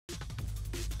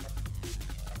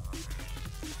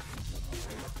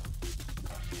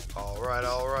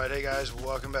Alright, hey guys,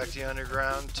 welcome back to the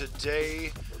Underground.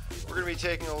 Today, we're going to be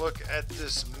taking a look at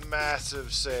this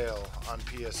massive sale on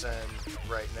PSN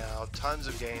right now. Tons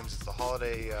of games. It's the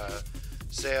holiday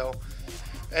sale.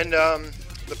 And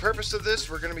the purpose of this,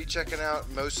 we're going to be checking out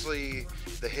mostly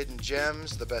the hidden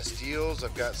gems, the best deals.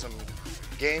 I've got some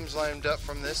games lined up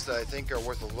from this that I think are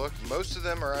worth a look. Most of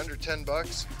them are under 10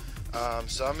 bucks.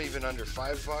 Some even under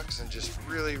 $5, and just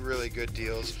really, really good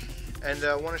deals. And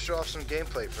I want to show off some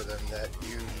gameplay for them that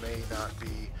you may not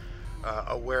be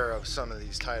aware of. Some of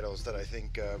these titles that I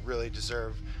think really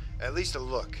deserve at least a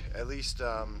look, a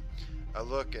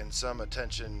look and some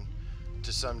attention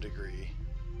to some degree.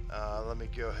 Let me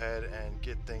go ahead and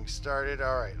get things started.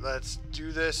 Alright, let's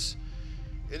do this.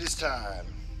 It is time.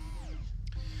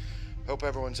 Hope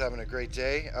everyone's having a great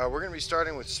day. We're going to be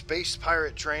starting with Space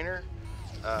Pirate Trainer.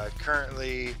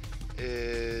 Currently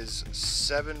is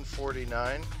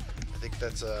 $7.49. I think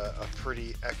that's a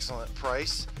pretty excellent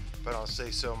price, but I'll say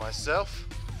so myself.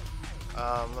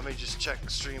 Let me just check the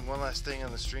stream. One last thing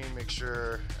on the stream, make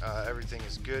sure everything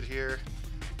is good here.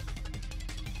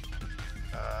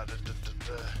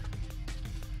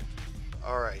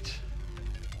 Alright.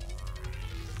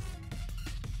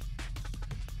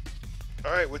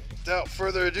 Alright, without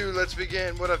further ado, let's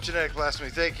begin. What up, Genetic Blasphemy?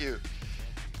 Thank you.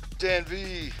 Dan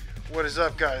V, what is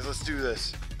up, guys? Let's do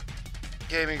this.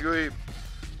 Gaming Gweeb,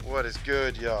 what is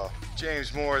good, y'all?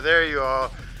 James Moore, there you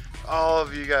are. All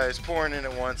of you guys pouring in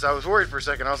at once. I was worried for a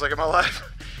second. I was like, am I live?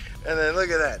 And then look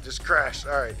at that, just crashed.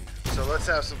 Alright, so let's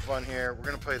have some fun here. We're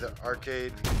going to play the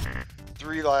arcade.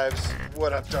 3 lives.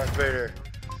 What up, Darth Vader?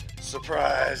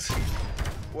 Surprise.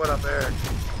 What up, Eric?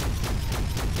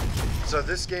 So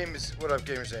this game is, what up,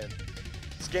 Gamers In?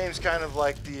 This game's kind of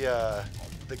like the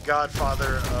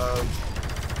godfather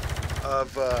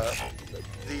of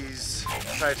these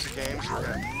types of games. We're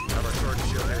gonna have our sword and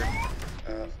shield here.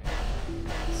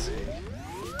 Let's see.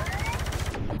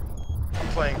 I'm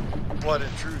playing Blood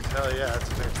and Truth. Hell yeah, it's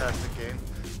a fantastic game.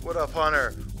 What up,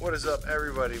 Hunter? What is up,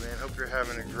 everybody, man? Hope you're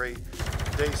having a great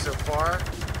day so far.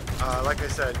 Like I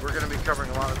said, we're gonna be covering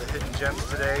a lot of the hidden gems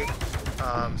today.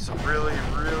 Some really,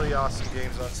 really awesome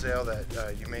games on sale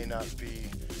that you may not be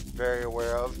very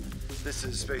aware of. This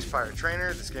is Space Pirate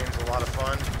Trainer. This game's a lot of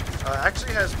fun.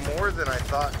 Actually has more than I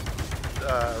thought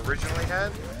originally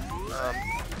had.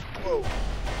 Whoa.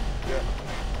 Yeah.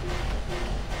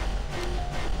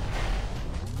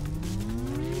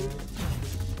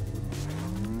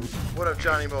 What up,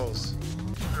 Johnny Moles?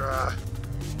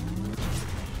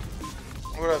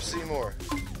 What up, Seymour?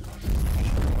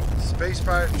 Space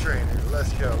Pirate Trainer.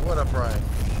 Let's go. What up, Ryan?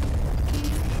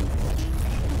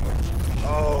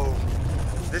 Oh.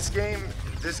 This game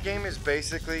is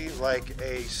basically like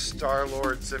a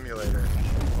Star-Lord simulator.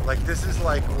 Like, this is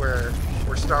like where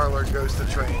Star-Lord goes to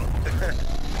train.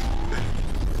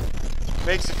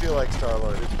 Makes you feel like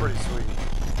Star-Lord. It's pretty sweet.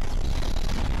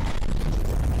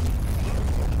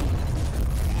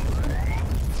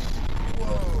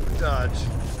 Whoa, dodge.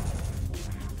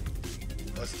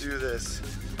 Let's do this.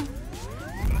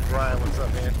 Ryan, what's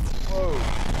up, man? Whoa.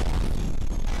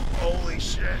 Holy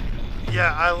shit.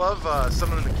 Yeah, I love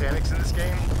some of the mechanics in this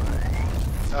game.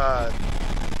 I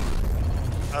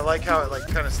like how it like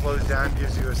kind of slows down,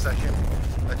 gives you a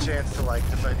chance to like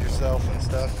defend yourself and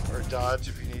stuff, or dodge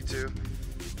if you need to.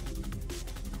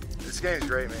 This game's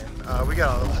great, man. We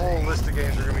got a whole list of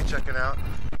games we're gonna be checking out.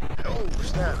 Oh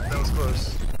snap, that was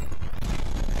close.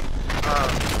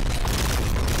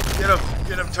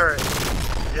 Get him, turret.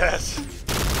 Yes.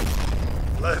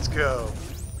 Let's go.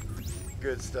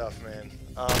 Good stuff, man.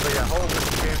 But yeah, whole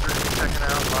list of games we're going to be checking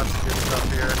out. Lots of good stuff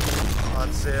here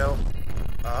on sale.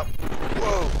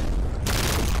 Whoa!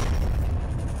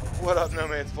 What up, No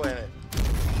Man's Planet?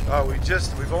 Oh,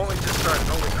 we've only just started.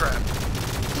 Holy crap.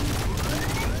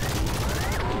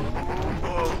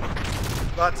 Whoa.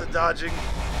 Lots of dodging.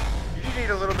 You do need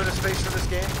a little bit of space for this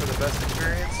game for the best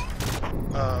experience.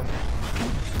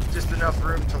 Just enough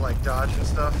room to like dodge and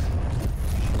stuff.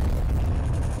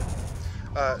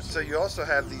 So you also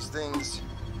have these things.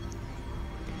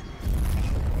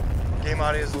 Game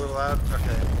audio is a little loud.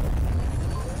 Okay.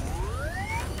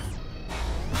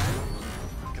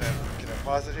 Can I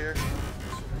pause it here?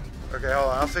 Okay, hold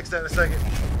on. I'll fix that in a second.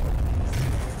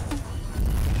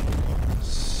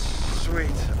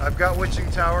 Sweet. I've got Witching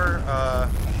Tower.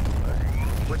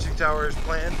 Witching Tower is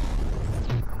planned.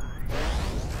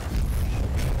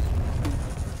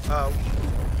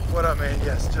 What up, man?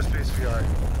 Yes, just PSVR.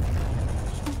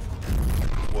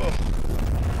 Whoa.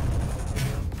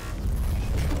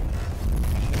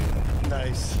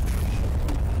 Nice.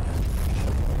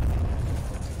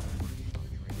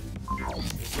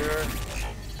 Sure.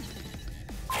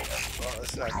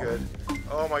 not good.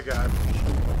 Oh my god.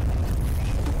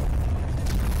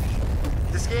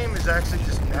 This game is actually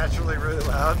just naturally really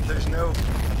loud. There's no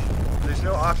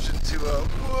option to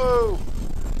whoa.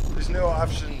 There's no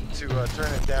option to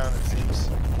turn it down, it seems.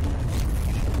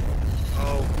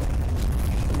 Oh.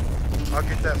 I'll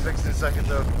get that fixed in a second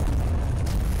though.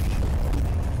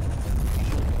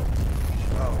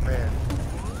 Oh man.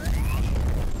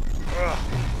 Ugh.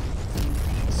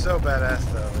 So badass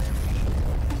though, man.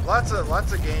 Lots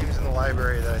of games in the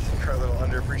library that I think are a little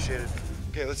underappreciated.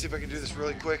 Okay, let's see if I can do this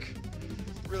really quick.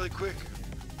 Really quick.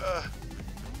 Oh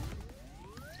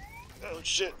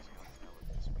shit.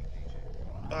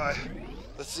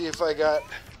 Let's see if I got.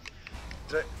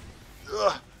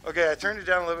 Okay, I turned it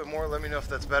down a little bit more. Let me know if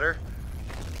that's better.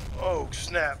 Oh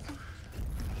snap.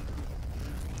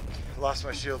 Lost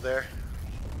my shield there.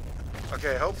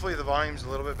 Okay, hopefully the volume's a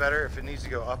little bit better. If it needs to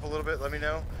go up a little bit, let me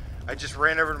know. I just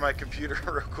ran over to my computer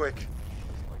real quick.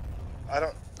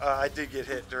 I did get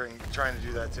hit during trying to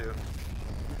do that too.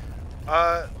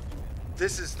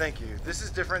 Thank you. This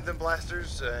is different than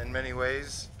blasters in many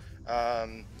ways.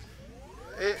 I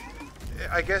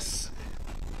guess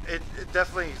it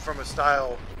definitely from a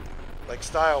style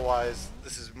wise,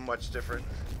 this is much different.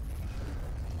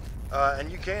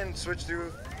 And you can switch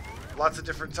through lots of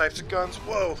different types of guns.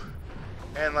 Whoa!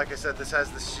 And like I said, this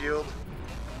has the shield,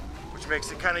 which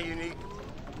makes it kind of unique.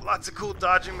 Lots of cool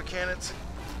dodging mechanics.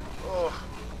 Oh.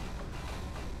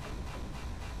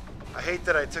 I hate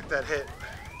that I took that hit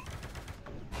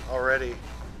already.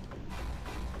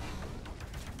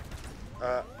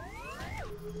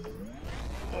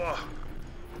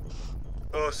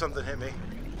 Oh, something hit me.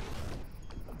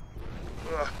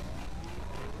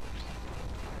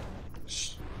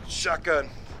 Shotgun.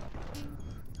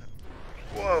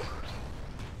 Whoa.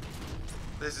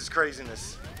 This is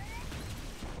craziness.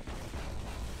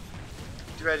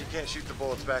 Too bad you can't shoot the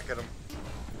bullets back at them.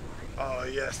 Oh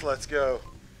yes, let's go.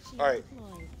 All right,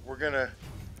 we're gonna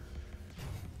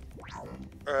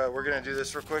do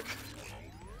this real quick.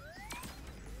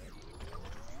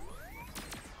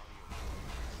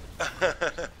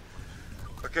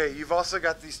 Okay, you've also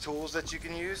got these tools that you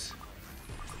can use.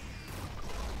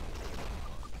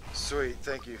 Sweet,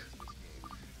 thank you.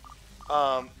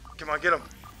 Come on, get him.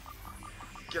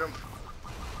 Get him.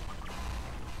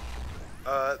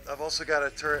 I've also got a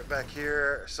turret back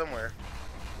here somewhere.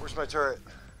 Where's my turret?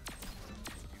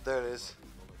 There it is.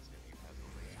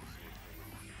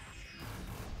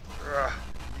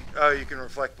 Oh, you can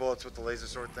reflect bullets with the laser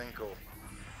sword thing. Cool.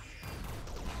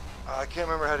 I can't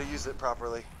remember how to use it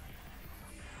properly.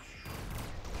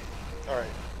 Alright,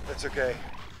 that's okay.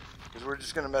 Because we're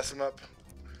just going to mess them up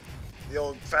the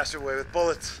old faster way with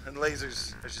bullets and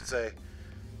lasers, I should say.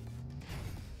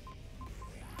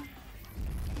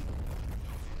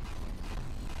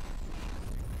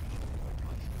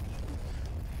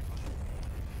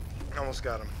 Almost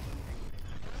got him.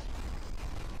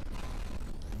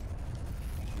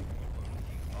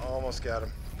 Almost got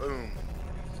him. Boom.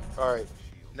 Alright.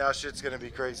 Now shit's gonna be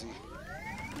crazy.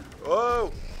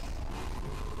 Whoa!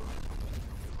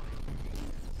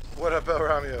 What up,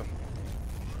 Belramio?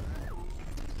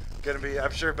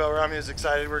 I'm sure Belramio's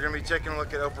excited. We're gonna be taking a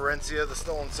look at Operencia, the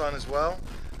Stolen Sun as well.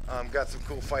 Got some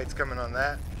cool fights coming on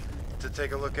that to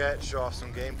take a look at, show off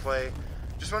some gameplay.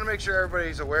 Just want to make sure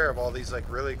everybody's aware of all these like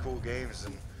really cool games,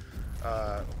 and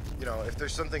you know, if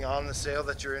there's something on the sale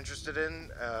that you're interested in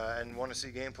and want to see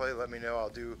gameplay, let me know. I'll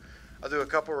do a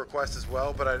couple requests as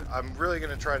well, but I'm really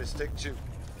going to try to stick to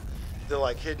the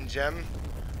like hidden gem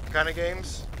kind of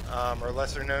games or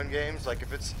lesser known games. Like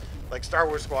if it's like Star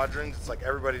Wars Squadrons, it's like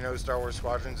everybody knows Star Wars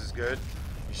Squadrons is good.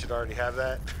 You should already have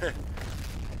that.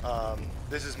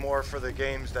 This is more for the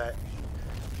games that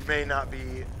you may not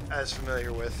be as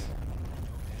familiar with.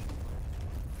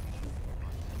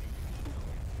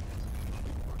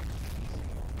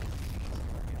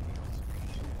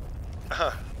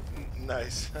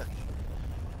 Nice.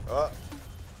 Oh.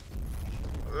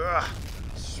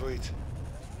 Sweet.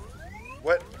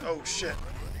 What? Oh shit.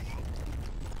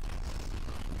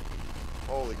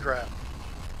 Holy crap.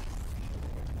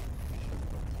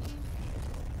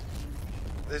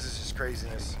 This is just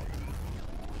craziness.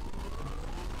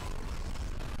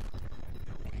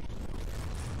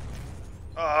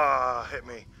 Ah, hit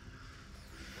me.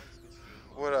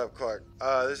 What up, Clark?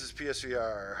 This is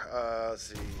PSVR. Let's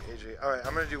see, AJ. Alright,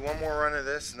 I'm going to do one more run of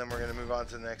this, and then we're going to move on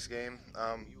to the next game.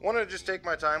 Want to just take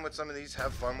my time with some of these,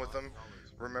 have fun with them.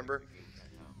 Remember,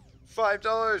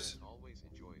 $5.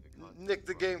 Nick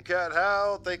the Game Cat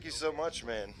How? Thank you so much,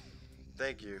 man.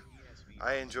 Thank you.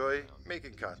 I enjoy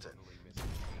making content.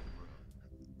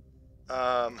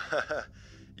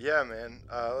 Yeah, man.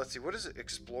 Let's see. What is it?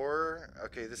 Explorer.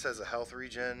 Okay, this has a health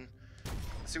regen.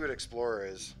 Let's see what Explorer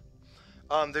is.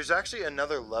 There's actually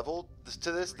another level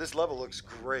to this. This level looks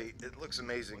great. It looks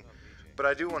amazing. But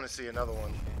I do want to see another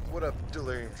one. What up,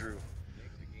 Delirium Drew?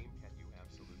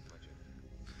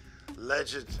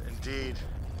 Legend, indeed.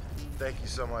 Thank you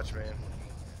so much, man.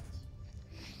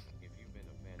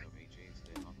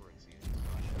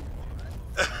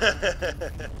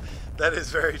 That is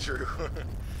very true.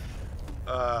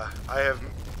 I have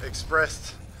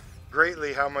expressed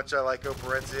greatly how much I like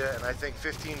Operenzia, and I think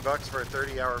 15 bucks for a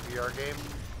 30-hour VR game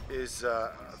is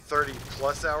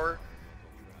 30+ hour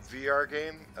VR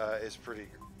game is pretty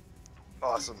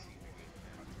awesome.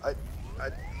 I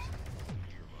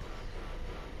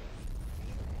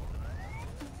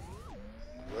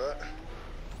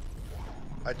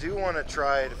do want to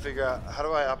try to figure out how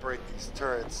do I operate these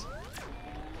turrets.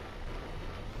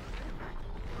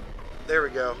 There we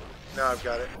go. Now I've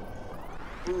got it.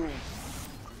 Boom.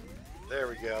 There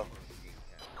we go.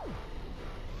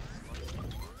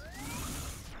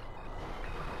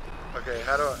 Okay,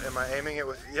 how do I, am I aiming it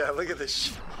with, yeah, look at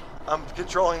this I'm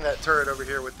controlling that turret over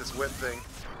here with this whip thing.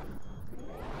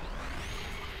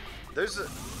 There's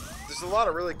a lot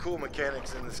of really cool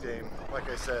mechanics in this game, like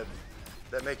I said,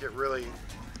 that make it really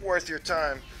worth your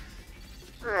time.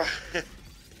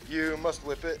 You must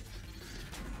whip it.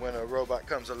 When a robot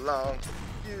comes along,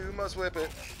 you must whip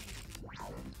it.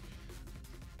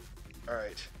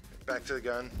 Alright, back to the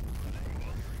gun.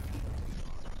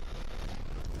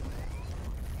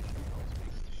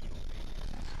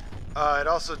 It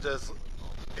also does,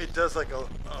 it does like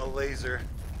a laser.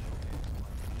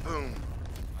 Boom.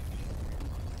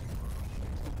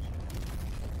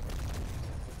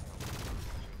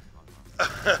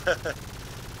 The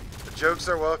jokes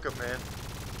are welcome, man.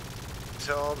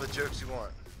 Tell all the jokes you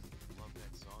want.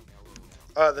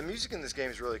 The music in this game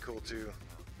is really cool too.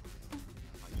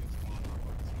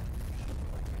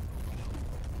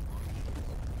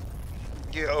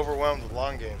 You get overwhelmed with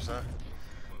long games, huh?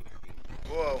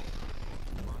 Whoa.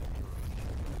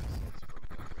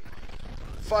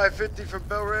 550 from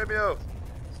Bel Ramio.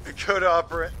 Go to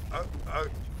Opera.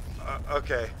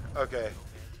 Okay, okay.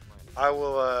 I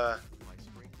will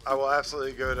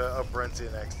absolutely go to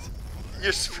Operencia next.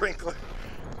 Your sprinkler.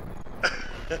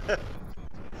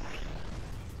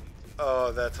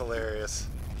 Oh, that's hilarious.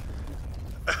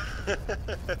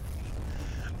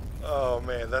 Oh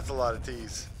man, that's a lot of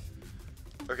T's.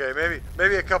 Okay,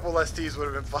 maybe a couple less T's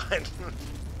would have been fine.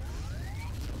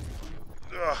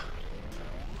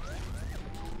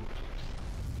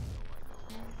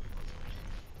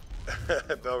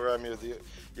 Bel Ramio,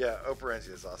 yeah,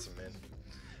 Operencia is awesome, man.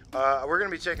 We're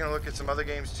going to be taking a look at some other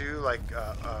games too, like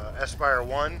Espire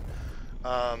 1.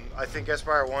 I think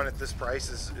Espire 1 at this price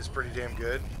is pretty damn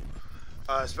good.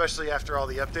 Especially after all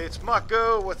the updates.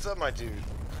 Mako, what's up, my dude?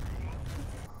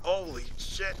 Holy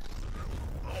shit.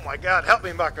 Oh my god, help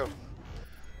me, Mako.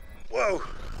 Whoa.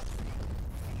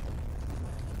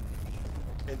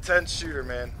 Intense shooter,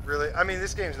 man. Really? I mean,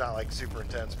 this game's not like super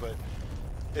intense, but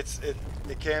it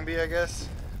can be, I guess.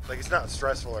 Like, it's not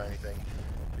stressful or anything.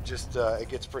 It just it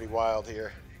gets pretty wild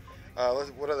here.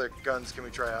 What other guns can we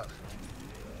try out?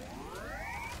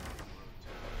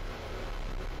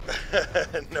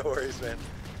 No worries, man.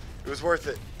 It was worth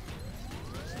it.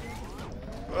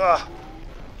 Ugh.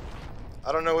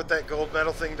 I don't know what that gold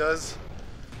medal thing does,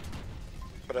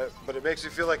 but it makes me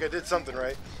feel like I did something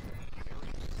right.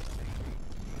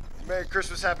 Merry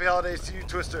Christmas, Happy Holidays to you,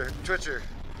 Twister. Twister.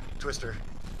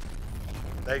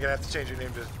 Now you're gonna have to change your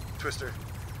name to Twister.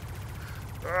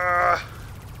 Oh.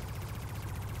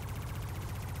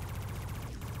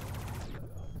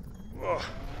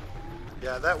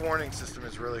 Yeah, that warning system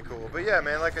is really cool. But yeah,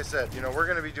 man, like I said, you know, we're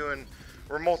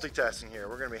multitasking here.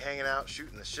 We're gonna be hanging out,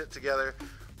 shooting the shit together.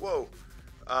 Whoa.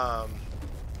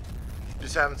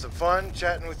 Just having some fun,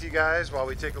 chatting with you guys while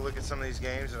we take a look at some of these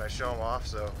games and I show them off.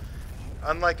 So,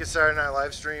 unlike a Saturday night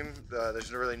live stream,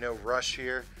 there's really no rush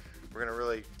here. We're gonna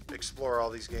really explore all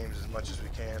these games as much as we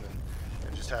can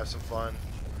and just have some fun.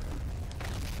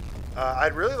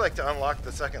 I'd really like to unlock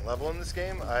the second level in this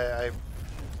game. I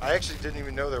actually didn't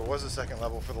even know there was a second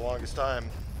level for the longest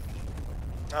time.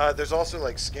 There's also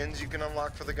like skins you can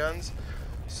unlock for the guns,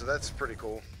 so that's pretty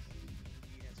cool.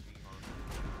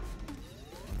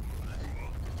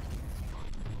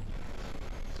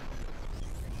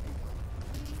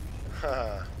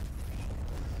 Huh.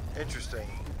 Interesting.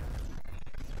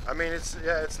 I mean, it's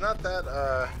not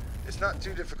that it's not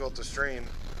too difficult to stream.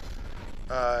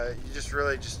 You just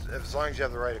as long as you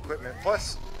have the right equipment.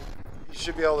 Plus, you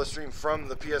should be able to stream from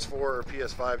the PS4 or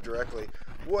PS5 directly.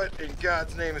 What in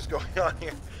God's name is going on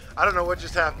here? I don't know what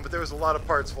just happened, but there was a lot of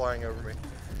parts flying over me.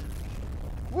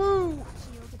 Woo!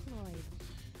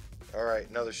 Alright,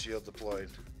 another shield deployed.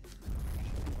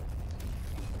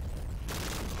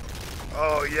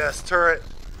 Oh yes, turret!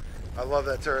 I love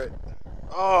that turret.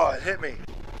 Oh, it hit me.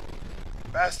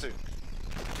 Bastard.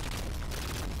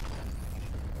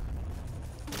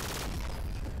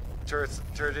 Turret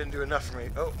didn't do enough for me.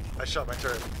 Oh, I shot my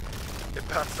turret. It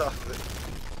bounced off of it.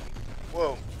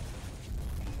 Whoa.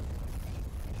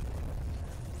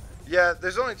 Yeah,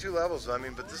 there's only 2 levels, I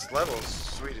mean, but this level is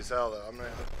sweet as hell, though.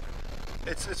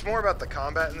 It's more about the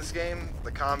combat in this game.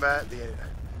 The combat,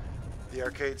 the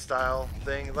arcade style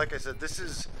thing. Like I said, this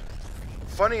is,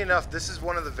 funny enough, this is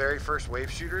one of the very first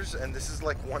wave shooters, and this is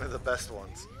like one of the best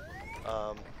ones.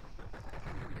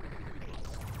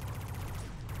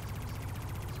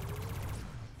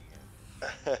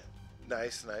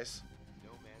 Nice, nice.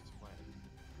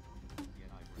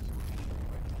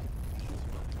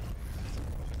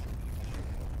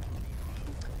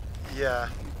 Yeah.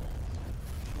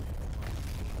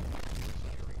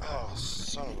 Oh,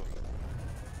 son of a...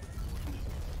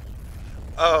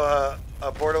 Oh,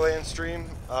 a Borderlands stream?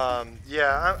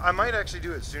 Yeah, I might actually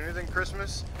do it sooner than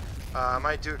Christmas. I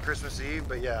might do it Christmas Eve,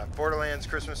 but yeah, Borderlands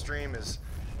Christmas stream is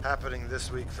happening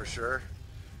this week for sure.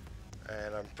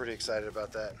 And I'm pretty excited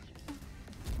about that.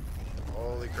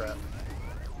 Holy crap.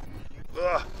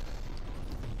 Ugh.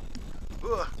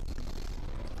 Ugh.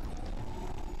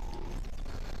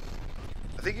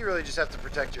 I think you really just have to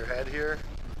protect your head here.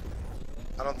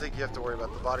 I don't think you have to worry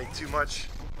about the body too much.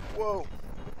 Whoa.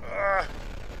 Ah.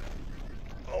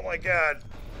 Oh my god.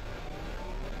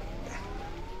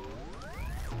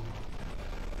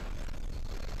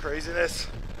 Craziness.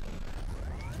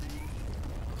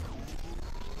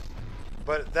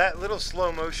 But that little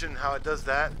slow motion, how it does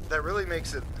that, that really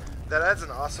makes it, that adds an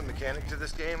awesome mechanic to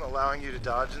this game, allowing you to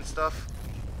dodge and stuff.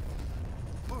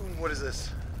 Boom, what is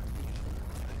this?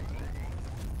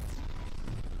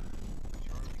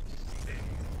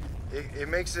 It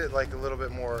makes it like a little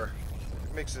bit more,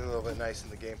 it makes it a little bit nice in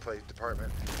the gameplay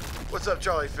department. What's up,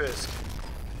 Charlie Fisk?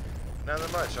 Not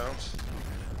that much, Holmes.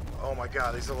 Oh my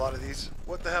god, there's a lot of these.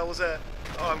 What the hell was that?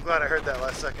 Oh, I'm glad I heard that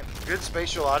last second. Good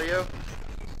spatial audio.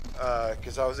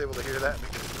 Because I was able to hear that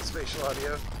because of the spatial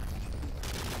audio.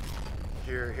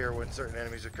 Hear when certain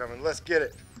enemies are coming. Let's get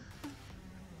it.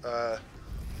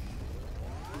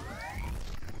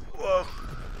 Whoa.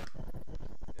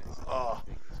 Oh,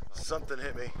 something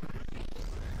hit me.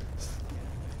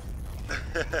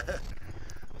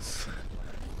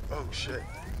 Oh shit.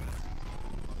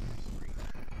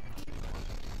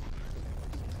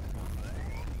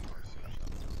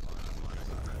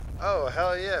 Oh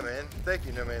hell yeah, man! Thank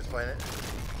you, No Man's Planet.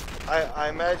 I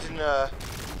imagine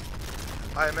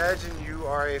you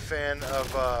are a fan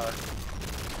of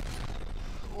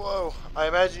whoa! I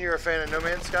imagine you're a fan of No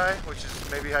Man's Sky, which is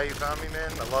maybe how you found me,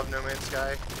 man. I love No Man's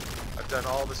Sky. I've done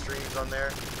all the streams on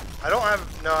there. I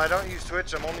don't use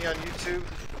Twitch. I'm only on YouTube.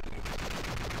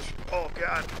 Oh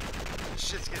god, this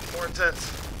shit's getting more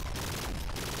intense.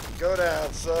 Go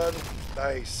down, son.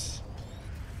 Nice.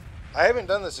 I haven't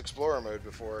done this Explorer mode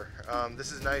before.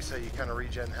 This is nice how you kind of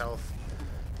regen health.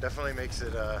 Definitely makes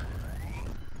it,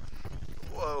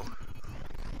 whoa.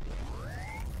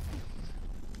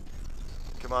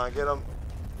 Come on, get him.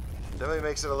 Definitely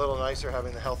makes it a little nicer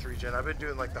having the health regen. I've been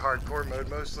doing like the hardcore mode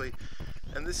mostly.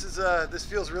 And this is, this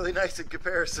feels really nice in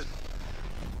comparison.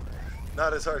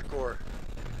 Not as hardcore.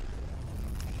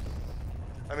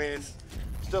 I mean, it's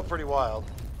still pretty wild.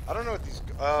 I don't know what these,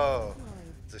 oh.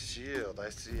 The shield, I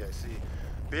see.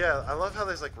 But yeah, I love how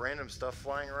there's like random stuff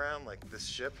flying around, like this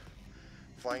ship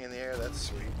flying in the air. That's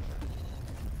sweet.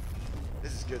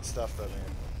 This is good stuff though,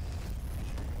 man.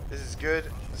 This is good.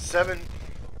 7.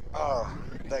 Oh,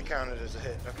 that counted as a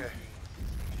hit.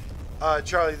 Okay.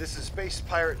 Charlie, this is Space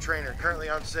Pirate Trainer, currently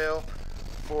on sale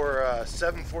for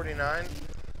 $7.49.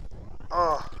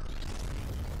 Oh,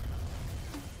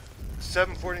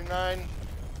 $7.49.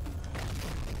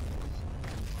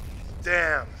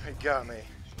 Damn, it got me.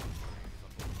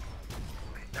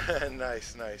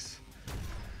 Nice, nice.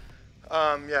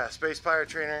 Yeah, Space Pirate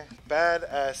Trainer,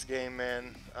 badass game,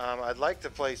 man. I'd like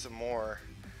to play some more,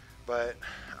 but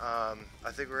I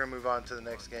think we're gonna move on to the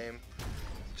next game,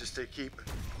 just to keep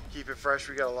it fresh.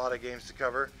 We got a lot of games to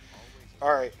cover.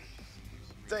 All right,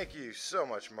 thank you so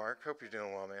much, Mark. Hope you're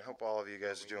doing well, man. Hope all of you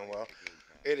guys are doing well.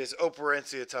 It is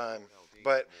Operencia time,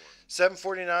 but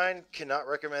 $7.49, cannot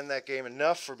recommend that game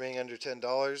enough for being under $10.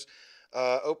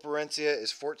 Operencia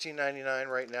is $14.99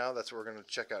 right now. That's what we're going to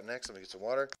check out next. Let me get some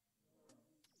water.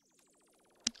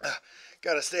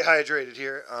 Gotta stay hydrated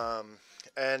here.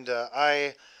 And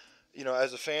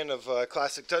as a fan of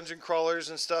classic dungeon crawlers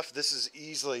and stuff, this is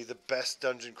easily the best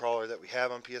dungeon crawler that we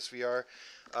have on PSVR.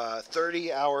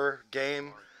 30-hour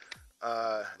game.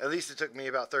 At least it took me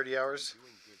about 30 hours.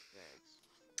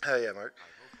 Hell yeah, Mark.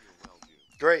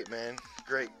 Great, man.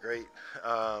 Great.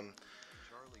 Um,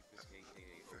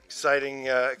 exciting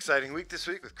week this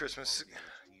week with Christmas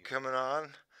coming up.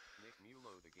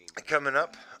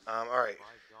 All right.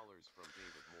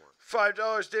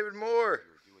 $5, David Moore.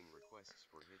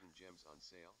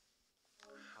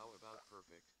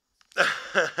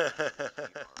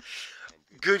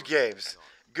 Good games.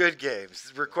 Good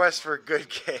games. Requests for good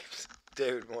games.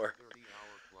 David Moore.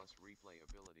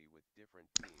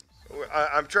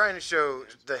 I'm trying to show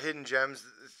the hidden gems.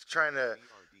 Trying to,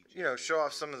 show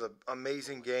off some of the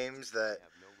amazing games that,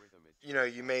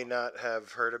 you may not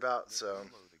have heard about. So,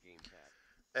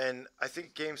 and I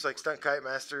think games like Stunt Kite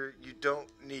Master, you don't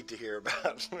need to hear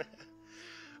about.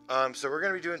 So we're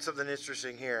going to be doing something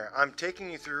interesting here. I'm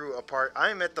taking you through a part.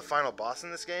 I'm at the final boss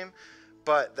in this game,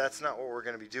 but that's not what we're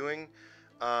going to be doing.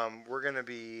 We're going to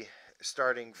be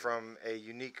starting from a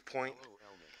unique point.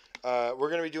 We're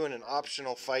going to be doing an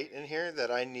optional fight in here that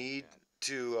I need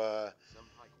to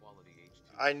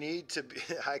be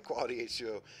high quality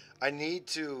H2O. I need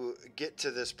to get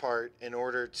to this part in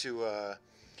order to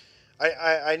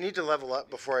I need to level up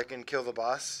before I can kill the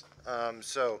boss.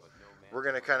 So we're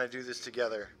going to kind of do this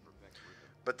together.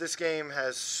 But this game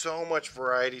has so much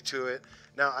variety to it.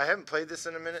 Now, I haven't played this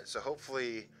in a minute, so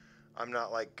hopefully I'm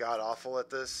not like god-awful at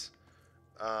this.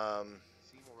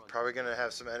 Probably going to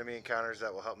have some enemy encounters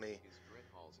that will help me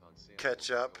catch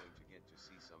up.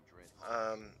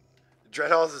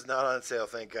 Dreadhalls is not on sale,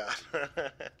 thank God.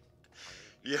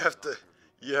 you have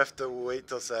to wait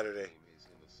till Saturday.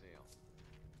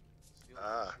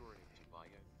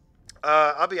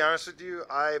 I'll be honest with you,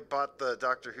 I bought the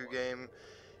Doctor Who game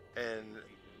and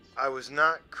I was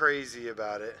not crazy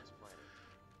about it.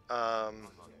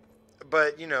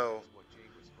 But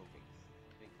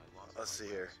let's see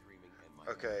here.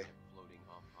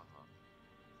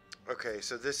 Okay,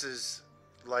 so this is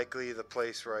likely the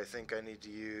place where I think I need to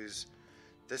use.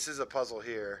 This is a puzzle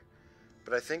here,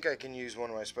 but I think I can use one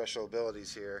of my special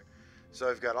abilities here. So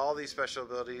I've got all these special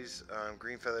abilities.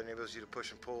 Green Feather enables you to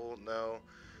push and pull. No,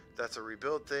 that's a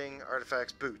rebuild thing.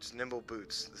 Artifacts, boots, nimble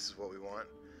boots. This is what we want.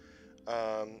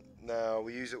 Now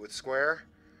we use it with square.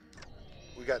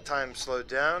 We got time slowed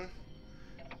down.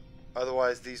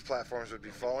 Otherwise, these platforms would be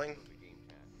falling.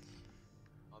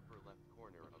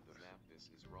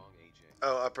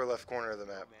 Oh, upper left corner of the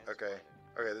map. Okay.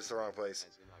 Okay, this is the wrong place.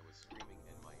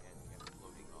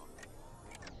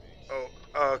 Oh,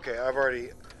 okay. I've already...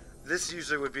 This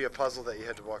usually would be a puzzle that you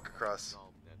had to walk across.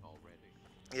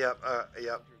 Yep,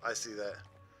 I see that.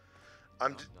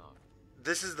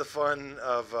 This is the fun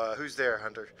of... who's there,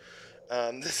 Hunter?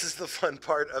 This is the fun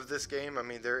part of this game. I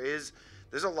mean, there's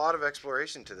a lot of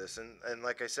exploration to this. And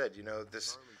like I said,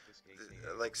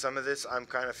 like some of this I'm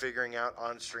kind of figuring out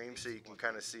on stream so you can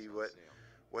kind of see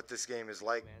what this game is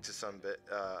like to some bit,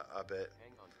 a bit.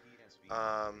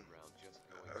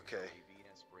 Okay.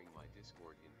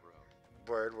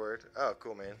 Word. Oh,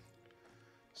 cool, man.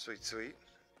 Sweet.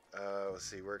 Let's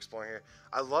see. We're exploring here.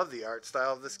 I love the art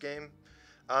style of this game.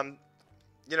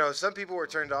 Some people were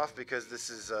turned off because this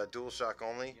is DualShock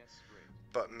only.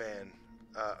 But man,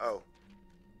 oh.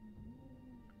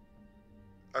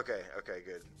 Okay,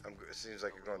 good. It seems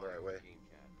like you're going the right way.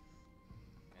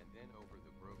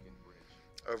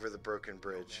 Over the broken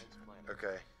bridge.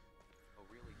 Okay.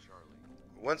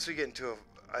 Once we get into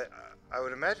I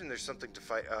would imagine there's something to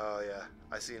fight. Oh yeah,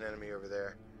 I see an enemy over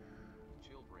there.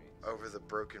 Over the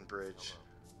broken bridge.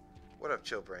 What up,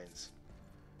 Chillbrains?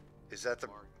 Is that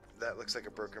that looks like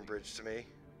a broken bridge to me?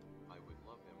 I would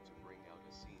love them to bring out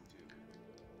a scene too.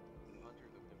 Hunter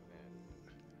the Fed.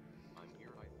 I'm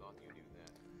here. I thought you knew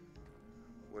that.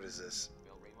 What is this?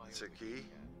 It's a key.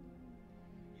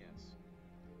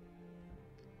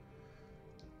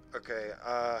 Okay,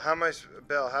 how am I,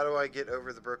 Belle, how do I get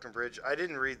over the broken bridge? I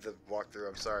didn't read the walkthrough,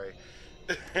 I'm sorry.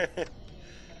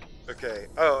 Okay,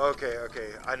 oh, okay,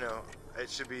 I know. It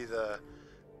should be the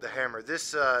hammer.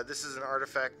 This is an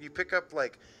artifact. You pick up,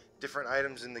 like, different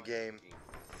items in the game.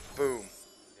 Boom.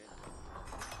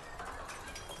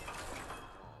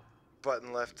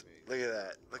 Button left. Look at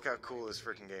that. Look how cool this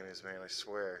freaking game is, man, I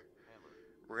swear.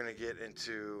 We're gonna get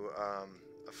into,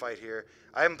 a fight here.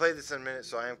 I haven't played this in a minute,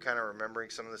 so I am kind of remembering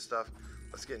some of this stuff.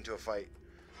 Let's get into a fight.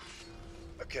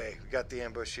 Okay, we got the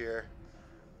ambush here.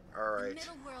 Alright.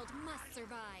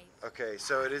 Okay,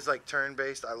 so it is like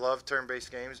turn-based. I love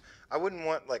turn-based games. I wouldn't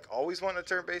want, like, always want a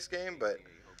turn-based game, but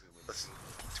Let's.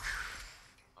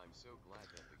 I'm so glad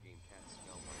that the game cats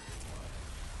smell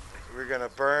We're gonna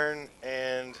burn,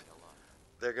 and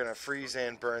they're gonna freeze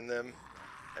and burn them.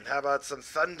 And how about some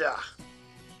thunder?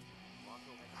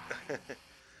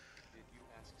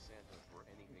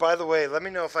 By the way, let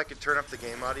me know if I could turn up the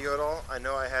game audio at all. I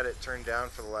know I had it turned down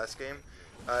for the last game.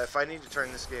 If I need to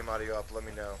turn this game audio up, let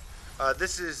me know.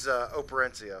 This is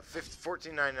Operencia,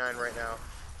 $14.99 right now.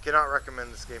 Cannot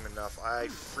recommend this game enough. I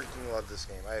freaking love this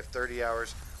game. I have 30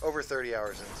 hours, over 30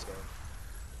 hours in this game.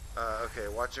 Okay,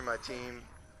 watching my team.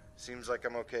 Seems like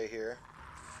I'm okay here.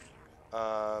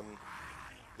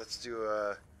 Let's do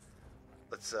a...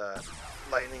 Let's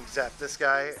lightning zap this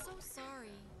guy. I'm so sorry.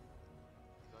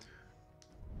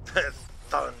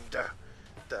 Thunder.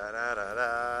 Da, da, da,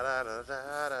 da, da, da,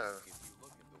 da, da.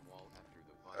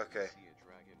 Okay.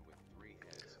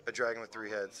 A dragon with 3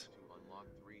 heads.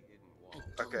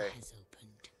 Okay.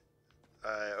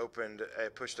 I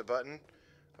pushed a button.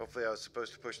 Hopefully I was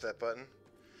supposed to push that button.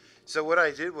 So what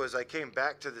I did was I came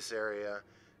back to this area.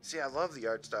 See, I love the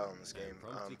art style in this game.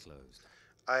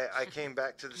 I came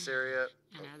back to this area.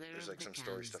 Oh, there's like some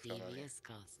story stuff going on here.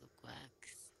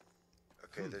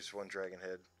 Okay, there's one dragon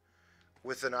head.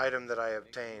 With an item that I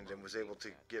obtained and was able to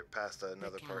get past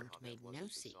another part. Made no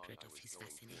secret of his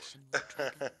fascination with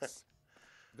dragons.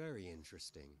 Very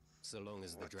interesting, so long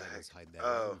as the dragons hide their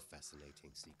own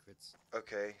fascinating secrets.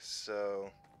 Okay, so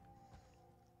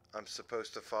I'm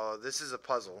supposed to follow. This is a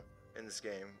puzzle in this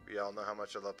game. Y'all know how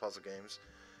much I love puzzle games.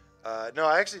 No,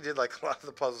 I actually did like a lot of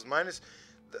the puzzles. Minus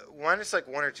like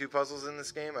 1 or 2 puzzles in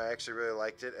this game. I actually really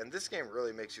liked it, and this game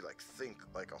really makes you like think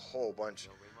like a whole bunch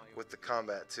with the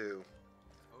combat too.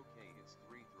 Okay, it's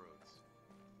 3 throats.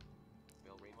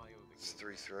 It's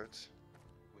 3 throats.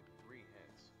 With 3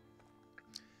 heads.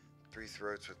 3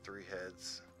 throats with 3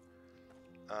 heads.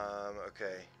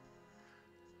 Okay.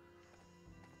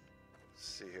 Let's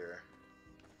see here.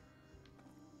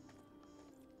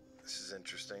 This is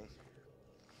interesting.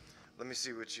 Let me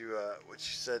see what you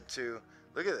said too.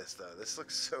 Look at this though. This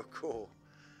looks so cool.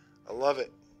 I love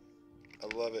it. I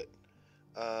love it.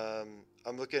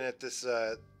 I'm looking at this.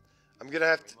 I'm gonna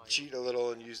have to cheat a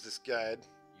little and use this guide.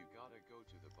 You gotta go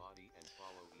to the body and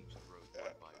follow each throat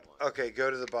one by one. Okay,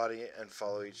 go to the body and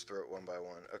follow each throat one by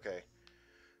one. Okay.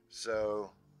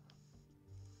 So,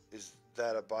 is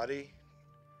that a body?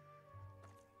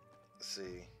 Let's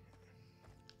see.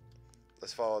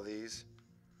 Let's follow these.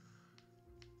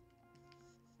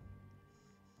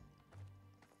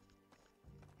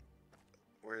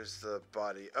 Where's the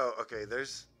body? Oh, okay.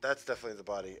 That's definitely the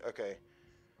body. Okay.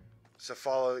 So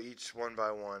follow each one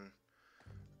by one.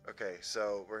 Okay,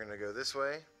 so we're gonna go this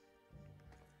way.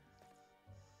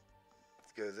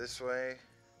 Go this way.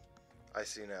 I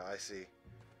see now. I see.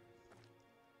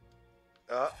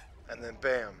 Oh, and then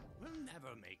bam. We'll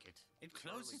never make it. It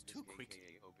closes too quick.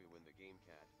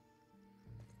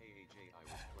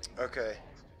 Okay.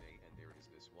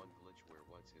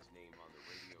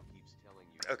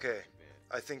 Okay.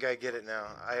 I think I get it now.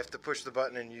 I have to push the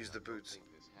button and use the boots.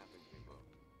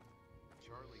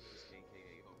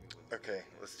 Okay,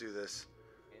 let's do this.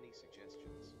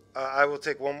 I will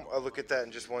take a look at that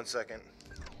in just 1 second.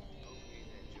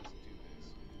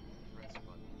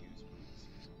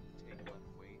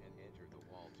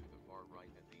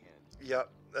 Yep,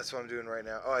 that's what I'm doing right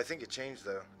now. Oh, I think it changed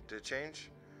though. Did it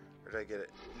change? Or did I get it?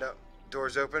 No.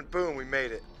 Doors open. Boom, we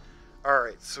made it.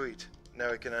 Alright, sweet.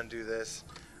 Now we can undo this.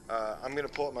 I'm going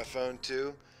to pull up my phone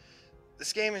too.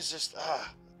 This game is just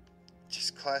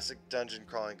classic dungeon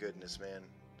crawling goodness, man.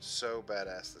 So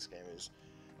badass this game is.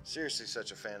 Seriously,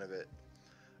 such a fan of it.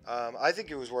 I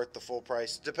think it was worth the full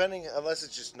price, unless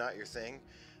it's just not your thing.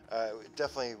 It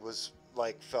definitely was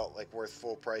felt like worth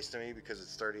full price to me because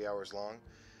it's 30 hours long.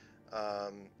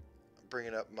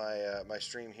 Bringing up my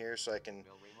stream here so I can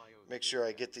make sure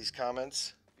I get these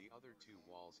comments. The other 2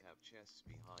 walls have chests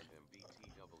behind them.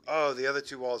 Oh, the other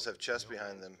 2 walls have chests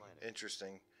behind them.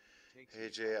 Interesting. Hey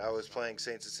Jay, I was playing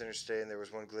Saints and Sinners today, and there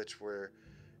was one glitch where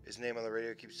his name on the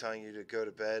radio keeps telling you to go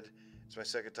to bed. It's my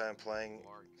 2nd time playing.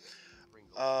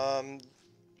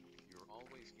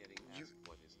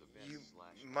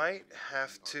 You might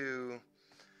have to.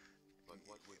 But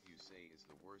what would you say is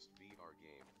the worst VR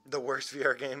game? The worst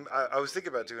VR game? I was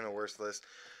thinking about doing a worst list.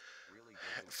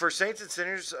 For Saints and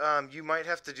Sinners, you might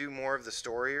have to do more of the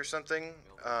story or something.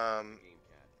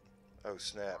 Oh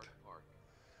snap!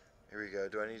 Here we go.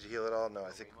 Do I need to heal it all? No, I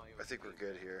think we're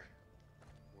good here.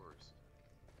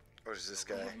 What is this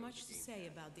guy? I have much to say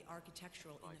about the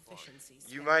architectural inefficiencies.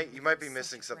 You might be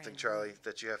missing something, Charlie,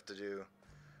 that you have to do.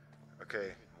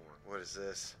 Okay, what is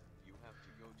this? You have to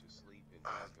go to sleep in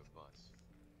back of bus.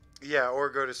 Yeah, or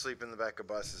go to sleep in the back of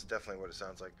bus is definitely what it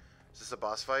sounds like. Is this a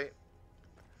boss fight?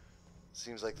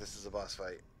 Seems like this is a boss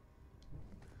fight.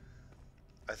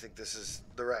 I think this is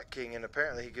the Rat King, and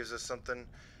apparently he gives us something.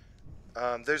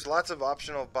 There's lots of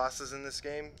optional bosses in this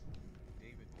game.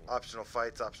 Optional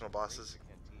fights, optional bosses.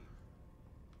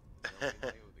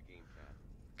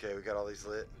 Okay, we got all these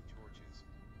lit.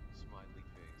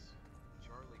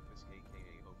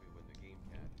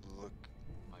 Look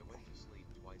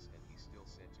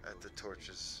at the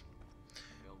torches.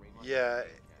 Yeah,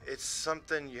 it's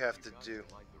something you have to do.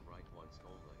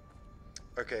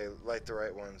 Okay, light the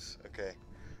right ones. Okay.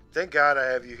 Thank God I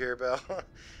have you here, Belle.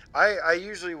 I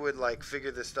usually would like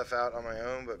figure this stuff out on my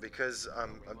own, but because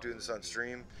I'm doing this on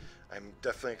stream, I'm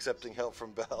definitely accepting help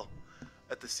from Belle.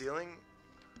 At the ceiling?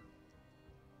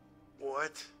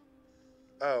 What?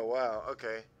 Oh wow,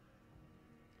 okay.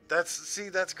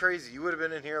 That's crazy. You would have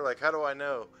been in here like, how do I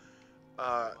know?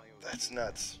 That's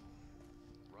nuts.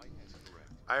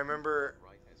 I remember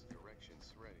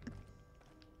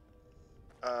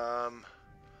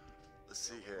let's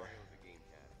see here.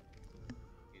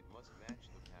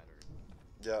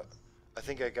 Yeah, I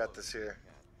think I got this here.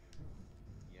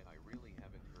 Yet I really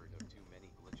haven't heard of too many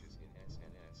glitches in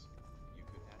SNS. You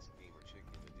could ask Gamer Chick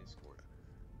in the Discord.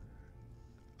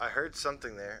 I heard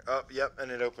something there. Oh, yep,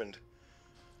 and it opened.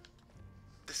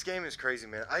 This game is crazy,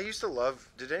 man. I used to love...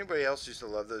 Did anybody else used to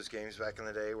love those games back in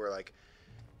the day where, like,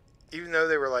 even though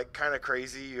they were, like, kind of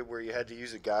crazy, where you had to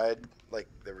use a guide, like,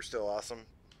 they were still awesome?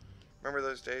 Remember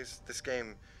those days? This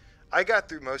game... I got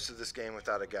through most of this game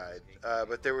without a guide,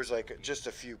 but there was, like, just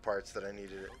a few parts that I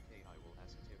needed it.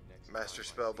 Master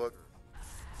Spellbook.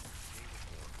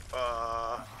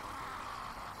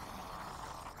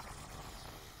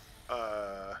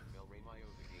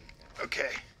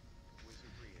 Okay.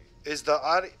 Is the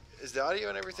audio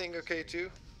and everything okay too?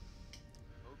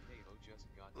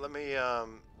 Let me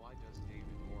I'm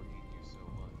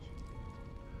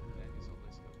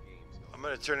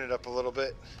gonna turn it up a little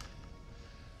bit.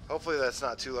 Hopefully that's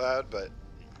not too loud, but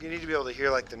you need to be able to hear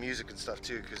like the music and stuff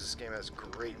too, because this game has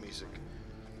great music.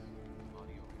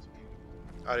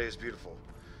 Audio is beautiful.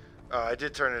 I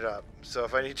did turn it up, so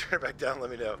if I need to turn it back down, let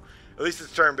me know. At least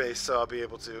it's turn-based, so I'll be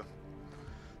able to.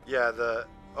 Yeah,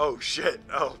 oh shit.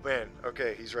 Oh man.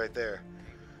 Okay, he's right there.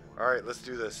 Alright, let's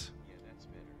do this.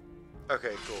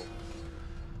 Okay, cool.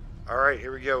 Alright,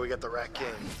 here we go. We got the Rat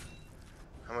King.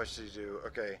 How much did he do?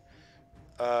 Okay.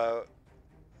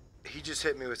 He just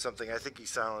hit me with something. I think he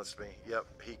silenced me.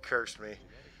 Yep, he cursed me.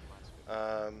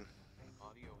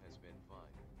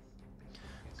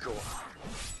 Cool.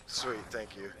 Sweet,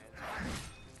 thank you.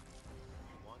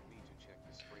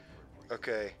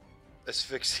 Okay.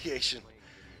 Asphyxiation.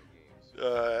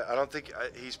 I don't think...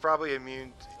 he's probably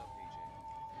immune...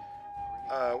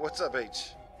 what's up,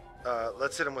 H?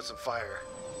 Let's hit him with some fire.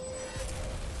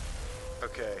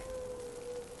 Okay.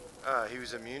 He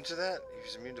was immune to that? He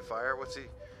was immune to fire? What's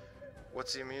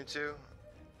he immune to?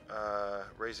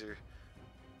 Razor.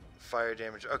 Fire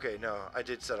damage. Okay, no. I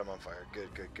did set him on fire.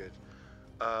 Good, good, good.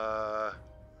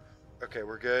 Okay,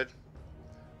 we're good.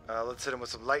 Let's hit him with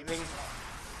some lightning.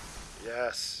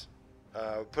 Yes.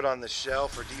 Put on the shell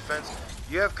for defense.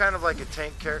 You have kind of like a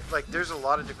tank character. Like, there's a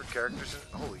lot of different characters in...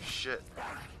 Holy shit.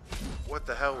 What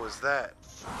the hell was that?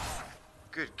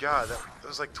 Good God, that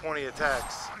was like 20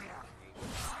 attacks.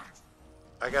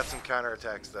 I got some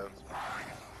counterattacks, though.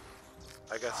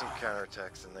 I got some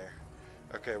counterattacks in there.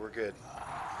 Okay, we're good.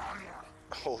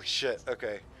 Holy shit,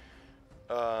 okay.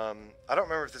 I don't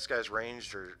remember if this guy's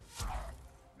ranged or...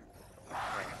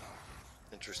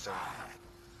 Interesting.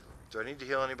 Do I need to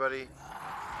heal anybody?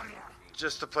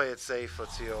 Just to play it safe,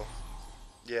 let's heal.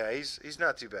 Yeah, he's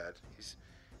not too bad.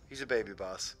 He's a baby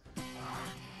boss.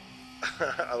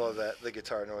 I love that, the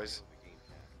guitar noise.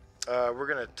 We're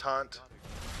gonna taunt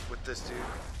with this dude.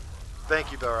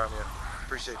 Thank you, Belramia.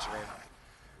 Appreciate you, man.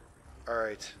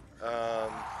 Alright.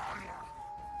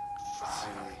 Let's see.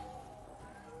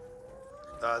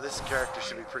 This character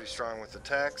should be pretty strong with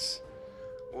attacks.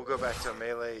 We'll go back to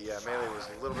melee. Yeah, melee was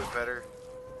a little bit better.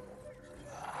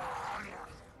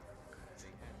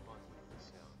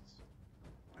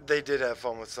 They did have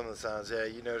fun with some of the sounds. Yeah,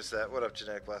 you noticed that. What up,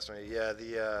 Genetic Blasphemy? Yeah,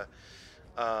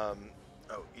 oh,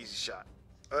 easy shot.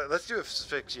 Let's do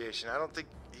asphyxiation. I don't think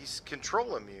he's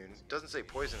control immune. Doesn't say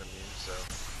poison immune, so.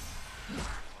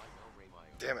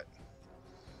 Damn it.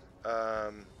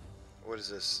 What is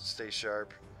this? Stay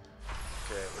sharp.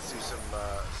 Okay, let's do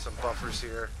some buffers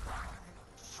here.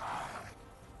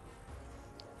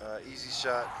 Easy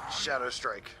shot. Shadow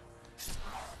strike.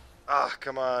 Ah,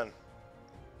 come on.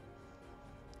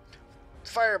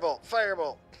 Firebolt,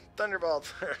 firebolt,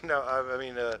 thunderbolt. No, I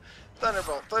mean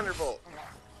Thunderbolt, Thunderbolt.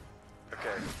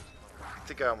 Okay. I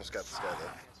think I almost got this guy though.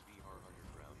 PSVR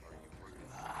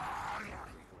Underground, are you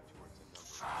working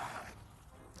towards a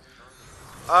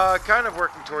number? Kind of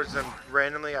working towards them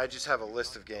randomly. I just have a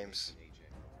list of games.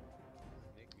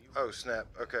 Oh snap.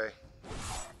 Okay.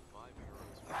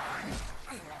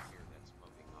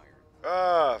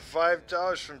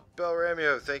 $5 from Bel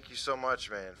Ramio. Thank you so much,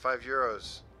 man.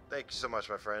 €5. Thank you so much,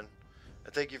 my friend,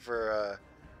 and thank you for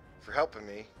helping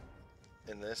me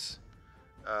in this.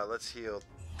 Let's heal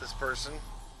this person.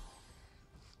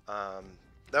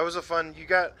 That was a fun. You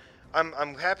got.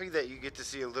 I'm happy that you get to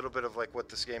see a little bit of like what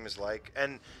this game is like,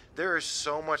 and there is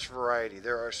so much variety.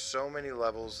 There are so many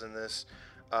levels in this,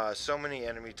 so many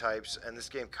enemy types, and this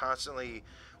game constantly.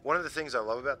 One of the things I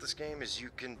love about this game is you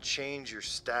can change your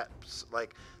stats,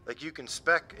 like you can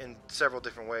spec in several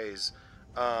different ways,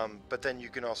 but then you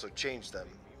can also change them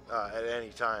at any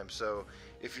time. So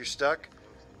if you're stuck,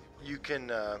 you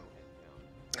can,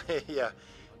 yeah.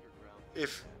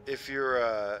 If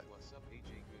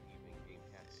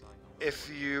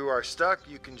you are stuck,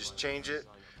 you can just change it.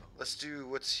 Let's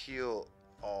heal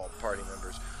all party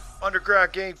members.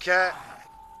 Underground Game Cat,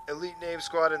 Elite Name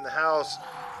Squad in the house.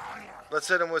 Let's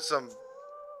hit him with some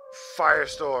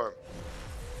Firestorm.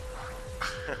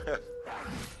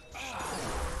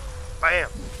 Bam!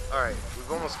 Alright, we've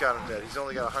almost got him dead. He's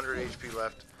only got 100 HP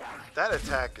left. That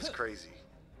attack is crazy.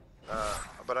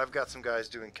 But I've got some guys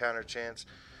doing counter chants.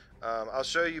 I'll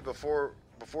show you before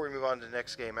we move on to the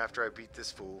next game, after I beat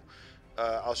this fool.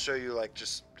 I'll show you like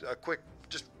just a quick,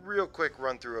 just real quick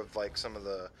run through of like some of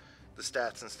the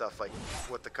stats and stuff, like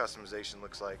what the customization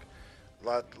looks like.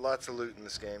 Lots of loot in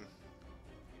this game.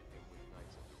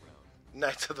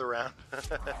 Knights of the Round.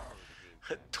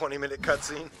 20-minute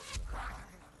cutscene.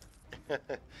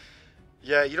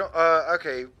 Yeah, you don't.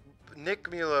 Okay, Nick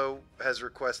Milo has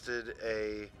requested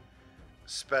a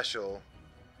special,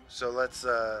 so let's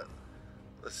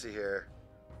see here.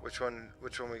 Which one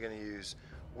are we gonna use?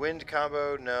 Wind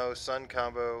combo? No. Sun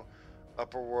combo?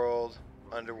 Upper world?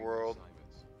 Underworld?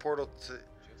 Portal to.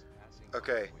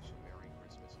 Okay.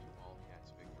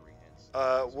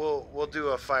 We'll do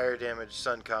a fire damage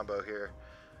sun combo here.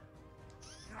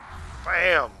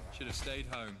 Bam! Should have stayed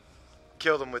home.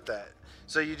 Killed him with that.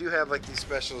 So you do have like these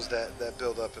specials that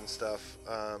build up and stuff,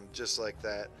 just like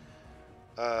that.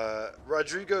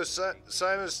 Rodrigo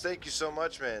Simons, thank you so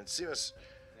much, man. Simas,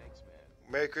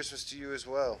 Merry Christmas to you as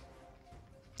well.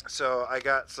 So I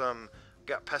got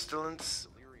Pestilence.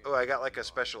 Oh, I got like a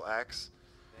special axe.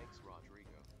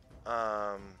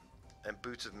 And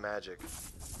Boots of Magic.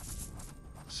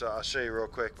 So I'll show you real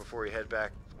quick before we head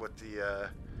back what the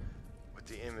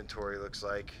inventory looks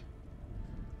like.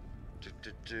 Oh.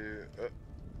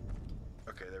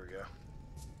 Okay, there we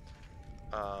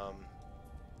go.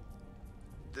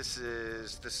 This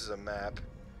is a map.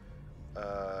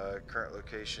 Current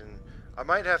location. I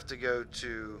might have to go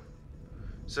to.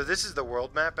 So this is the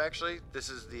world map. Actually, this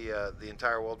is the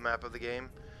entire world map of the game.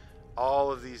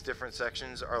 All of these different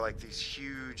sections are like these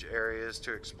huge areas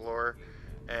to explore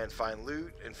and find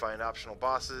loot and find optional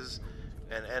bosses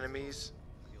and enemies.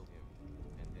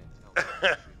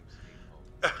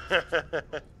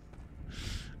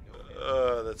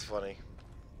 Oh, that's funny.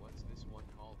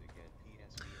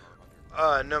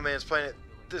 No Man's playing it.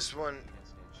 This one.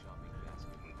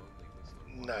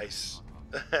 Nice.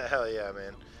 Hell yeah,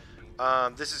 man.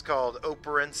 This is called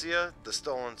Operencia, The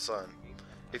Stolen Sun.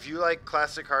 If you like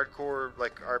classic hardcore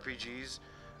like RPGs,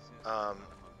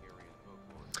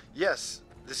 yes,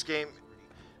 this game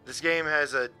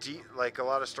has a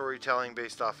lot of storytelling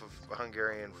based off of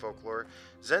Hungarian folklore.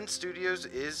 Zen Studios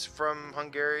is from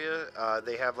Hungary.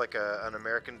 They have like an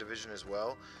American division as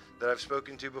well that I've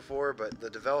spoken to before, but the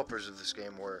developers of this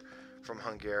game were from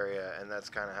Hungary, and that's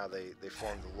kind of how they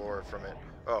formed the lore from it.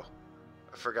 Oh,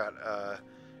 I forgot.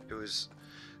 It was.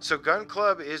 So Gun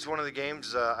Club is one of the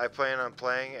games I plan on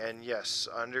playing, and yes,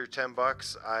 under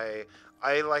 $10.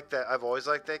 I like that. I've always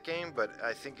liked that game, but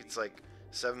I think it's like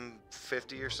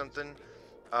 $7.50 or something.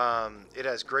 It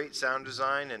has great sound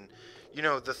design, and you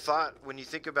know the thought when you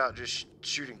think about just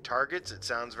shooting targets, it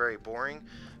sounds very boring,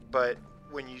 but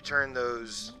when you turn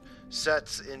those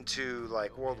sets into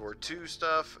like World War II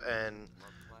stuff and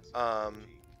oh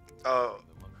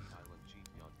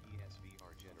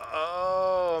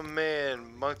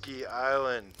man, Monkey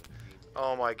Island.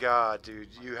 Oh my god, dude,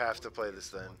 you have to play this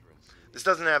then. This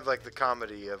doesn't have like the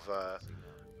comedy of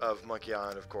Monkey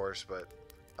Island, of course, but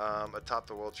atop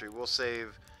the world tree. We'll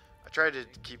save. I tried to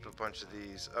keep a bunch of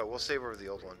these. Oh, we'll save over the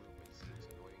old one.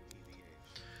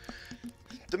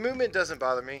 The movement doesn't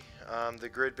bother me. The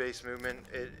grid-based movement,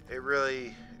 it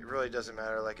really doesn't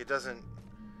matter. Like it doesn't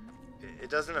it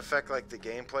doesn't affect like the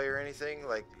gameplay or anything.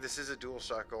 Like this is a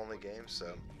DualShock only game,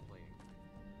 so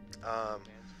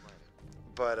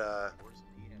but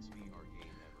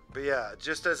yeah,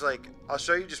 just as like I'll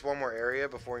show you just one more area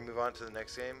before we move on to the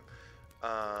next game.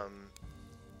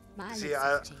 See,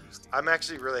 I'm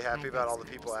actually really happy about all the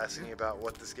people asking about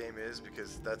what this game is,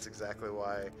 because that's exactly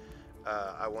why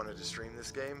I wanted to stream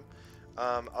this game.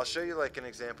 I'll show you like an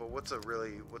example. What's a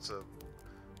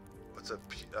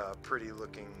pretty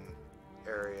looking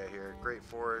area here? Great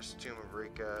Forest, Tomb of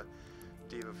Rika,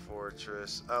 Diva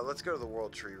Fortress. Let's go to the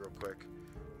World Tree real quick,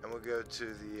 and we'll go to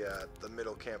the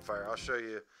middle campfire. I'll show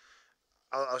you.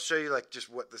 I'll show you like just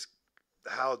what this,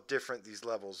 how different these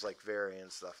levels like vary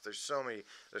and stuff. There's so many.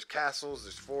 There's castles.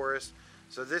 There's forest.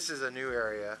 So this is a new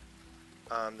area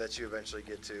that you eventually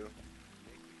get to.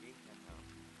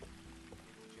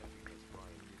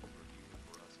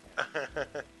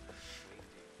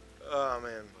 Oh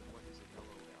man.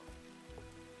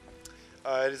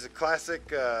 It is a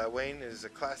classic. Wayne, it is a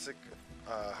classic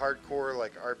hardcore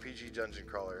like RPG dungeon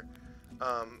crawler.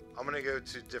 I'm gonna go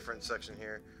to different section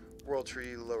here. World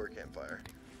Tree, lower campfire.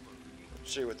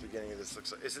 Show you what the beginning of this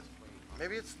looks like. Is it?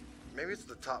 Maybe it's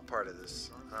the top part of this.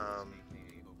 All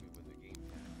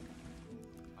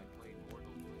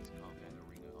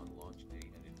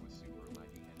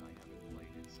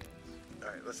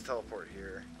right, let's teleport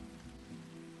here.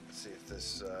 Let's see if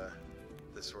this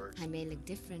this works. I may look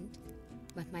different,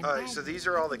 but my Alright, so these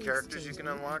are all the characters you can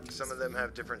unlock. Some of them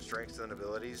have different strengths and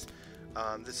abilities.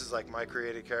 This is like my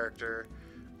created character.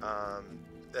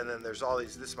 And then there's all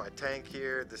these. This is my tank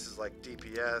here. This is like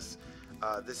DPS.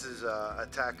 This is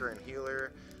attacker and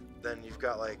healer. Then you've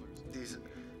got like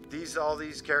all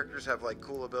these characters have like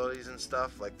cool abilities and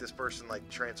stuff. Like this person like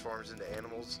transforms into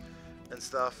animals and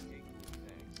stuff.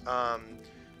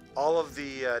 All of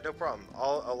the no problem.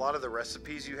 A lot of the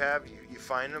recipes you have, you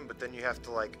find them, but then you have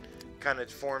to like kind of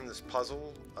form this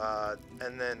puzzle.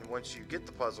 And then once you get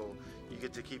the puzzle, you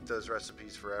get to keep those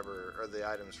recipes forever, or the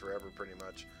items forever, pretty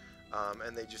much.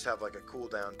 And they just have like a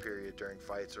cooldown period during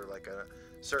fights, or like a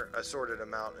sorted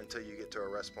amount until you get to a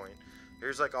rest point.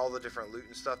 Here's like all the different loot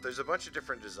and stuff. There's a bunch of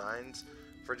different designs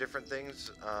for different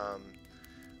things.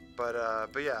 But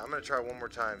yeah, I'm gonna try one more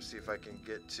time, see if I can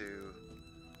get to.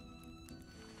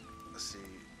 Let's see,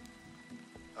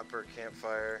 upper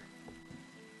campfire.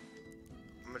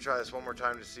 I'm gonna try this one more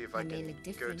time to see if I can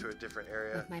go to a different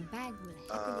area. But my bag will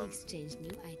happily exchange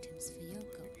new items for your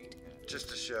gold. Just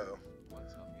to show.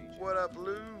 What up,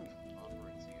 Lou?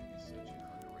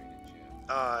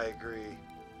 I agree.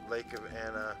 Lake of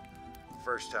Anna,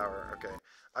 first tower. Okay,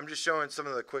 I'm just showing some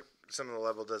of the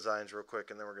level designs real quick,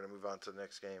 and then we're gonna move on to the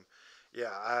next game.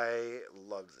 Yeah, I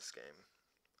love this game.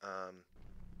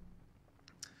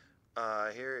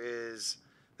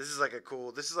 This is like a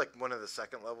cool. This is like one of the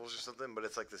second levels or something, but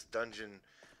it's like this dungeon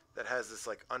that has this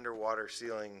like underwater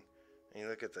ceiling. And you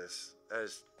look at this. That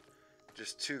is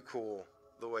just too cool,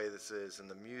 the way this is, and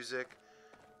the music,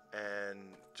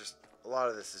 and just a lot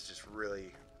of this is just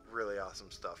really, really awesome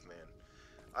stuff,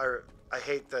 man. I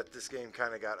hate that this game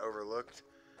kind of got overlooked,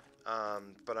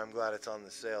 but I'm glad it's on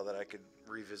the sale that I could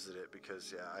revisit it,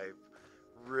 because yeah, I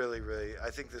really, I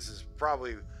think this is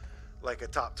probably like a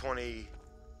top 20,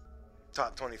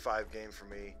 top 25 game for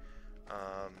me.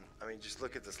 I mean, just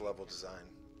look at this level design.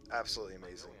 Absolutely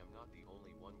amazing. I am not the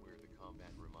only one where the combat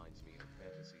reminds me of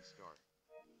Phantasy Star.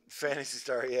 Phantasy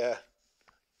Star, yeah.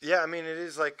 Yeah, I mean, it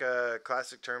is like a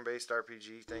classic turn-based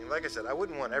RPG thing. Like I said, I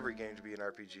wouldn't want every game to be an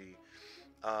RPG,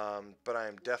 but I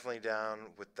am definitely down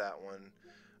with that one.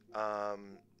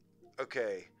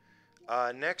 Okay,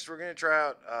 next we're going to try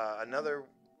out another,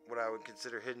 what I would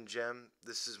consider hidden gem.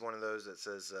 This is one of those that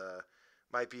says,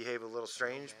 might behave a little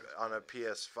strange on a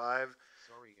PS5.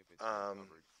 Sorry if it's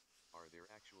covered. Are there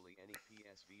actually any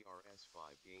PSVR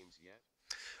S5 games yet?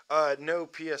 No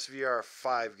PSVR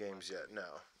 5 games yet,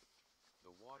 no.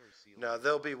 No,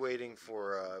 they'll be waiting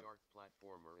for dark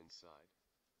platformer inside.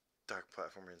 Dark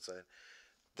platformer inside.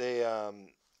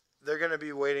 They're going to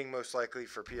be waiting most likely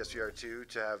for PSVR 2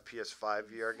 to have PS5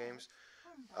 VR games.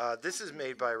 This is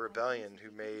made by Rebellion,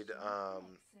 who made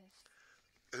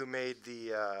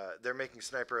they're making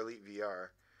Sniper Elite VR.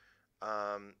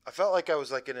 I felt like I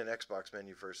was like in an Xbox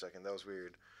menu for a second. That was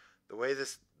weird. The way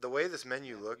this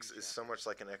menu looks is so much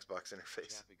like an Xbox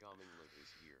interface.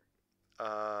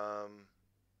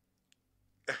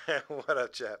 What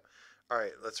up, chap? All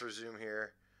right, let's resume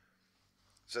here.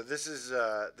 So this is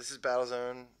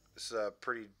Battlezone. This is a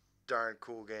pretty darn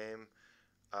cool game.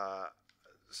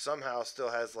 Somehow still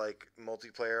has like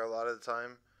multiplayer a lot of the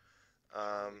time.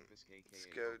 Let's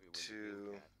go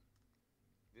to.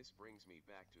 This brings me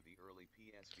back to the early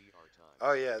PSVR time.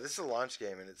 Oh yeah, this is a launch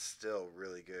game and it's still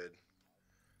really good.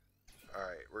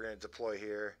 Alright, we're going to deploy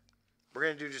here. We're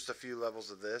going to do just a few levels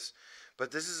of this.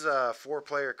 But this is a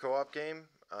 4-player co-op game,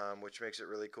 which makes it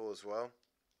really cool as well.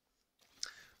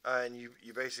 And you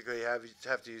basically have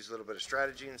to use a little bit of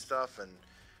strategy and stuff, and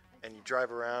you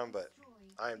drive around, but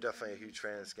I am definitely a huge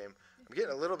fan of this game. I'm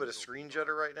getting a little bit of screen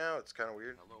jitter right now. It's kind of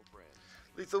weird. Hello, friends.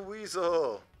 Lethal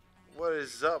Weasel! What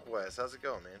is up, Wes? How's it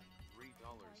going, man? $3.50.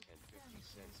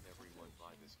 Everyone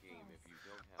buy this game if you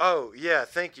don't have. Oh, yeah,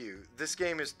 thank you. This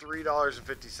game is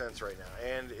 $3.50 right now,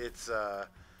 and it's, I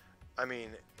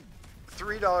mean,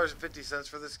 $3.50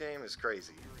 for this game is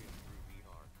crazy.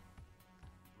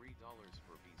 $3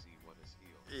 for BZ, what a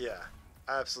steal. Yeah,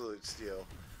 absolute steal.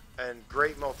 And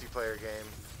great multiplayer game.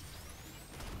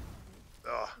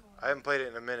 Oh, I haven't played it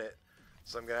in a minute,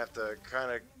 so I'm going to have to kind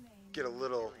of get a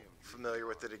little familiar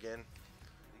with it again.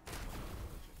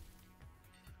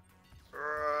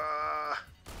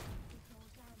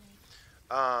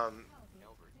 Oh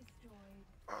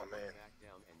man.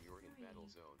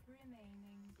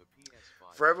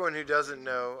 For everyone who doesn't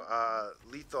know,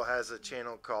 Lethal has a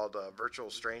channel called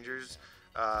Virtual Strangers.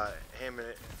 Him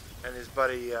and his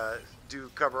buddy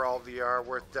do cover all VR.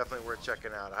 Definitely worth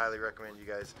checking out. I highly recommend you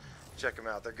guys check them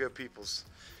out. They're good peoples.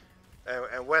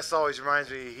 And Wes always reminds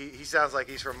me, he sounds like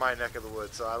he's from my neck of the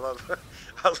woods, so I love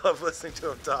listening to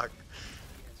him talk.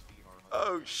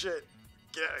 Oh shit,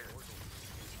 get out of here.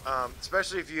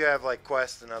 Especially if you have like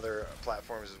Quest and other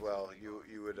platforms as well, you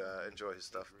would enjoy his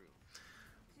stuff.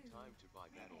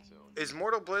 Is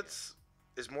Mortal Blitz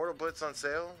on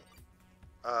sale?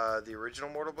 The original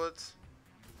Mortal Blitz?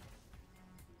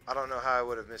 I don't know how I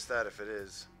would have missed that if it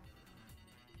is.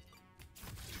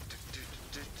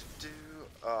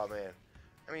 Oh man,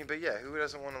 I mean, but yeah, who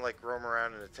doesn't want to like roam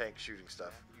around in a tank shooting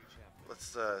stuff?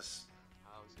 Let's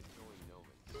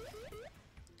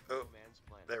oh,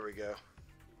 there we go.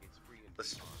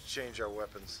 Let's change our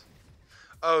weapons.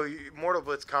 Oh, Mortal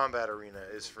Blitz Combat Arena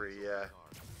is free, yeah.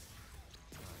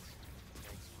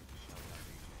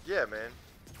 Yeah, man.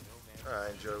 I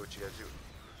enjoy what you guys do.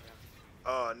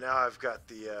 Oh, now I've got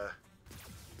the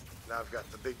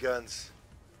big guns.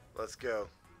 Let's go.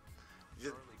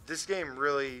 This game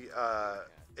really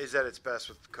is at its best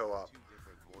with co-op,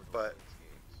 but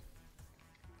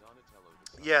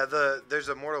yeah, there's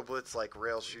a Mortal Blitz like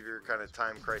rail shooter kind of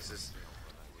time crisis.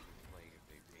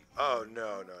 Oh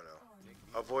no.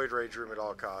 Avoid rage room at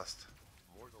all cost.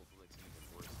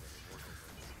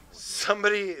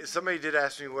 Somebody did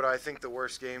ask me what I think the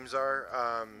worst games are.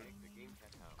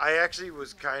 I actually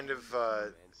was kind of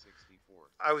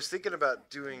I was thinking about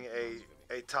doing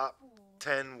a top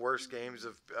 10 worst games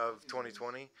of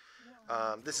 2020.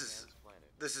 This is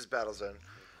Battlezone.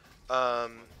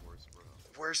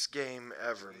 Worst game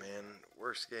ever, man.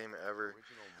 Worst game ever.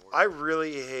 I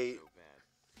really hate.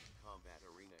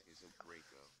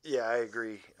 Yeah, I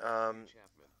agree. I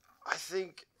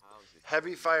think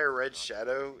Heavy Fire Red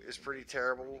Shadow is pretty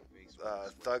terrible.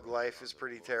 Thug Life is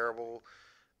pretty terrible.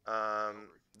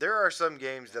 There are some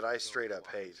games that I straight up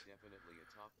hate.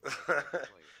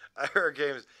 I heard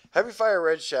games. Heavy Fire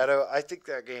Red Shadow, I think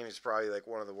that game is probably like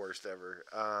one of the worst ever.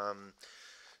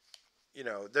 You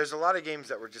know, there's a lot of games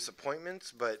that were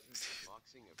disappointments, but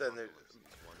then there's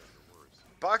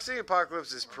Boxing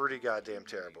Apocalypse is pretty goddamn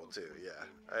terrible too. Yeah,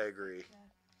 I agree.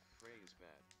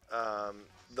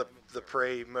 The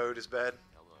Prey mode is bad.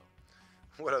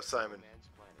 What up, Simon?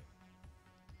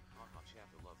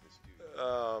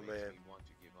 Oh man.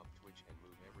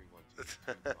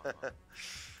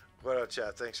 What up,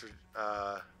 chat? Thanks for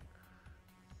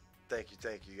thank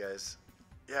you guys.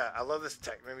 Yeah, I love this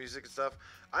techno music and stuff.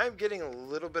 I'm getting a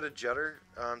little bit of judder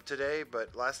today,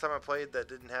 but last time I played that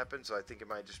didn't happen, so I think it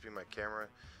might just be my camera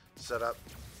setup.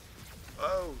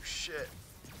 Oh shit.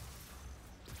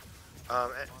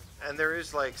 And there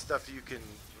is like stuff you can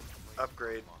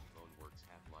upgrade.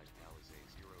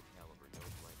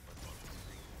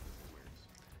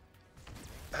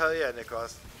 Hell yeah,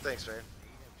 Nicholas. Thanks, man.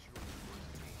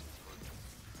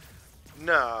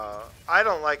 No, I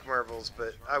don't like Marvels,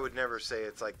 but I would never say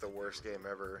it's like the worst game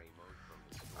ever.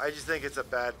 I just think it's a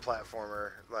bad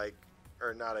platformer, like,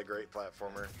 or not a great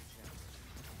platformer.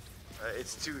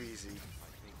 It's too easy.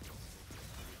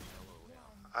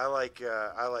 I like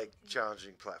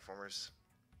challenging platformers.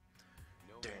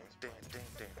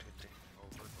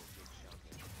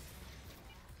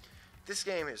 This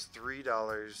game is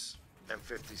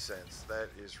 $3.50. That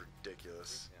is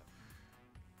ridiculous.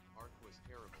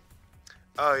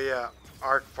 Oh yeah,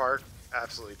 Arc Park,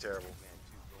 absolutely terrible.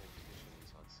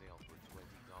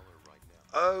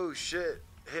 Oh shit,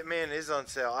 Hitman is on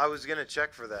sale. I was gonna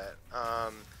check for that.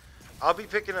 I'll be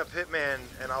picking up Hitman,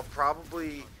 and I'll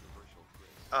probably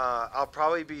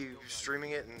be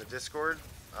streaming it in the Discord,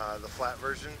 the flat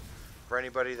version, for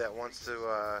anybody that wants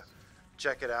to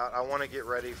check it out. I want to get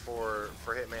ready for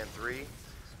Hitman 3,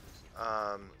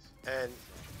 and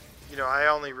you know, I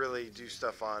only really do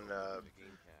stuff on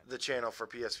the channel for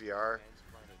PSVR.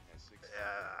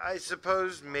 I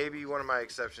suppose maybe one of my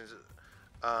exceptions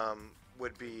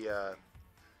would be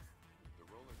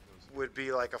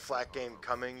like a flat game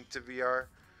coming to VR.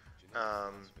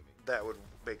 That would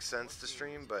make sense to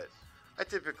stream, but I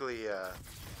typically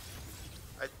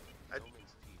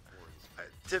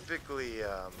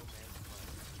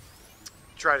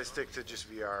try to stick to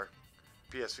just VR,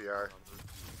 PSVR.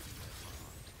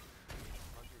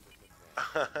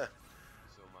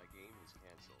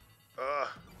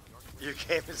 Your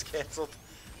game is canceled,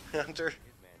 Hunter.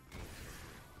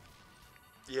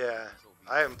 Yeah,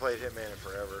 I haven't played Hitman in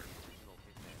forever.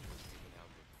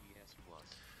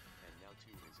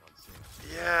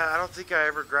 Yeah, I don't think I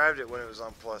ever grabbed it when it was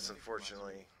on Plus,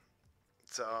 unfortunately.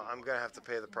 So I'm gonna have to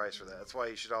pay the price for that. That's why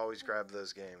you should always grab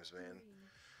those games, man.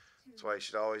 That's why you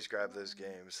should always grab those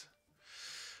games.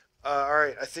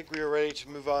 Alright, I think we are ready to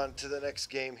move on to the next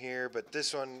game here, but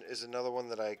this one is another one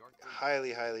that I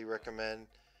highly, highly recommend.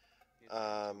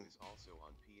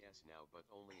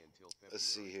 Let's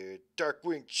see here.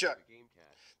 Darkwing Chuck,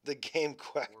 the Game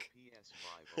Quack.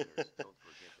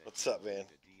 What's up, man?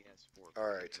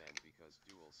 Alright.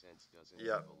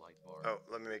 Yep. Oh,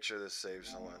 let me make sure this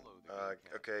saves. Hold on.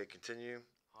 Okay, continue.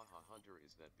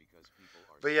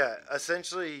 But yeah,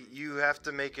 essentially you have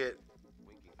to make it.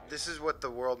 This is what the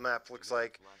world map looks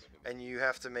like, and you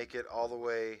have to make it all the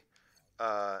way.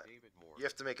 You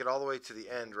have to make it all the way to the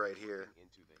end right here.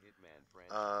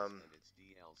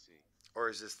 Or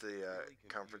is this the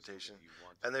confrontation?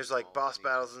 And there's like boss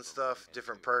battles and stuff,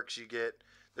 different perks you get.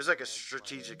 There's like a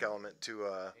strategic element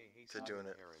to doing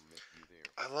it.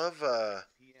 I love.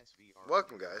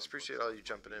 Welcome, guys. Appreciate all you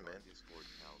jumping in, man.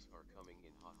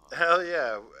 Hell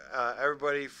yeah!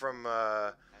 Everybody from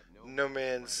No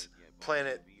Man's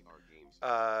Planet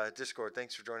Discord,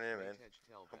 thanks for joining in, man.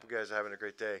 Hope you guys are having a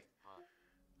great day.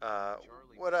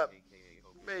 What up,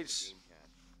 Mage?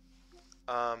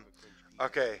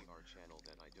 Okay.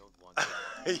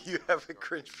 You have a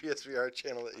cringe PSVR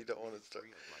channel that you don't want to start.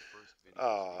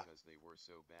 Aw.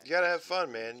 You gotta have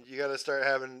fun, man. You gotta start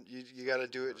having. You gotta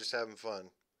do it just having fun.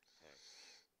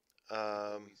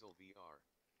 So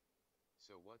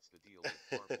what's the deal with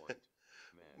Farpoint?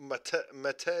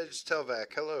 Matej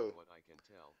Telvac, hello. What I can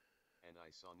tell, and I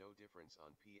saw no difference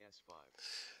on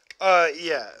PS5.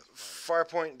 Yeah,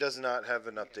 Farpoint does not have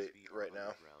an update right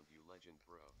now.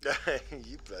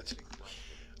 You betcha.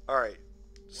 All right,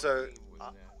 so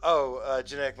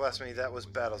Genetic Blasphemy, that was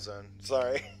Battlezone.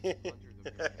 Sorry.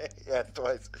 Yeah,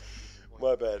 twice.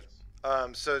 My bad.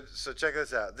 So check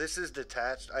this out. This is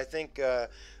detached. I think.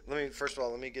 First of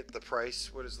all, let me get the price.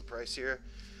 What is the price here?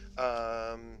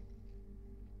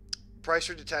 Price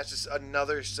for detached is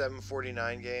another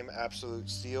 $7.49 game. Absolute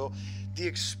steal. The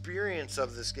experience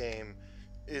of this game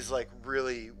is like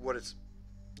really what it's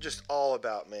just all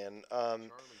about, man.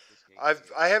 I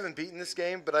haven't beaten this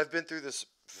game, but I've been through this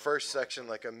first section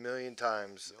like a million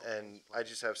times, and I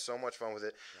just have so much fun with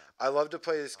it. I love to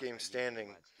play this game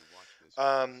standing.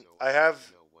 I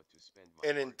have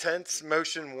an intense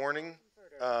motion warning.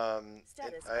 I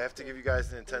have to give you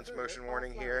guys an intense motion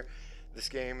warning here. This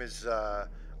game is, I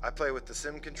play with the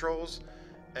sim controls,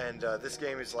 and this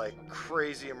game is like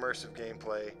crazy immersive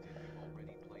gameplay.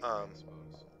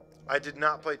 I did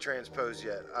not play Transpose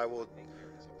yet.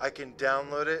 I can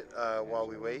download it while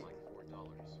we wait.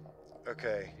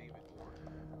 Okay.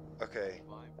 Okay.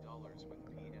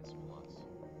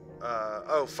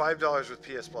 Oh, $5 with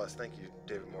PS Plus. Thank you,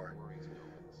 David Moore.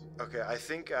 Okay, I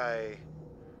think I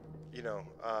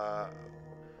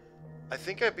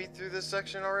beat through this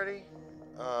section already.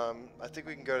 I think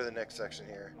we can go to the next section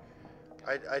here.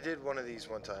 I did one of these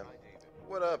one time.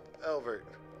 What up, Elbert?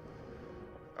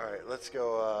 Alright, let's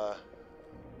go,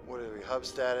 what are we, hub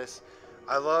status.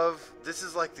 I love, this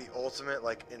is like the ultimate,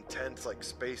 like, intense, like,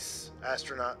 space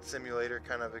astronaut simulator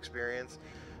kind of experience.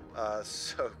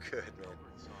 So good, man.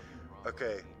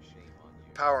 Okay,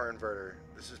 power inverter.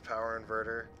 This is power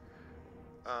inverter.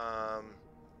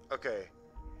 Okay,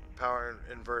 power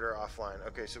inverter offline.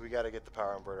 Okay, so we got to get the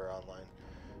power inverter online.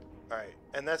 All right,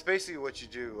 and that's basically what you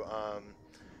do.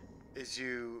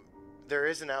 There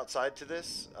is an outside to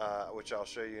this, which I'll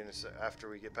show you after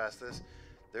we get past this.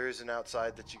 There is an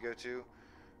outside that you go to.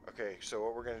 Okay, so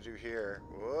what we're gonna do here?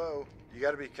 Whoa, you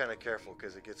got to be kind of careful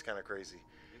because it gets kind of crazy.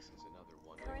 This is another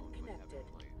one. Current connected.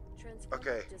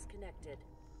 Transformer Okay. disconnected.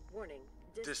 Warning.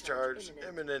 Discharge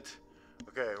imminent.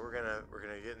 Okay, we're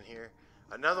gonna get in here.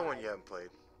 Another one you haven't played.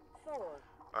 4,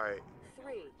 All right,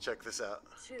 3, check this out.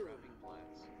 2, Grabbing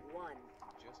plans. 1.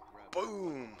 Just grab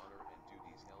Boom. honor and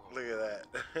duties. Hello. Look at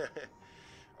that.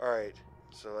 All right,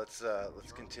 so let's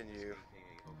continue. AKA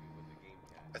Hoku with the game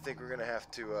cat. I think we're gonna have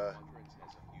to. Squadrons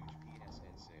has a huge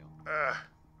PSN sale.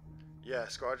 Yeah,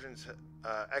 Squadrons,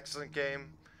 excellent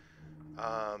game.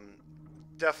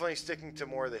 Definitely sticking to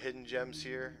more of the hidden gems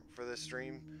here for this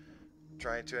stream.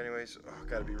 Trying to anyways. Oh,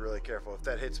 gotta be really careful. If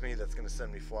that hits me, that's gonna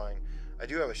send me flying. I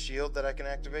do have a shield that I can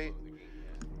activate, The game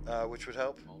cat. which would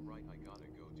help. All right, I gotta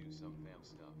go do some fam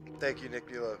stuff. Thank you, Nick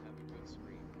Bulow. Have a good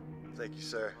stream. Thank you,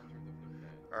 sir. Under the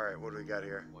fan. All right, what do we got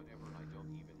here? Whatever. I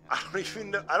don't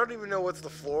even have. I don't even know what's the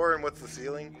floor and what's the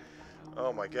ceiling.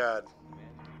 Oh my god. Man,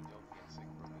 if you don't get sick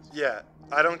from this, Yeah,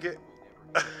 I don't get. you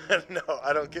will never get No,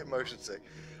 I don't get motion sick.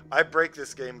 I break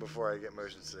this game before I get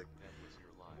motion sick. that was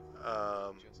your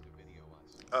live. Just a video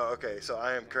us. Oh, okay. So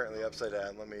I am currently upside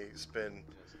down. Let me spin.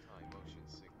 Does high motion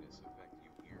sickness affect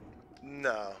you here?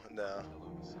 No. Hello,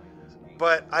 Silas Game.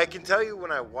 But I can tell you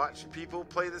when I watched people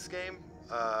play this game,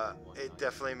 it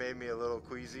definitely made me a little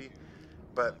queasy.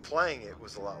 But playing it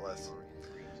was a lot less.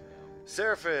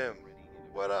 Seraphim,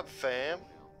 what up, fam?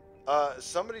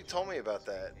 Somebody told me about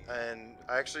that, and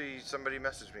somebody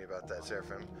messaged me about that,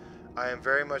 Seraphim. I am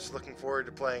very much looking forward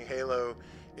to playing Halo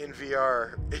in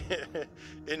VR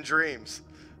in dreams.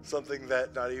 Something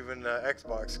that not even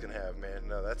Xbox can have, man.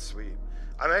 No, that's sweet.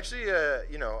 I'm actually,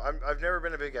 I've never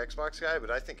been a big Xbox guy,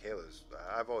 but I think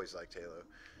I've always liked Halo.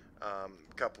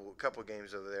 Couple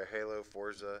games over there, Halo,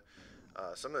 Forza.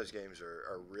 Some of those games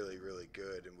are really, really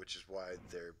good, and which is why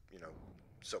they're,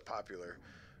 so popular.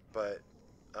 But,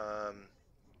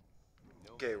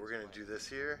 okay, we're going to do this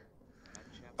here.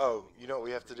 Oh, you know what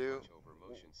we have to do?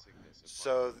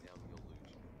 So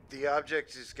the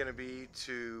object is going to be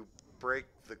to break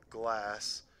the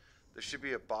glass. There should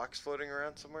be a box floating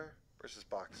around somewhere. Where's this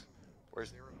box?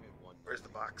 Where's the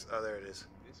box? Oh, there it is.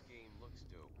 This game looks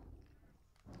dope.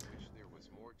 Wish there was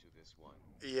more to this one.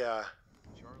 Yeah.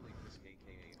 Charlie, this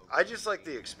AKA I just like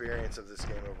the experience of this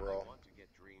game overall. I want to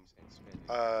get dreams and spend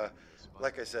it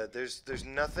Like I said, there's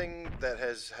nothing that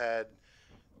has had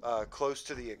close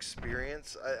to the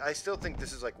experience. I still think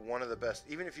this is like one of the best,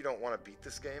 even if you don't want to beat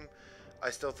this game, I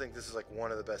still think this is like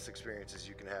one of the best experiences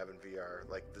you can have in VR.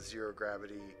 Like the zero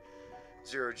gravity,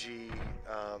 zero G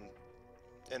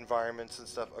environments and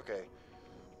stuff. Okay.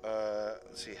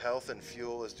 Let's see, health and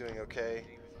fuel is doing okay.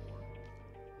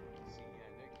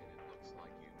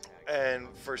 And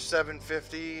for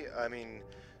 $7.50, I mean,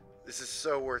 this is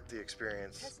so worth the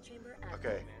experience. Test chamber active.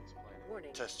 Okay.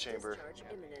 Warning. Test chamber. Discharge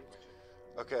imminent.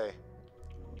 Okay,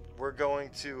 we're going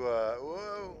to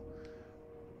whoa,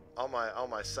 all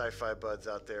my sci-fi buds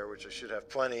out there, which I should have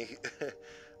plenty,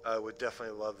 would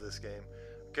definitely love this game.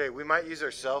 Okay, we might use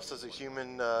ourselves as a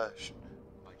human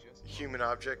human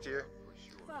object here.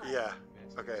 5, Yeah.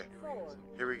 Okay. 4,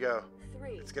 Here we go. 3,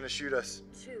 It's gonna shoot us.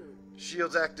 2,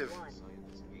 Shields active. 1.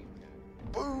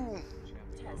 Boom.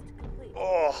 Test complete.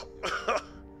 Oh,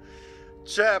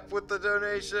 Chap with the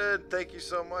donation. Thank you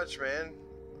so much, man.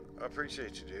 I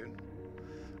appreciate you, dude.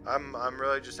 I'm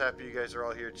really just happy you guys are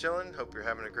all here chilling. Hope you're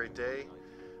having a great day.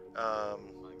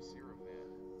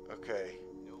 Okay.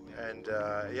 And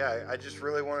yeah, I just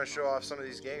really want to show off some of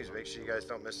these games. Make sure you guys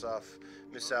don't miss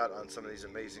out on some of these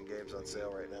amazing games on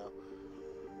sale right now.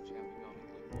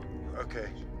 Okay.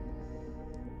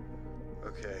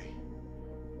 Okay.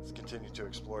 Let's continue to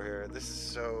explore here. This is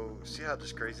so... See how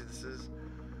just crazy this is?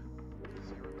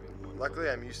 Luckily,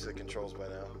 I'm used to the controls by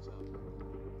now.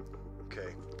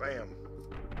 Okay, bam.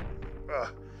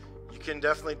 Ugh. You can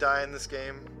definitely die in this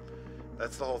game.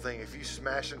 That's the whole thing. If you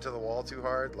smash into the wall too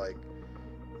hard, like,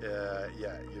 yeah,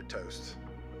 you're toast.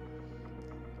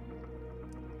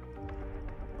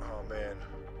 Oh, man.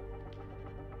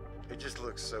 It just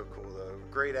looks so cool, though.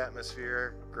 Great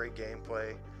atmosphere, great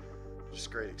gameplay,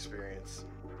 just great experience.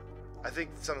 I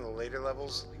think some of the later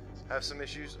levels have some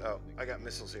issues. Oh, I got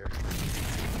missiles here.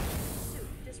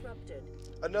 Suit disrupted.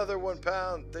 Another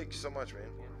 £1. Thank you so much, man.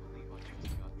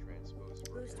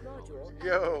 Boost module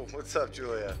Yo, what's up,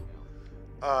 Julia?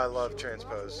 Oh, I love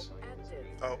transpose. active.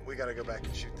 Oh, we gotta go back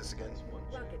and shoot this again.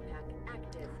 Rocket pack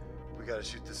active. We gotta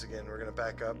shoot this again. We're gonna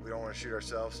back up. We don't want to shoot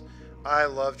ourselves. I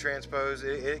love transpose.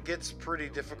 It gets pretty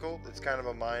difficult. It's kind of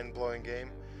a mind-blowing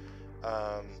game.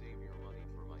 Okay,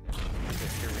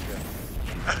 here we go.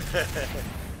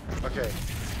 Okay,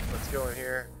 let's go in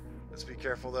here. Let's be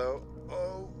careful, though.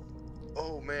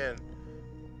 Oh man.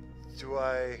 Do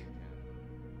I...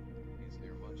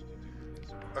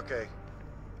 Okay.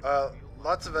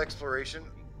 lots of exploration.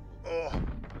 Oh,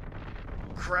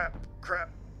 crap.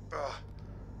 Oh,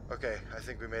 okay, I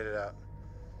think we made it out.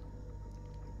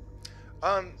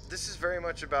 This is very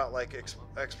much about like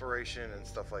exploration and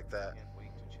stuff like that.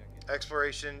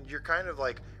 Exploration, you're kind of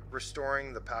like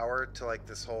restoring the power to like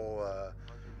this whole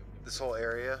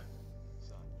area.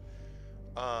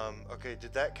 Okay,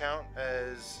 did that count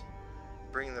as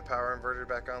bringing the power inverter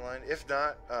back online? If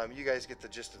not, you guys get the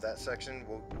gist of that section.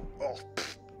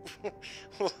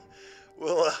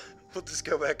 We'll just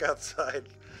go back outside.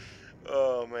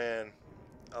 Oh man,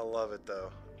 I love it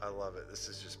though. I love it. This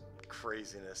is just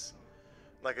craziness.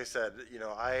 Like I said, you know,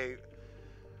 I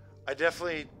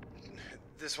definitely,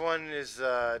 this one is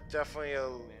definitely a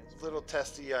little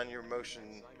testy on your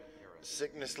motion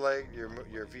sickness leg, your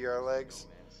VR legs.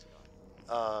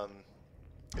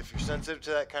 If you're sensitive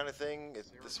to that kind of thing,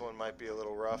 this one might be a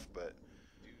little rough, but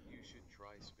Dude, you should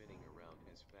try spinning around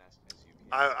as fast as you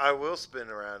can. I will spin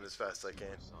around as fast as I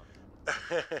can.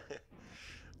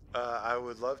 I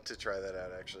would love to try that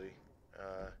out, actually.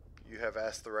 You have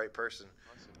asked the right person.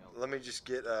 Let me just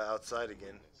get outside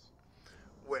again.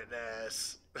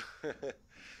 Witness.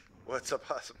 What's up,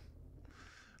 awesome?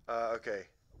 Okay,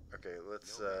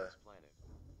 let's.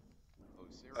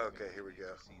 Okay, here we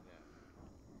go.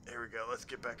 Here we go. Let's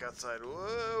get back outside.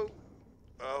 Whoa!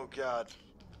 Oh God!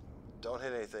 Don't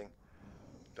hit anything.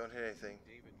 Don't hit anything.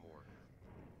 David Moore,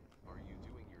 are you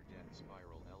doing your death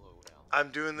spiral? LOL.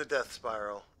 I'm doing the death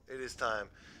spiral. It is time.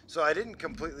 So I didn't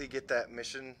completely get that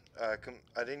mission. I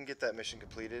didn't get that mission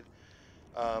completed.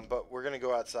 But we're gonna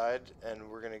go outside and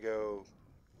we're gonna go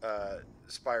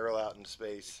spiral out in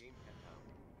space. Game cat out.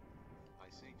 I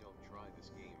say don't try this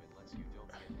game unless you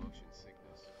don't get motion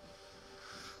sickness.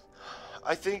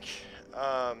 I think,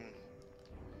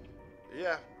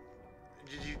 yeah.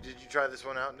 Did you try this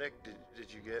one out, Nick?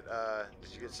 Did you get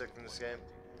sick from this game?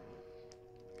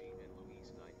 Me and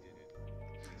Louise Knight did it.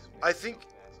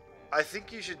 I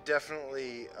think you should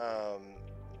definitely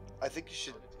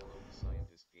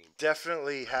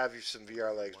definitely have some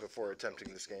VR legs before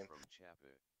attempting this game.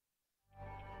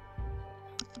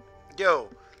 Yo,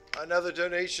 another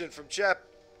donation from Chap.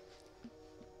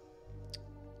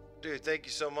 Dude, thank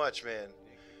you so much, man.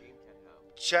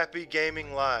 Chappy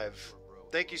Gaming Live.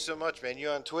 Thank you so much, man. You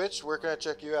on Twitch? Where can I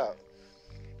check you out?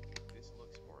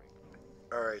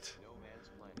 Alright.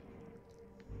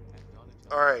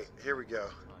 Alright, here we go.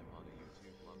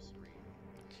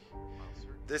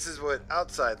 This is what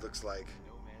outside looks like.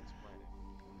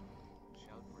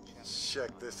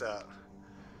 Check this out.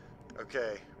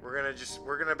 Okay, we're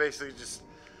gonna basically just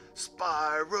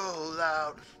spiral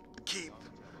out, keep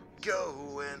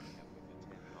going.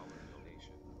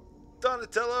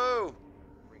 Donatello,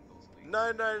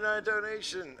 $9.99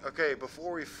 donation. Okay,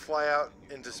 before we fly out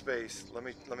into space, let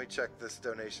me check this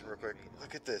donation real quick.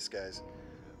 Look at this, guys.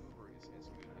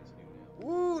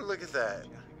 Woo! Look at that.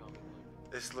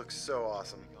 This looks so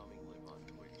awesome.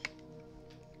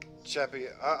 Chappy,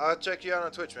 I'll check you out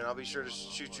on Twitch, man. I'll be sure to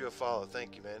shoot you a follow.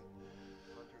 Thank you, man.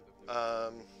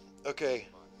 Okay,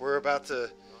 we're about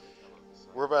to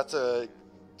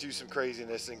do some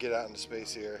craziness and get out into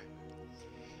space here.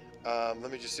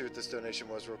 Let me just see what this donation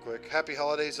was real quick. Happy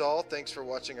holidays, all. Thanks for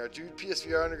watching our dude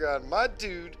PSVR Underground. My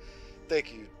dude.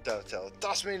 Thank you, Donatello.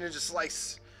 Toss me Ninja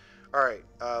Slice. All right,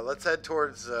 let's head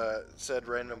towards said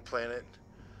random planet.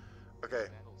 Okay.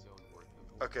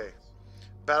 Okay.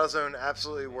 Battlezone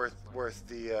absolutely worth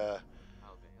the.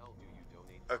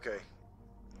 Okay.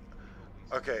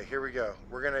 Okay, here we go.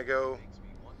 We're gonna go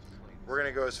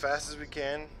as fast as we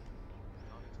can.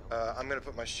 I'm gonna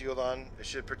put my shield on. It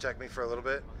should protect me for a little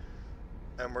bit,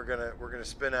 and we're gonna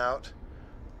spin out.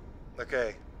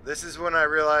 Okay, this is when I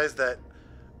realized that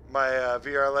my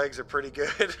VR legs are pretty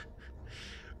good.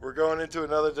 We're going into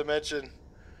another dimension.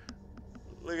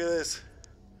 Look at this.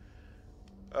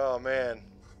 Oh man,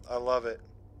 I love it.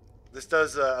 This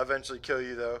does eventually kill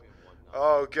you though.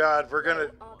 Oh God, we're gonna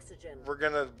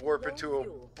warp into a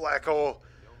black hole.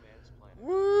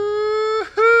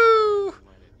 Woohoo!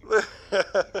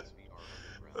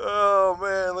 Oh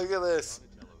man, look at this.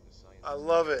 I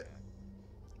love it.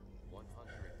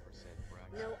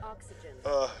 No oxygen.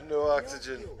 No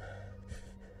oxygen.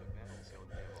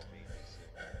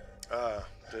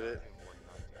 Did it?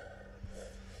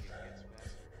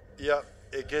 Yep.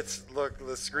 It gets, look,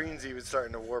 the screen's even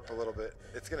starting to warp a little bit.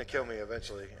 It's going to kill me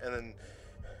eventually. And then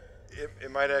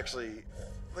it might actually,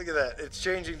 look at that. It's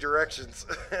changing directions.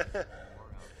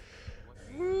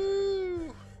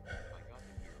 Woo!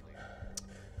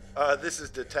 This is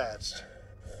detached.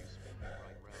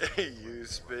 You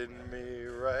spin me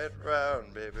right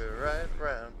round, baby, right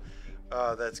round.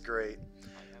 Oh, that's great.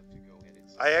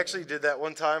 I actually did that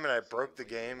one time and I broke the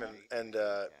game, and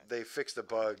they fixed a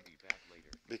bug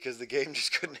because the game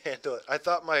just couldn't handle it. I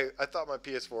thought my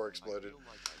PS4 exploded.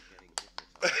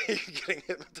 You're getting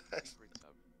hypnotized.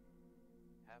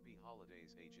 Happy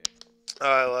holidays, AJ. Oh,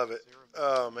 I love it.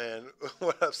 Oh man,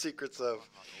 what up, Secrets of?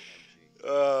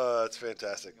 Oh, that's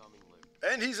fantastic.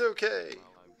 And he's okay.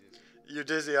 You're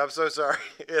dizzy. I'm so sorry.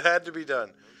 It had to be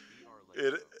done.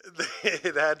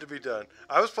 It had to be done.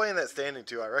 I was playing that standing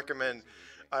too. I recommend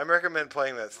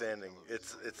playing that standing.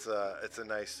 It's a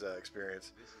nice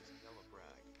experience.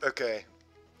 Okay.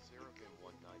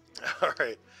 All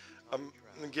right. I'm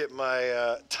gonna get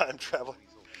my time travel.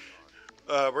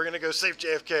 We're gonna go save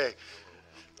JFK.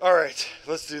 All right,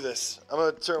 let's do this. I'm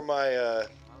gonna turn my.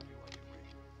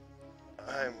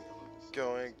 I'm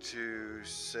going to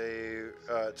save.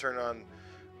 Turn on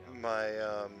my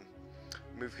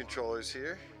move controllers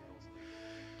here.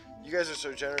 You guys are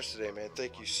so generous today, man.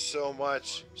 Thank you so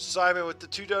much, Simon, with the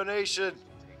 2 donation.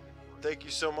 Thank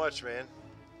you so much, man.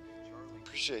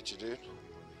 Appreciate you, dude.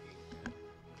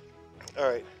 All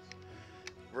right,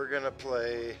 we're gonna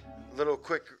play a little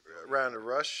quick round of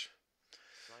Rush.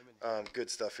 Good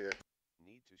stuff here.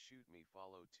 Need to shoot me,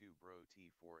 follow 2 bro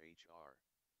T4HR.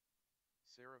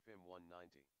 Seraphim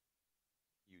 190.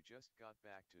 You just got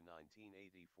back to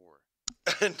 1984.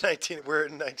 We're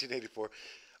in 1984.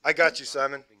 I got you,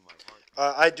 Simon.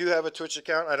 I do have a Twitch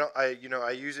account. I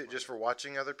use it just for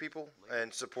watching other people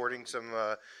and supporting some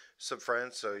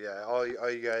friends. So yeah, all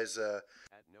you guys. At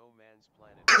No Man's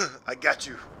Planet. I got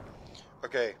you.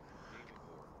 Okay.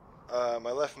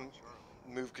 My left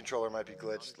move controller might be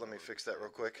glitched. Let me fix that real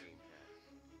quick.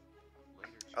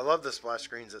 I love the splash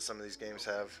screens that some of these games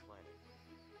have.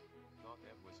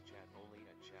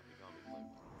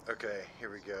 Okay,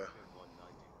 here we go.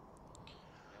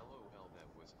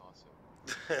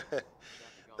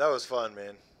 That was fun,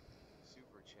 man.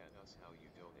 Super chat us how you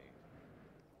donate.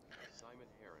 Simon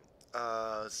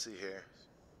Heron. Let's see here.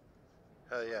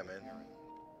 Hell yeah, man.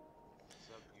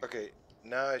 Okay,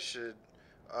 now I should.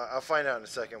 I'll find out in a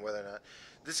second whether or not.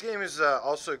 This game is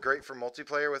also great for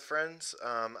multiplayer with friends.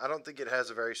 I don't think it has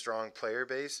a very strong player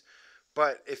base,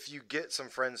 but if you get some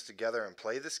friends together and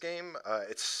play this game,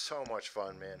 it's so much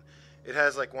fun, man. It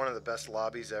has like one of the best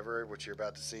lobbies ever, which you're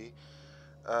about to see.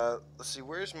 Let's see,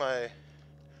 where's my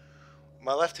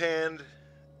left hand?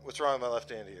 What's wrong with my left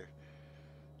hand here?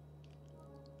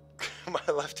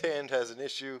 My left hand has an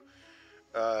issue.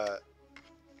 Let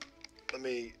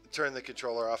me turn the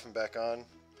controller off and back on.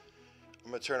 I'm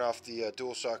going to turn off the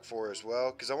DualShock 4 as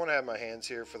well, because I want to have my hands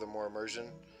here for the more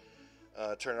immersion.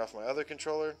 Turn off my other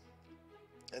controller.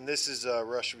 And this is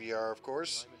Rush VR, of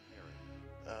course.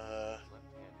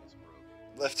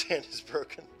 Left hand is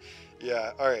broken.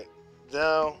 Yeah, alright.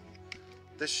 Now,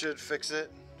 this should fix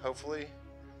it, hopefully.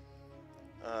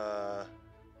 Come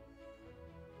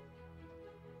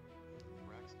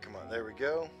on, there we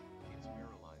go.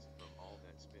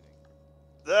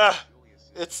 Ah!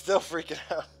 It's still freaking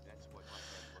out.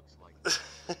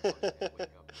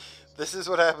 This is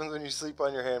what happens when you sleep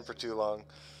on your hand for too long.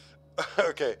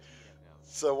 Okay,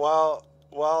 so while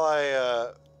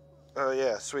I oh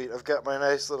yeah, sweet, I've got my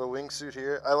nice little wingsuit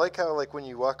here. I like how, like, when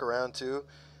you walk around too,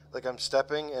 like I'm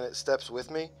stepping and it steps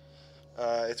with me.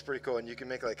 It's pretty cool, and you can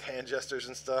make like hand gestures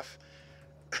and stuff.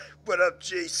 What up,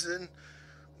 Jason?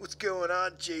 What's going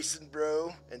on, Jason,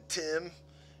 bro? And Tim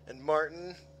and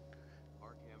Martin.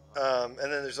 And then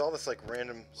there's all this like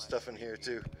random stuff in here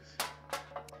too.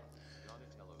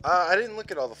 I didn't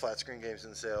look at all the flat screen games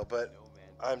in sale, but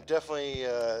I'm definitely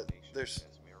there's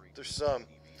some.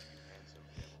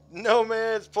 No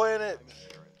Man's Planet.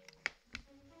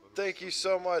 Thank you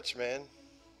so much, man.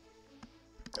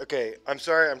 Okay, I'm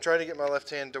sorry. I'm trying to get my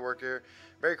left hand to work here.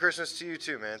 Merry Christmas to you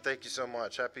too, man. Thank you so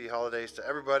much. Happy holidays to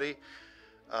everybody.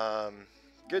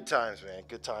 Good times, man.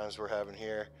 Good times we're having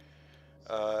here.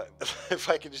 If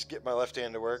I could just get my left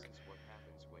hand to work.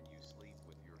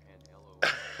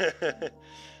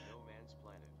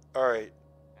 Alright.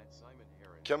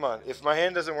 Come on. If my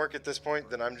hand doesn't work at this point,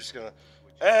 then I'm just gonna...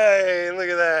 Hey, look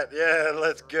at that. Yeah,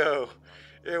 let's go.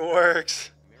 It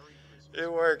works.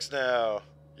 It works now.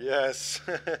 Yes.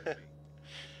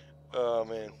 Oh,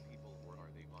 man.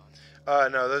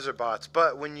 No, those are bots.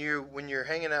 But when you're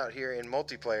hanging out here in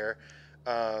multiplayer,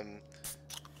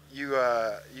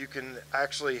 you can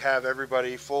actually have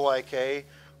everybody full IK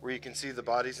where you can see the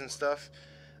bodies and stuff.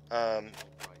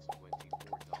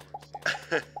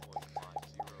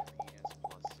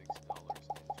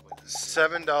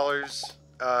 $7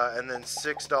 and then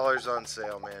 $6 on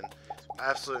sale, man.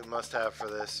 Absolute must-have for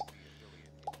this.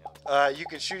 You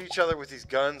can shoot each other with these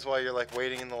guns while you're like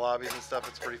waiting in the lobbies and stuff.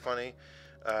 It's pretty funny.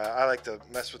 I like to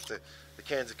mess with the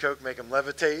cans of Coke, make them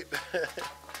levitate.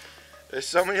 There's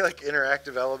so many like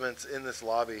interactive elements in this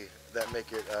lobby that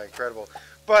make it incredible.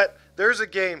 But there's a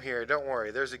game here. Don't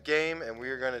worry. There's a game, and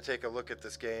we're going to take a look at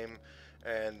this game,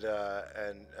 and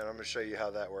I'm going to show you how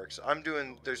that works.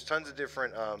 There's tons of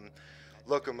different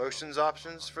locomotions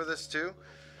options for this too.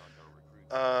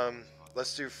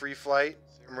 Let's do free flight,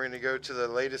 and we're going to go to the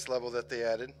latest level that they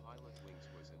added.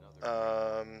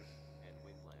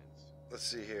 Let's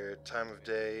see here. Time of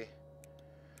day.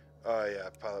 Oh yeah,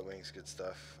 Pilot Wings, good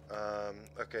stuff.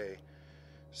 Okay,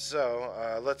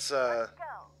 so let's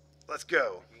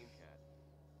go.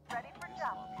 Ready for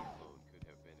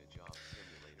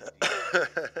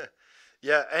jump.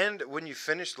 Yeah, and when you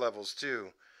finish levels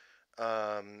too,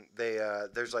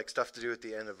 there's like stuff to do at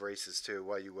the end of races too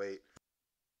while you wait,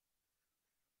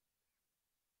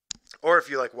 or if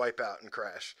you like wipe out and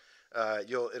crash,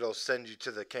 it'll send you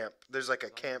to the camp. There's like a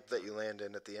camp that you land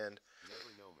in at the end.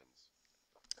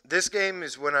 This game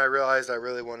is when I realized I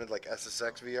really wanted like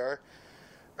SSX VR.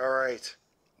 All right,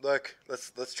 look,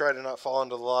 let's try to not fall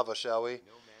into the lava, shall we?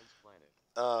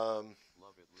 All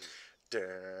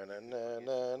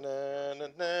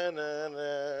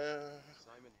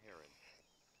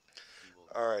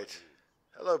right,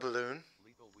 hello balloon.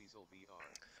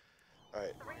 All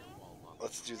right,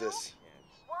 let's do this.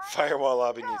 Firewall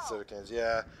lobby needs soda cans.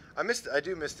 Yeah, I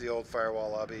do miss the old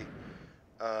firewall lobby.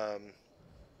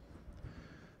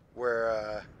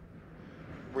 Where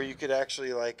you could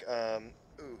actually like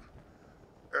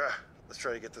let's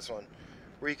try to get this one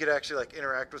where you could actually like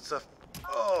interact with stuff.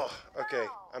 Oh, okay,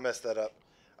 I messed that up.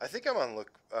 I think I'm on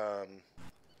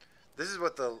this is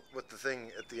what the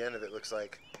thing at the end of it looks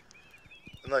like.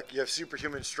 And look, you have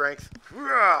superhuman strength.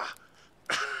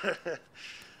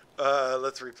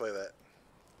 Let's replay that.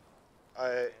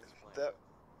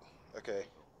 Okay.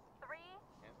 3,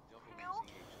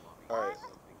 2, All right.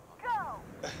 go.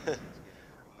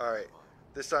 Alright,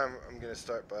 this time I'm going to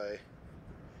start by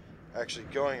actually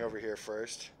going over here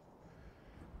first.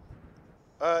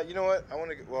 You know what? I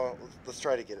want to well, let's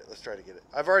try to get it. Let's try to get it.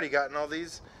 I've already gotten all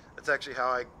these. That's actually how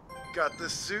I got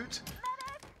this suit.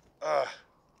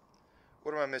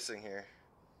 What am I missing here?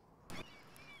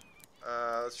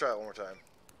 Let's try it one more time.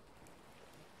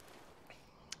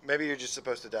 Maybe you're just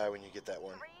supposed to die when you get that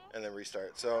one and then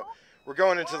restart. So, we're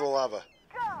going into the lava.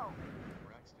 Go.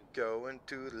 Go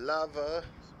into lava.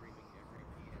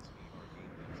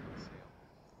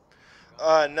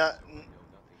 Not.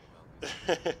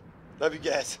 Love you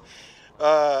guys.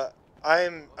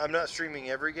 I'm not streaming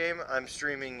every game. I'm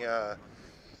streaming.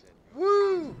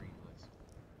 Woo!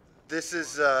 This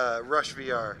is Rush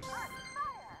VR.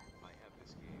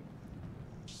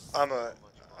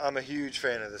 I'm a huge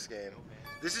fan of this game.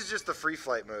 This is just the free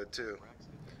flight mode too.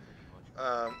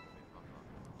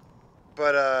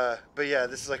 But yeah,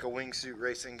 this is like a wingsuit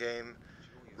racing game.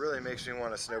 Really makes me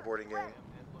want a snowboarding game.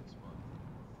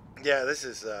 Yeah, this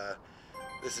is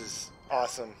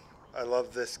awesome. I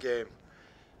love this game.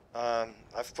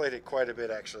 I've played it quite a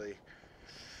bit actually.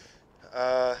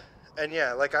 And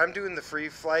yeah, like I'm doing the free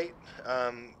flight,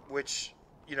 which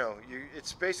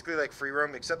it's basically like free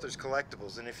roam except there's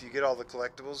collectibles, and if you get all the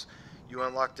collectibles, you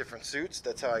unlock different suits.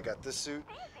 That's how I got this suit.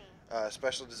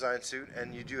 Special design suit,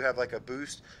 and you do have like a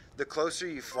boost. The closer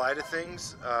you fly to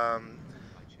things,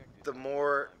 the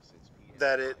more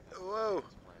that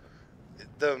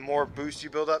the more boost you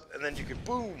build up, and then you can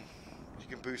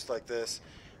boost like this.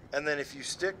 And then if you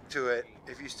stick to it,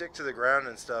 if you stick to the ground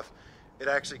and stuff, it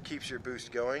actually keeps your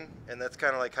boost going, and that's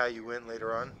kind of like how you win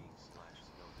later on.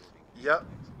 Yep.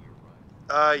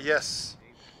 Yes,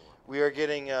 we are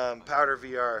getting Powder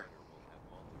VR.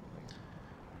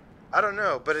 I don't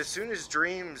know, but as soon as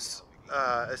Dreams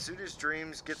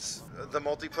gets the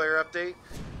multiplayer update,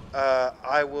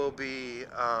 I will be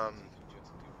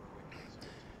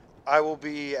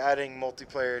adding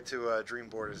multiplayer to Dream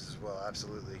Borders as well.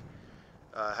 Absolutely,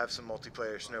 have some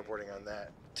multiplayer snowboarding on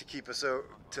that to keep us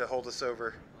to hold us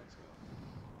over.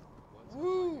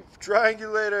 Woo!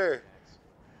 Triangulator,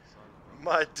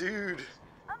 my dude.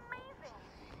 Amazing.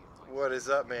 What is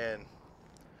up, man?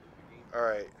 All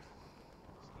right.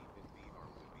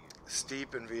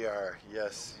 Steep in VR,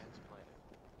 yes.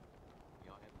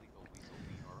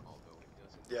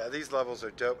 Yeah, these levels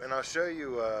are dope, and I'll show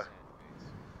you.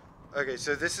 Okay,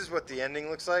 so this is what the ending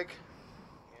looks like.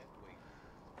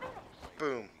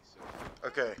 Boom.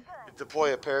 Okay,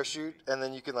 deploy a parachute, and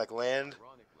then you can like land.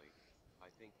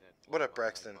 What up,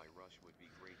 Braxton?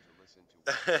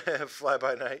 Fly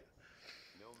by night.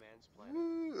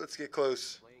 Woo, let's get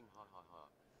close.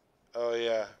 Oh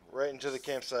yeah, right into the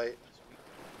campsite.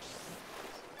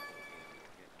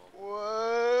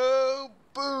 Whoa!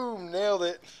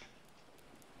 it.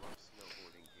 Love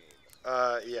snowboarding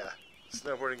games. Yeah,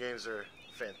 snowboarding games are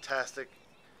fantastic.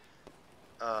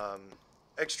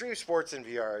 Extreme sports in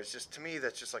VR is just, to me,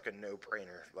 that's just like a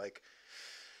no-brainer. Like,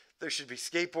 there should be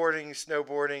skateboarding,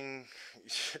 snowboarding,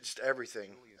 just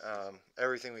everything.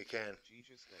 Everything we can.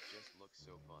 Jesus, that just looks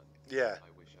so fun. Yeah,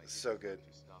 I wish I so didn't good. have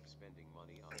to stop spending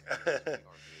money on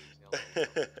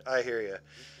PSVR games. I hear you.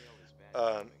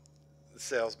 This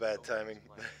sale is bad timing. The sale's bad Go timing.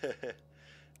 Planet.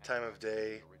 Time of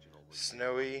day, Original was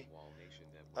snowy. Wall Nation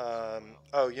that works so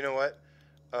Oh, well. you know what?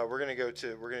 We're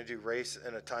gonna do race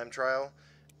and a time trial,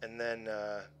 and then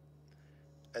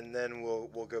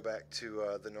we'll go back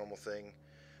to the normal thing.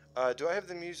 Do I have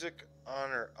the music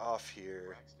on or off here?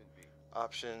 Braxton B.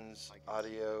 Options, I can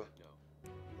see audio. that, no.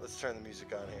 Let's turn the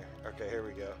music on here. Okay, here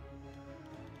we go.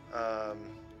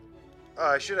 Oh,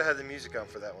 I should have had the music on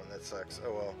for that one. That sucks.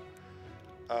 Oh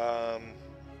well.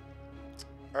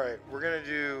 Alright, we're gonna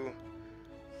do,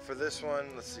 for this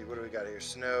one, let's see, what do we got here?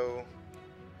 Snow.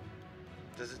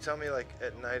 Does it tell me, like,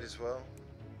 at night as well?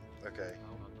 Okay.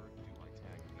 How on earth do I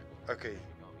tag people? Okay.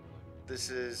 This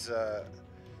is,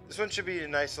 this one should be a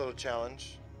nice little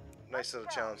challenge. Nice little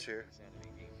challenge here.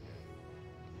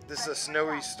 This is a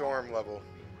snowy storm level.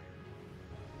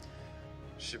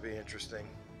 Should be interesting.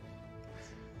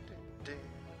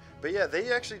 But yeah,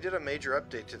 they actually did a major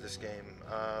update to this game.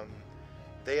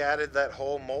 They added that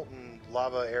whole molten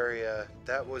lava area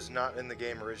that was not in the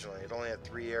game originally. It only had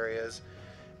 3 areas,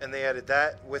 and they added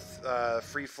that with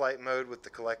free flight mode with the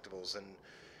collectibles, and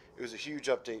it was a huge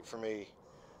update for me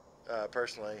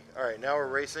personally. All right, now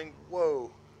we're racing.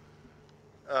 Whoa!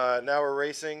 Now we're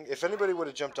racing. If anybody would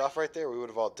have jumped off right there, we would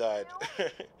have all died.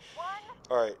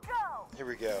 All right, here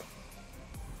we go.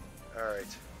 All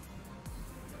right.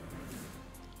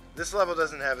 This level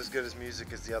doesn't have as good as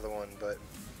music as the other one, but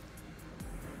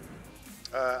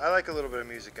I like a little bit of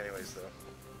music anyways, though.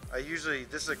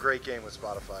 This is a great game with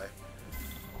Spotify.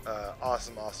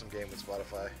 Awesome game with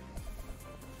Spotify.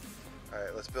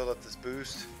 Alright, let's build up this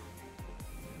boost.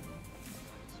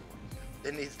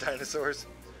 It needs dinosaurs.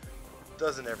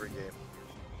 Does in every game.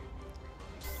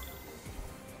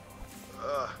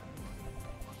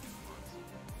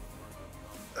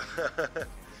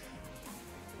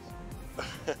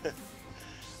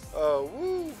 Oh,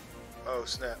 woo! Oh,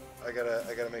 snap. I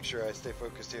gotta make sure I stay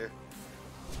focused here.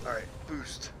 Alright,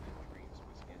 boost.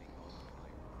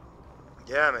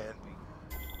 Yeah, man.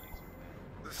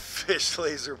 Fish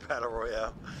laser battle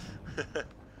royale.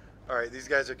 Alright, these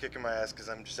guys are kicking my ass because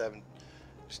I'm just having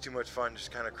too much fun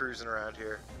just kind of cruising around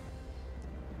here.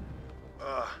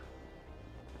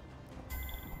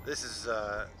 This is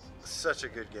such a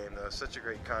good game, though. Such a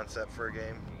great concept for a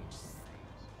game.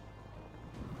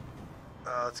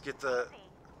 Let's get the...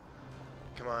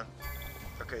 Come on.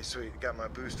 Okay, sweet. Got my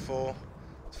boost full.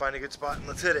 Let's find a good spot and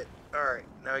let's hit it. Alright,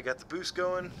 now we got the boost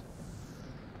going.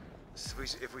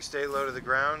 If we stay low to the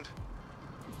ground,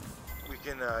 we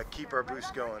can keep our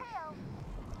boost going.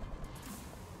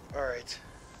 Alright.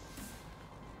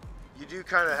 You do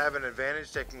kind of have an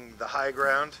advantage taking the high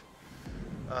ground.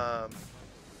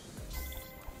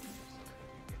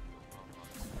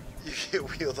 You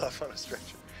get wheeled off on a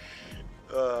stretcher.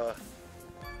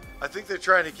 I think they're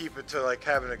trying to keep it to like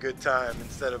having a good time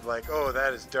instead of like, oh,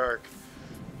 that is dark.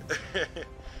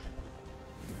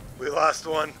 We lost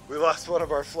one. We lost one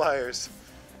of our flyers.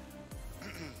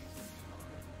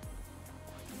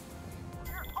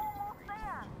 You're almost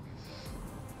there.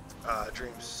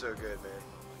 Dreams so good, man.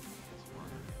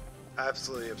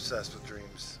 Absolutely obsessed with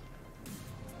Dreams.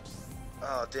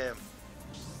 Oh, damn.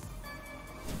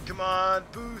 Come on,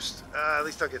 boost. At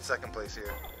least I'll get second place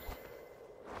here.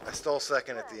 I stole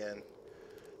second at the end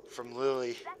from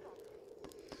Lily.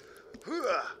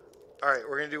 Alright,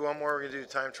 we're going to do one more. We're going to do a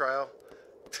time trial.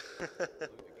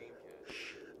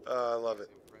 I love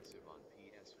it.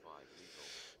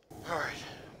 Alright.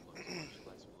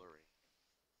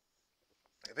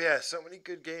 But yeah, so many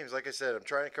good games. Like I said, I'm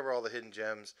trying to cover all the hidden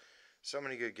gems. So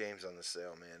many good games on this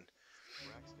sale, man.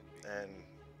 And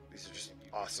these are just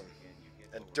awesome.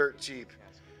 And dirt cheap.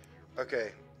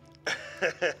 Okay.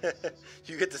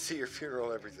 You get to see your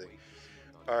funeral, everything.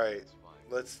 Alright,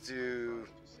 let's do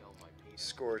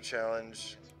score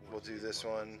challenge. We'll do this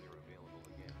one.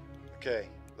 Okay,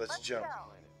 let's jump.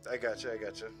 I gotcha.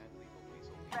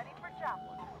 Ready for jump.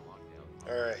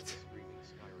 Alright.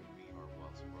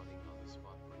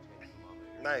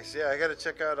 Nice, yeah, I gotta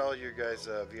check out all your guys'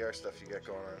 VR stuff you got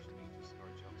going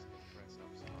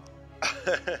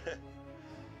on.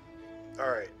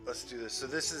 Alright, let's do this. So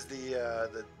this is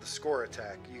the score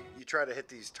attack. You try to hit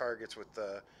these targets with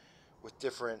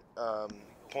different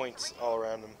points all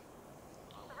around them.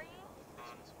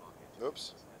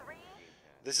 Oops.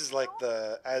 This is like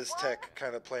the Aztec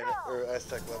kind of planet, or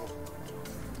Aztec level.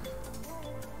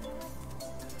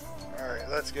 Alright,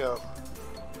 let's go.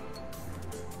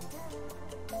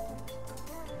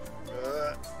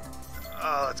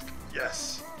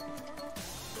 Yes.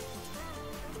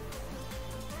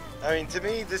 I mean, to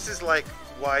me, this is like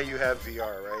why you have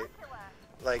VR, right?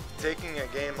 Like, taking a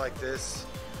game like this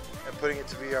and putting it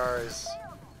to VR is...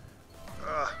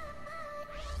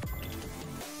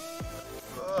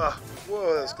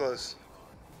 Whoa, that was close.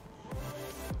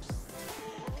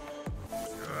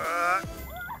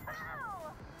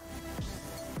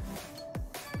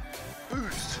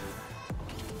 Boost!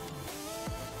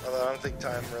 Although I don't think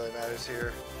time really matters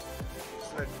here.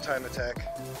 Just a time attack.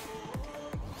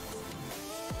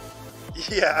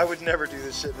 Yeah, I would never do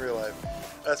this shit in real life.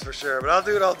 That's for sure. But I'll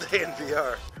do it all day in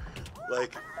VR.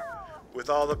 Like, with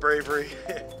all the bravery.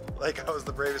 Like I was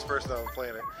the bravest person on the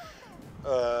planet.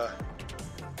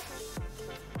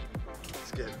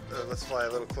 Let's fly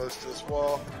a little close to this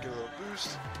wall. Give it a little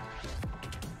boost.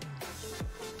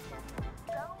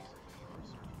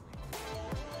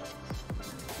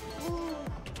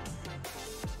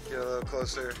 Get a little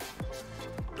closer.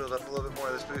 Build up a little bit more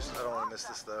of this boost. I don't want to miss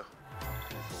this though.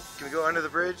 Can we go under the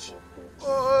bridge?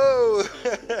 Whoa!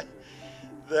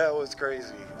 That was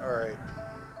crazy. Alright.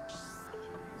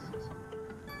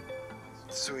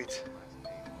 Sweet.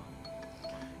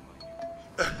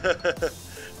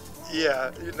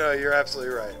 Yeah, no, you're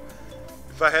absolutely right.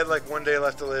 If I had like one day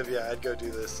left to live, yeah, I'd go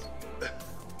do this.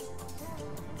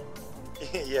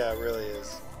 Yeah, it really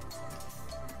is.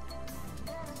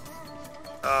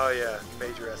 Oh yeah,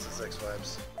 major SSX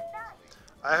vibes.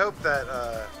 I hope that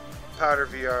Powder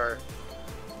VR.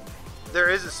 There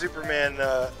is a Superman.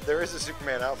 There is a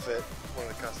Superman outfit. One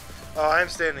of the costumes. Oh, I'm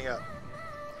standing up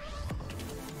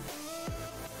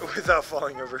without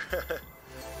falling over.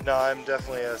 No, I'm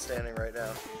definitely standing right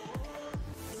now.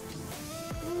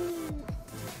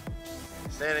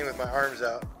 Standing with my arms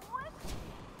out.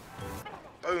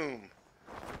 Boom.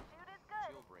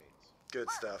 Good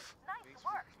stuff.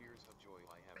 Facebook tears of joy.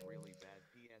 I have really bad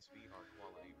PSVR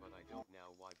quality, but I don't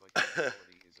know why, but your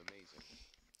quality is amazing.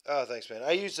 Oh, thanks, man.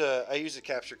 I use a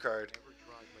capture card. Ever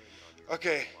tried laying on your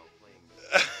Okay. bed while playing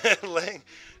this? Laying.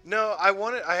 No,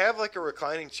 I have like a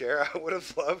reclining chair. I would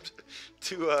have loved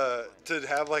to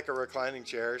have like a reclining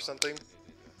chair or something.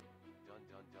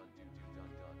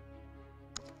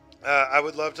 I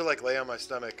would love to like lay on my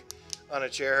stomach on a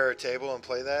chair or a table and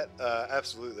play that.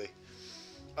 Absolutely.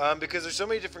 Because there's so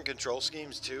many different control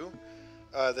schemes too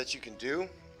that you can do,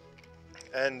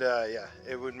 and yeah,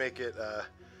 it would make it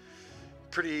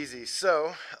pretty easy.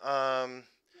 So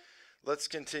let's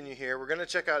continue here. We're gonna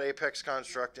check out Apex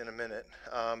Construct in a minute,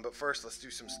 but first let's do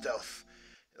some stealth.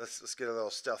 Let's get a little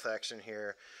stealth action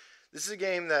here. This is a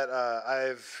game that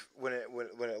when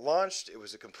it launched, it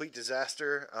was a complete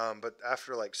disaster. But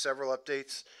after like several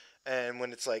updates, and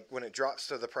when it drops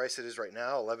to the price it is right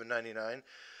now, $11.99.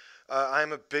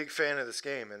 I'm a big fan of this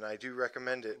game, and I do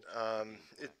recommend it.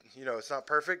 It's not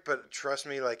perfect, but trust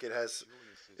me, like it has.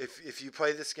 If you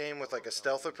play this game with like a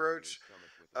stealth approach,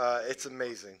 it's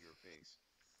amazing.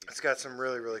 It's got some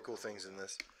really, really cool things in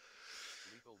this.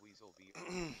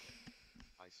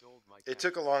 It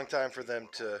took a long time for them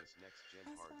to.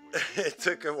 It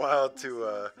took a while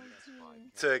for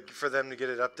them to get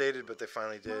it updated, but they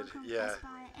finally did. Yeah,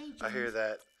 I hear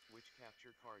that. Which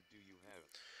capture card do you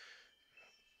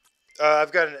have?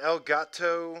 I've got an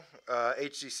Elgato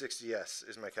HD60S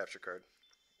is my capture card.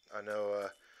 I know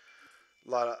a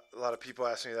lot of people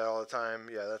ask me that all the time.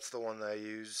 Yeah, that's the one that I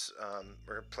use.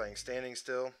 We're playing standing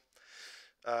still.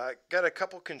 Got a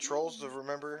couple controls to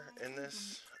remember in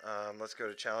this. Let's go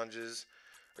to challenges.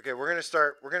 Okay, we're gonna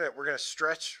start. We're gonna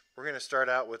stretch. We're gonna start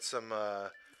out with some.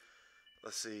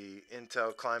 Let's see,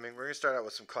 Intel climbing. We're gonna start out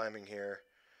with some climbing here,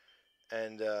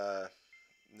 and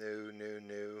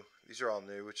new. These are all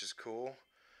new, which is cool.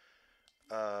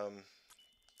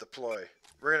 Deploy.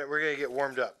 We're gonna get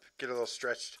warmed up, get a little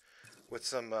stretched with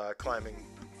some climbing.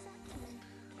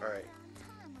 All right.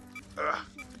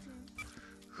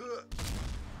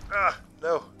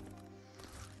 No.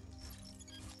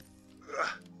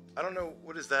 I don't know,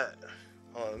 what is that?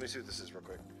 Hold on, let me see what this is real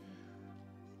quick.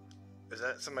 Is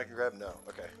that something I can grab? No.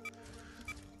 Okay.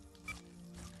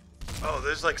 Oh,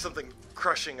 there's like something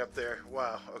crushing up there.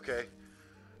 Wow. Okay.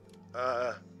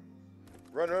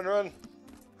 Run.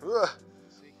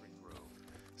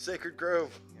 Sacred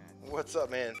Grove. What's up,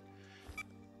 man?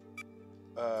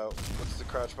 What's the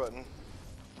crouch button?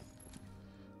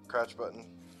 Crouch button.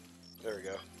 There we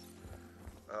go.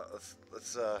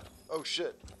 Let's oh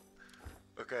shit.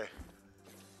 Okay.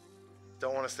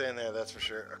 Don't want to stand there, that's for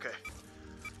sure. Okay.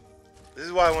 This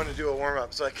is why I wanted to do a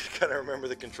warm-up, so I could kind of remember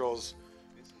the controls.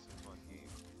 This is a fun game,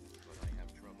 but I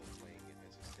have trouble playing it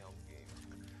as a stealth game.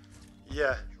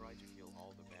 Yeah. Try to kill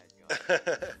all the bad guys.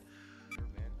 Durban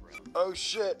Brown. Oh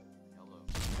shit. Hello.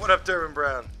 What up, Durban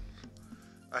Brown?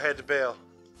 I had to bail.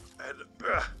 I had to,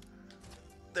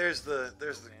 there's the.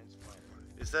 Man's Planet.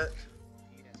 Is that?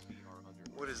 PSVR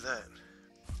Underground. What is that?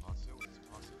 Also, it's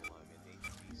possible I'm in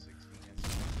HD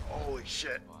 60fps. Holy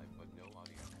shit. But no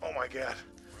audio. Oh my god.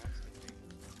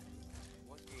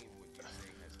 What game would you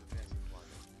say has the best climbing?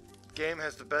 Game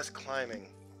has the best climbing.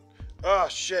 Oh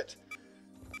shit.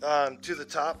 To the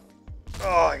top.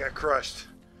 Oh, I got crushed.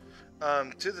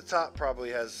 To the top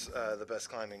probably has the best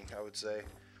climbing, I would say.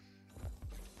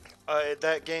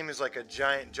 That game is like a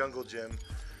giant jungle gym.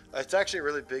 It's actually a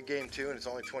really big game too, and it's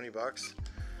only 20 bucks.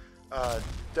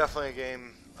 Definitely a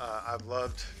game I've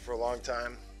loved for a long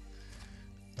time.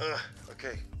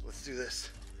 Okay, let's do this.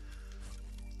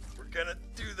 We're gonna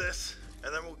do this,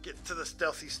 and then we'll get to the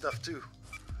stealthy stuff too.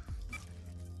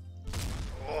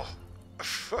 Oh.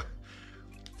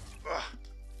 Oh.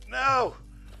 No!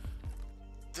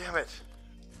 Damn it.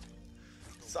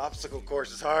 This obstacle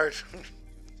course is hard.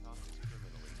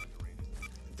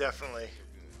 Definitely.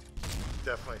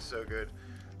 Definitely so good.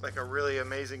 Like a really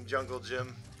amazing jungle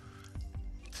gym.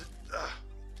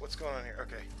 What's going on here?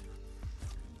 Okay.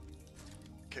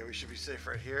 Okay, we should be safe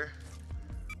right here.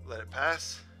 Let it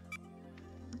pass.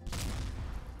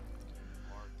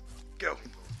 Go.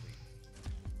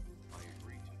 I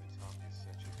agree to the top is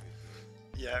such a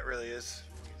good game. Yeah, it really is. Is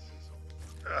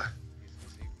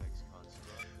this Apex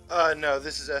Construct? No,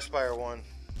 this is Aspire 1.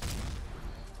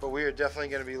 But we are definitely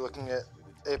going to be looking at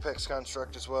Apex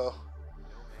Construct as well.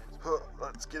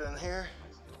 Let's get in here. I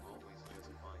still always just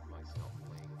find myself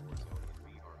playing Warzone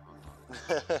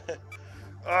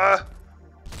in VR.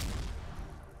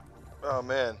 Oh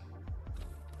man.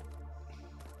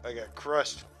 I got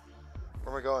crushed.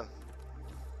 Where am I going?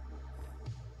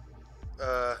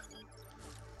 I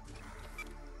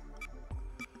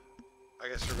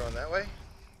guess we're going that way?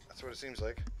 That's what it seems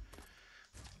like.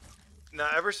 Now,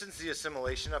 ever since the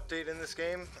assimilation update in this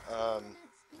game,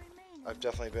 I've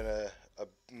definitely been a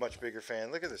much bigger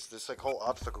fan. Look at this like whole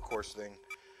obstacle course thing.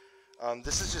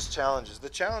 This is just challenges. The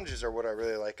challenges are what I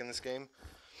really like in this game,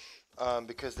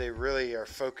 because they really are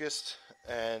focused,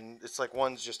 and it's like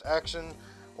one's just action,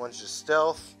 one's just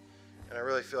stealth, and I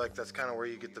really feel like that's kind of where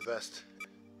you get the best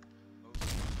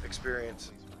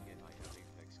experience. Always forget I have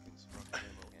Apex Construct demo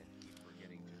and keep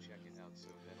forgetting to check it out, so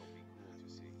that'll be cool to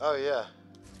see. Oh yeah.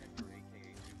 Hector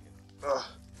aka Toucan. Ugh.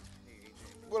 Hey AJ.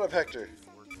 What up, Hector?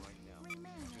 Work right now.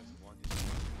 Just wanted to know if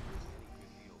there's any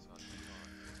good deals on VR.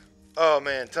 Oh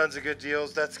man, tons of good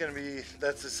deals. That's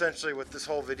that's essentially what this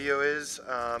whole video is.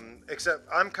 Except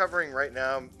I'm covering right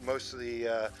now most of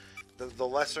the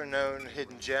lesser known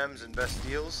hidden gems and best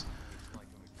deals.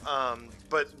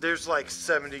 But there's like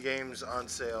 70 games on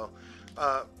sale.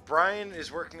 Brian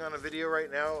is working on a video right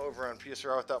now over on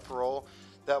PSVR Without Parole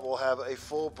that will have a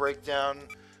full breakdown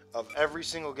of every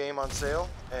single game on sale,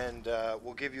 and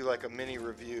we'll give you like a mini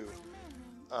review.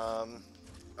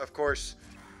 Of course,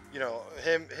 you know,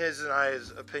 his and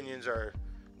I's opinions are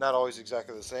not always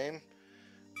exactly the same.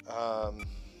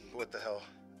 What the hell?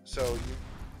 So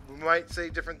we might say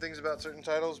different things about certain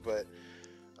titles, but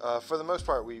for the most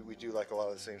part, we do like a lot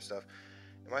of the same stuff.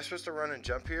 Am I supposed to run and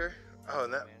jump here? Oh,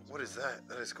 and what is that?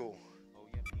 That is cool. Oh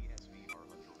yeah, PSVR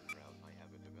Underground. I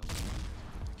have a development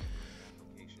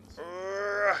application. So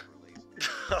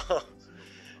Oh.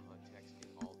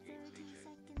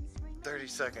 30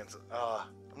 seconds.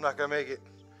 I'm not gonna make it.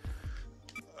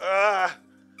 I've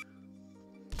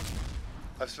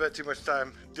spent too much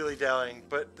time dilly-dallying,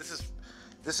 but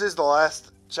this is the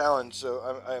last challenge,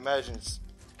 so I imagine it's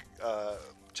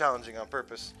challenging on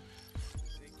purpose.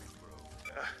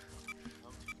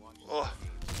 Oh.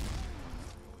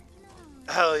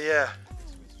 Hell yeah.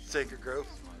 Sacred Grove.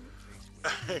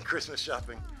 Christmas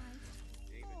shopping.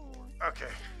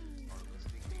 Okay.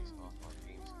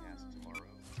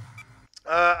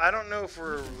 I don't know if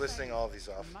we're listing all of these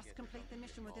off. You must complete the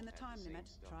mission within the time limit.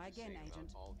 Try again, Agent.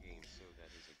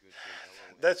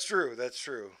 That's true. That's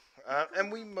true.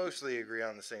 And we mostly agree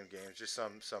on the same games. Just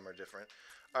some are different.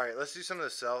 All right, let's do some of the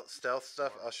stealth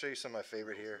stuff. I'll show you some of my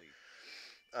favorite here.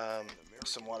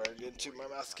 Some water to get into. My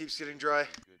mouth keeps getting dry.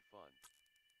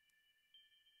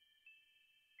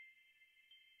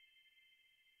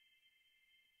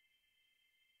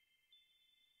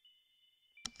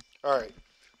 All right.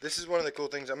 This is one of the cool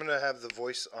things. I'm going to have the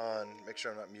voice on. Make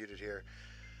sure I'm not muted here.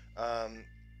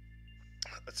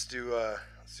 Let's do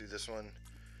this one.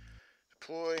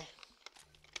 Deploy.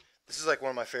 This is like one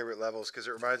of my favorite levels because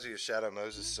it reminds me of Shadow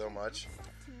Moses so much.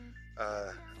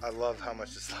 I love how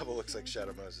much this level looks like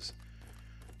Shadow Moses.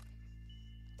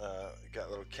 Got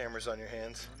little cameras on your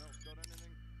hands.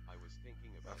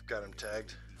 I've got him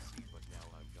tagged.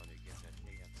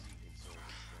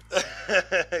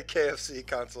 KFC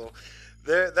console.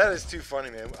 There, that is too funny,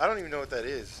 man. I don't even know what that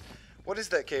is. What is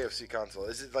that KFC console?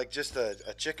 Is it like just a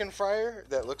chicken fryer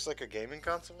that looks like a gaming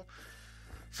console?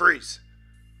 Freeze.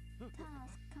 Task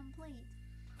complete.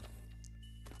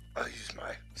 I'll use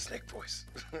my snake voice.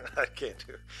 I can't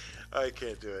do it. I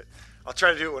can't do it. I'll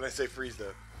try to do it when I say freeze,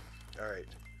 though. All right.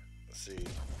 Let's see.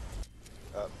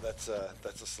 That's a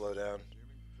slowdown.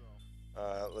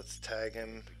 Let's tag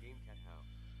him.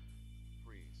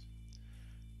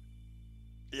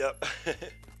 Yep.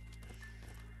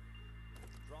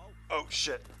 Oh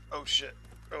shit. Oh shit.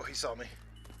 Oh, he saw me.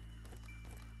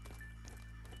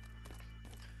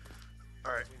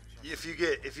 All right. If you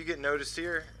get noticed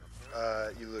here,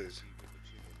 you lose.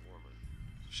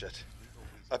 Shit.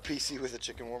 A PC with a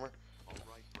chicken warmer.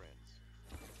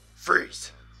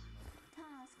 Freeze.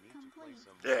 Task complete.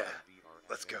 Yeah.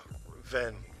 Let's go.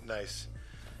 Ven, nice.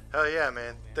 Hell yeah,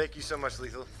 man. Thank you so much,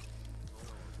 Lethal.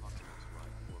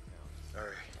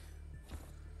 Alright.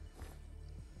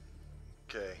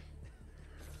 Okay.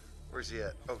 Where's he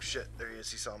at? Oh shit, there he is.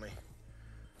 He saw me.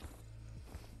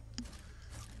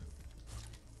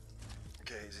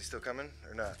 Okay, is he still coming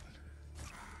or not?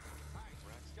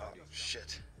 Oh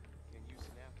shit.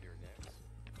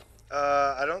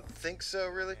 I don't think so,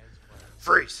 really.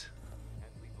 Freeze!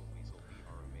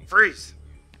 Freeze!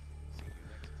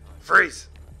 Freeze!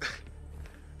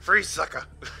 Freeze, sucker!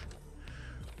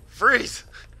 Freeze!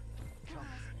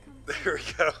 There we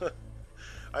go.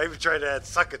 I even tried to add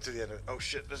sucker to the end of it. Oh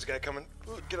shit, there's a guy coming.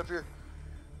 Ooh, get up here.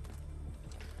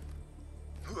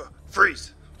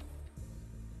 Freeze!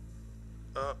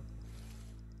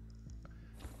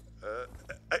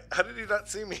 How did he not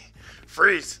see me?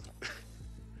 Freeze!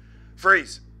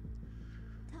 Freeze!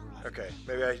 Okay,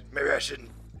 maybe I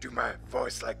shouldn't do my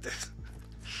voice like this.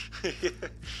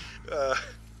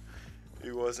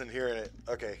 He wasn't hearing it.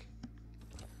 Okay.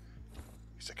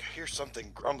 He's like, I hear something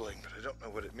grumbling, but I don't know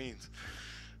what it means.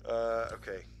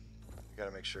 Okay. We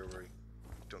gotta make sure we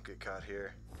don't get caught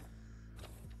here.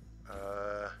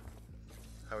 How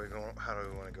do we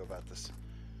want to go about this?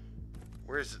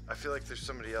 Where is it? I feel like there's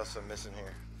somebody else I'm missing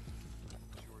here.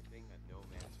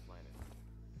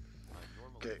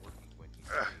 Okay.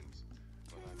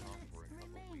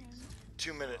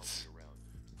 2 minutes.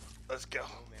 Let's go.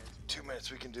 2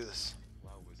 minutes. We can do this.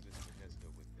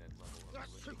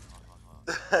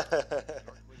 Do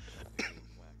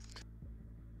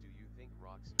you think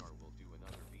Rockstar will do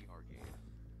another VR game?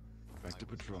 Back to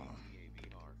patrol.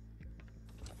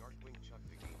 Darkwing chucked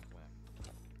the game whack.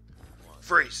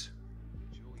 Freeze.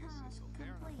 Julius Task Sissel.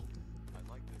 complete. I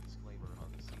like the disclaimer on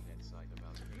the CNET site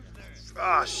about KFC.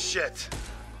 Ah, shit.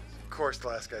 Of course the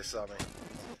last guy saw me.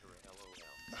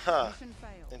 Huh. Mission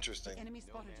failed. Interesting. The enemy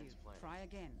spotted you. Try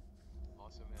again.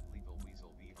 Awesome at Lethal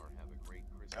Weasel VR. Have a great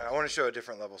Christmas. I want to show a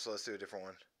different level, so let's do a different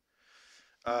one.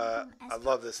 I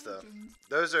love this though.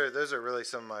 Those are really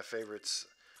some of my favorites.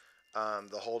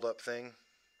 The hold up thing.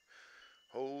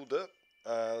 Hold up.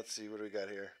 Let's see, what do we got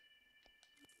here?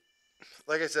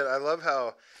 Like I said, I love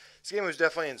how this game was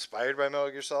definitely inspired by Metal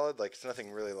Gear Solid. Like, it's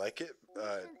nothing really like it.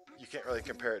 You can't really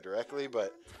compare it directly,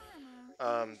 but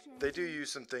they do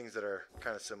use some things that are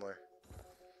kind of similar.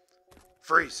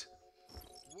 Freeze.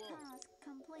 Task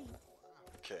complete.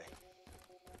 Okay.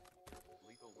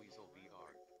 Lethal Weasel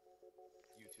VR.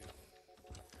 YouTube.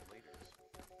 Laters.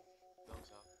 Thumbs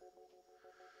up.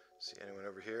 See anyone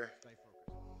over here? I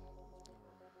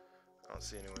don't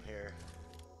see anyone here.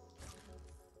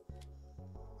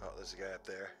 Oh, there's a guy up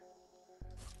there.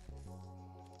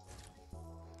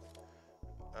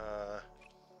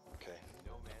 Okay.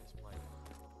 No man's playing.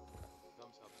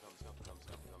 Thumbs up, thumbs up, thumbs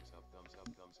up, thumbs up, thumbs up,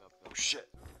 thumbs up, Oh thumbs shit.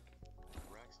 up.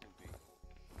 Braxton B.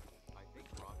 I think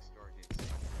Rockstar did say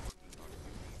they're working on a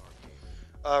new VR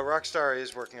game. Rockstar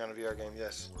is working on a VR game,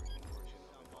 yes. Or a version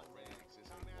of an already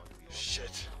existing one VR.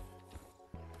 Shit.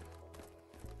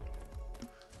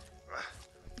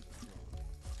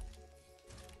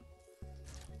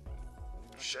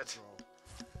 Shit.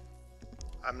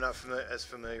 I'm not as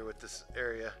familiar with this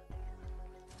area.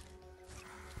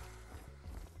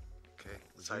 Okay,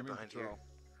 let's hide behind here.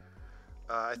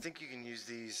 I think you can use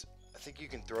these. I think you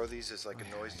can throw these as like a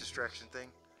noise distraction thing.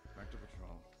 Back to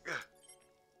patrol. I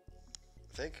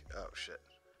think. Oh shit.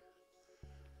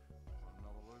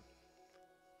 Another loop.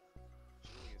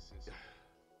 Julius Sissel.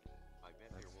 I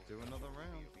bet there will do another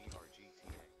round. be a VR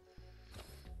GTA.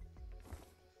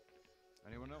 I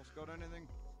Anyone else got anything?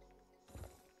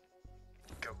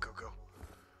 Go, go, go.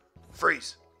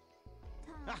 Freeze!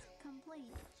 Task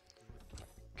complete.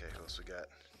 Okay, who else we got?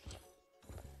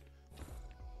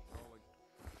 Rolling.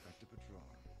 Back to patrol.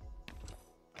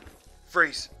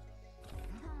 Freeze!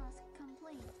 Task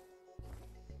complete.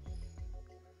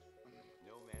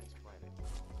 No Man's Planet.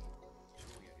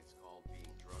 Julia is called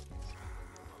being drunk and sleeping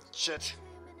in most Shit. 2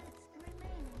 minutes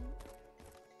remaining.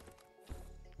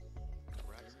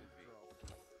 Braxton V.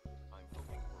 I'm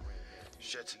hoping for Red Dead 2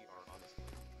 Shit. VR honestly.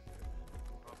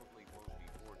 Probably won't be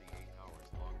 48 hours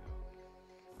long though.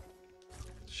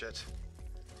 Shit.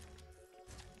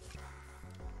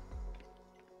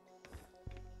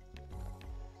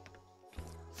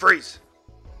 Freeze!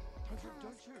 Task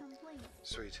complete.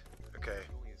 Sweet. Okay.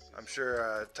 Julia says I'm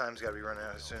sure time's gotta be running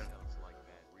out soon. sounds like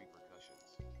bad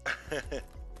repercussions.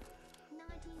 90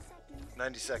 seconds.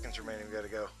 90 seconds remaining, we gotta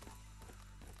go.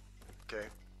 Okay.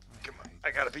 Come on.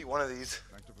 I gotta beat one of these.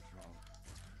 Back to patrol.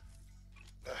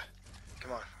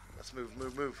 Come on. Let's move,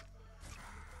 move, move.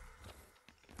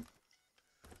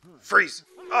 Freeze!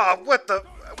 Oh, what the?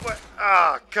 What?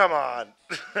 Ah, come on.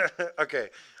 Okay,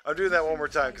 I'm doing that one more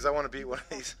time because I want to beat one of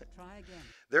these. Try again.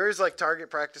 There is like target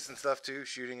practice and stuff too,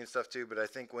 shooting and stuff too, but I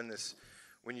think when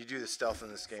you do the stealth in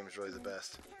this game is really the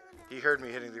best. He heard me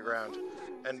hitting the ground,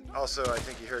 and also I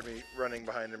think he heard me running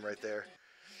behind him right there.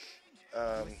 You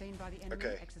were seen by the enemy.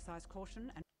 okay. Exercise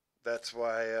caution and That's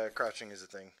why crouching is a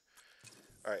thing.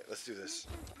 All right, let's do this.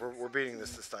 We're beating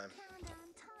this time. Countdown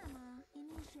timer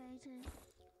initiated.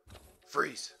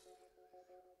 Freeze!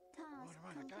 Task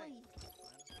complete.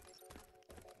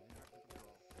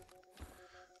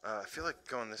 I feel like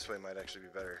going this way might actually be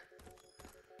better.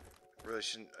 Really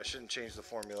shouldn't. I shouldn't change the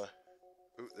formula.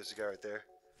 Ooh, there's a guy right there.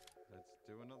 Let's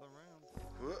do another round.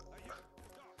 Ooh.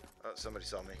 Oh, somebody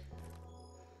saw me.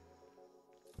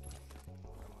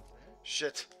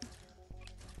 Shit.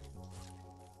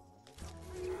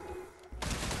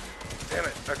 Damn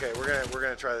it. Okay, we're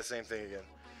gonna try the same thing again.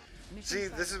 See,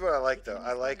 this is what I like though.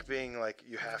 I like being like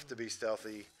you have to be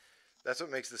stealthy. That's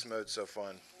what makes this mode so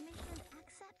fun. Mission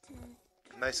accepted.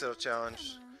 Nice little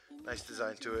challenge. Timer Nice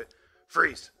design to initiated. it.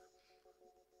 Freeze.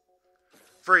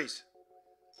 Freeze.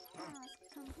 Task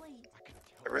complete.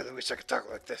 I really wish I could talk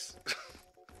like this.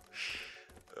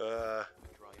 Triangulator.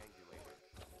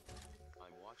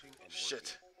 I'm watching and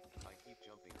Shit. working. I keep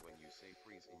jumping when you say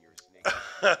freeze in your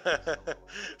snake.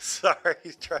 Sorry,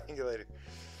 triangulator.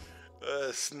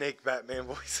 Snake Batman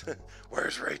voice.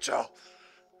 Where's Rachel?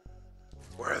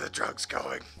 Where are the drugs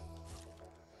going?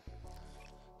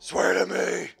 Swear to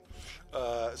me.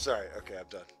 Sorry. Okay, I'm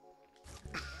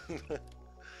done.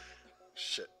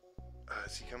 Shit.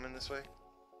 Is he coming this way?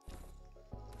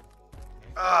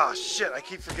 Ah, shit. I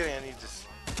keep forgetting I need to...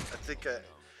 I think I...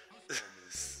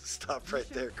 Stop right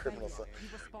there, criminal son.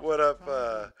 What up,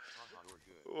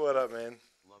 what up, man?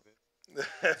 Love it.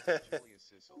 Julia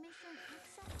Sissel. Mission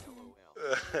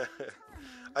accepted.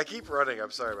 I keep running.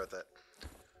 I'm sorry about that.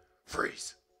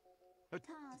 Freeze. Task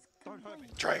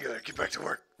complete. Triangulator, get back to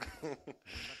work.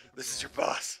 This is your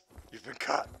boss. You've been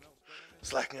caught.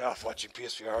 Slacking off watching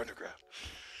PSVR Underground.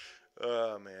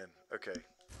 Oh, man. Okay.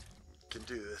 Can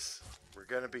do this. We're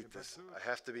gonna beat this. I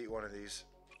have to beat one of these.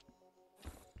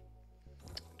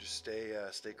 Just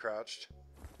stay crouched.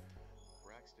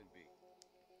 Braxton B.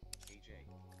 AJ.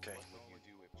 Okay. What would you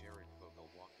do if Jared Fogle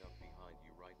walked up behind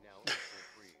you right now and said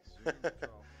freeze?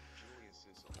 Julia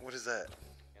Sissel. What is that?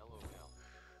 LOL.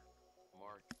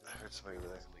 Mark. I heard somebody over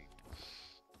there. Sleep.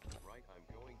 Right, I'm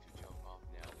going to jump off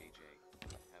now, AJ.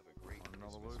 Have a great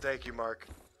Christmas. Thank you, Mark.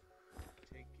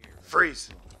 Take care. Freeze.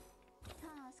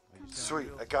 Task complete.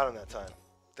 Sweet. I got him that time.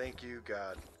 Thank you,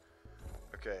 God.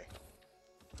 Okay.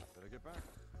 Better get back.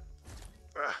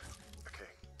 Ah, okay.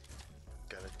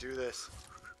 Gotta do this.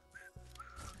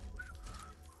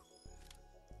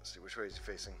 Let's see, which way is he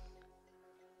facing?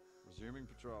 Resuming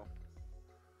patrol.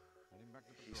 Heading back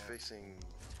to patrol. He's facing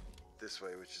this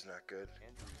way, which is not good.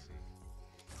 Andrew C.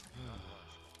 Not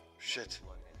much. Shit.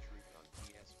 Blood and Truth on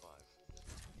PS5.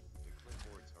 The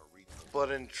clipboards are readable.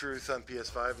 Blood and Truth on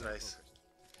PS5, nice.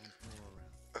 Once more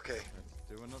around. Okay, Let's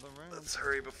do another round. let's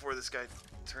hurry before this guy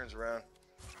turns around.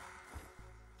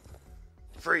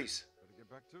 Freeze. Better get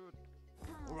back to it.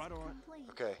 Task All right. complete.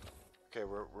 Okay, okay,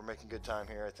 we're making good time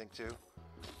here, I think, too.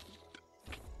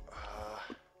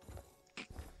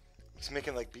 He's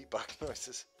making like beatbox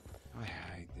noises. I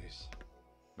hate this.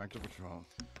 Back to patrol.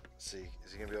 Let's see,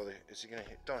 is he gonna be able to? Is he gonna?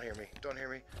 Don't hear me. Don't hear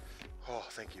me. Oh,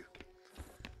 thank you.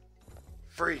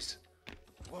 Freeze.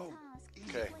 Whoa.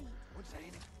 Task Okay. complete. What's that?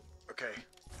 Okay.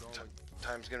 Rolling.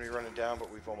 Time's gonna be running down,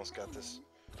 but we've almost got this.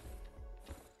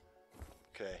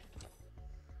 Okay.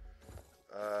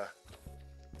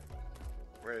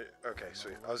 Okay,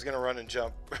 sweet. I was gonna run and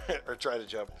jump, or try to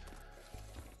jump.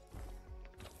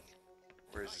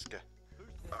 Where is this guy?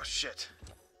 Oh shit!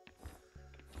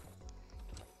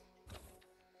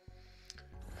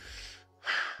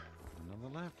 Another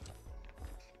left.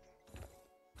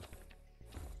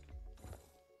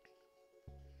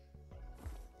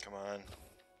 Come on.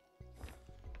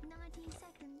 90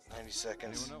 seconds. 90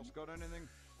 seconds. Anyone else got anything?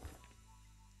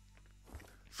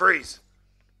 Freeze!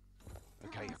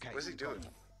 Okay. What's he doing?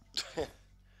 Okay.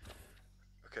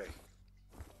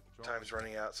 Time's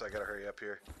running out, so I gotta hurry up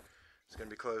here. It's gonna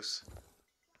be close.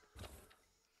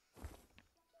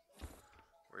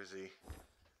 Where is he?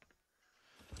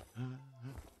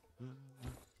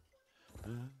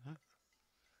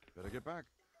 Better get back.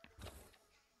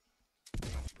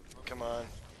 Come on.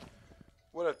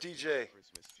 What up, DJ?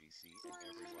 Christmas GC and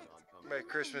everyone on Merry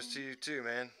Christmas to you too,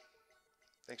 man.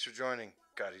 Thanks for joining.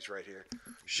 God, he's right here.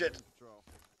 Shit. Patrol.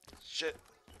 Shit.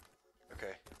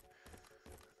 Okay.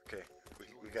 Okay.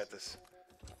 We got this.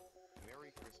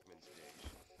 Merry Christmas Day.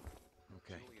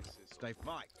 Okay. Stay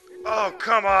fight. Oh,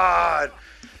 come on!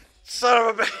 Son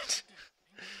of a bitch!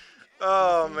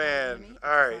 Oh, man.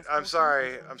 Alright, I'm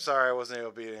sorry. I'm sorry I wasn't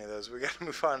able to beat any of those. We gotta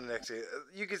move on to the next game.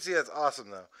 You can see that's awesome,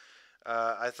 though.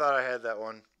 I thought I had that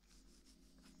one.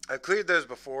 I cleared those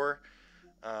before,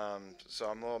 so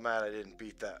I'm a little mad I didn't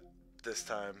beat that this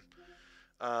time.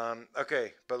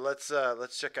 Okay, but let's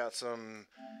check out some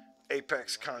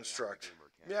Apex Construct.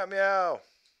 Meow meow.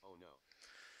 Oh no.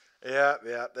 Yeah,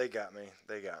 they got me.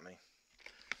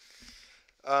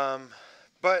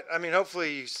 But I mean,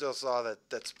 hopefully you still saw that.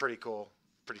 That's pretty cool,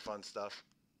 pretty fun stuff.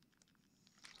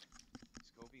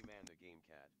 Scobie Man the Game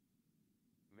Cat.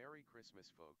 Merry Christmas,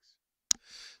 folks.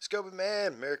 Scobie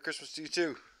Man, Merry Christmas to you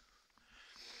too.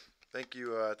 Thank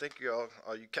you all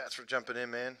you cats for jumping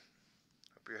in, man.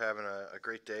 Hope you're having a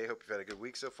great day. Hope you've had a good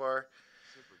week so far.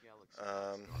 Super Galaxy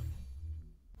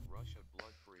Russia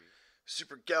Blood Free.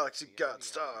 Super Galaxy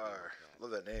Godstar.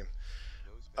 Love that name.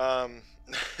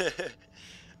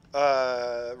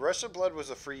 Russia Blood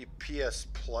was a free PS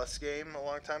Plus game a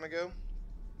long time ago.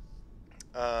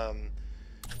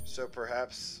 So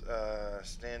perhaps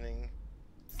standing.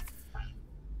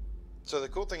 So the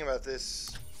cool thing about this,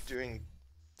 doing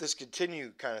this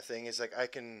continue kind of thing, is like I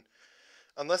can,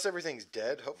 unless everything's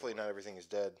dead. Hopefully not everything is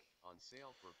dead. On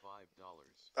sale for $5.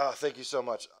 Oh, thank you so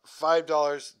much.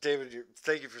 $5, David.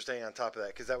 Thank you for staying on top of that,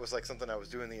 because that was like something I was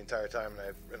doing the entire time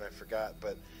and I forgot.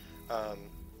 But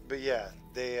yeah,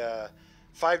 they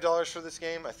 $5 for this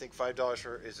game. I think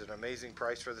 $5 is an amazing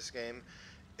price for this game.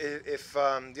 If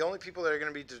the only people that are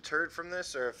going to be deterred from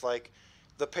this, or if like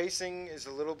the pacing is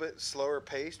a little bit slower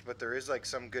paced, but there is like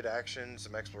some good action,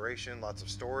 some exploration, lots of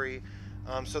story.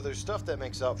 So there's stuff that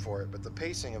makes up for it, but the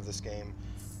pacing of this game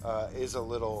is a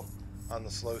little on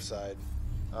the slow side.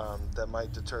 That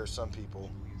might deter some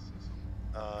people.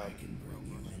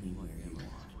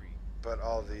 But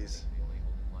all of these,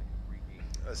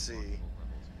 let's see,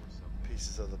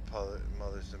 pieces of the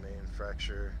Mother's Domain,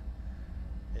 Fracture,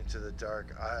 Into the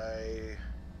Dark. I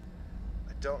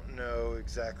don't know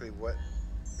exactly what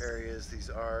areas these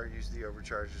are. Use the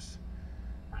overcharges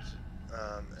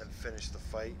and finish the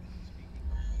fight.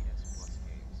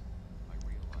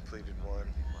 Completed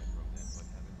 1.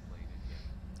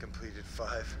 Completed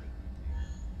 5.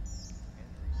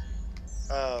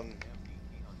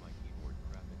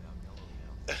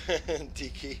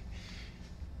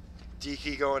 D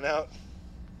key going out.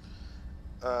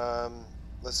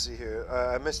 Let's see here.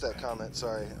 I missed that comment.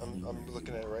 Sorry, I'm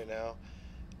looking at it right now.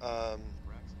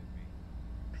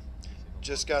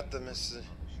 Just got the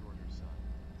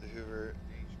Hoover.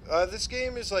 This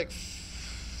game is like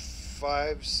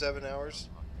 5-7 hours.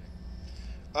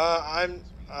 Well,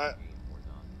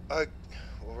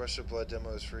 Russia Blood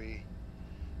demo is free.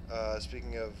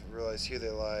 Speaking of, realize Here They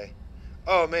Lie.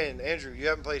 Oh man, Andrew, you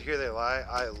haven't played Here They Lie?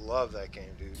 I love that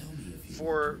game, dude.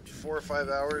 4 or 5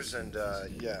 hours, and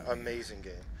yeah, amazing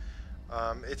game.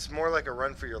 It's more like a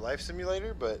run for your life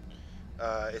simulator, but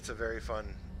it's a very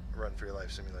fun run for your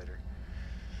life simulator.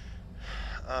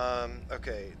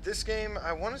 Okay, this game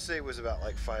I want to say was about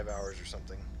like 5 hours or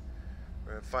something.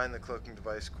 We're gonna find the cloaking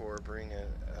device core, bring an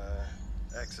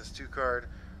access 2 card.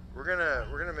 We're gonna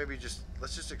maybe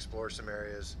let's just explore some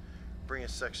areas. Bring a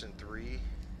section 3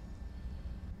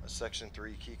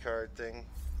 key card thing.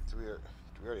 Do we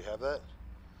already have that?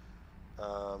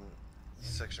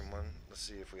 Section 1. Let's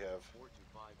see if we have 4 to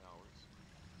 5 hours.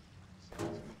 Sounds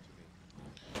good to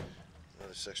me.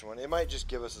 another section 1. It might just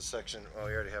give us a section. Oh,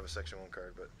 we already have a section 1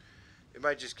 card, but it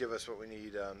might just give us what we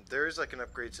need. There is like an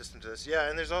upgrade system to this. Yeah,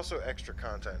 and there's also extra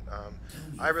content.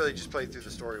 I really just played through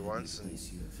the story once. And,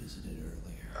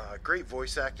 great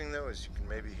voice acting, though, as you can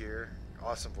maybe hear.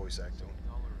 Awesome voice acting.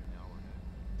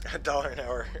 $1 an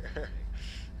hour.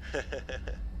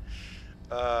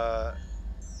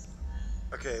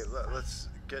 Okay, let's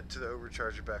get to the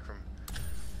overcharger back from...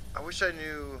 I wish I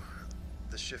knew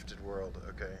the shifted world.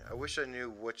 Okay, I wish I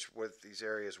knew what these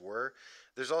areas were.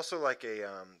 There's also like a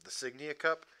the Signia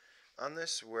Cup on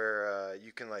this where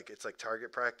you can like, it's like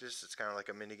target practice. It's kind of like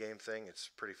a mini game thing. It's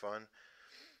pretty fun.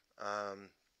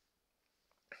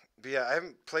 But yeah, I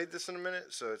haven't played this in a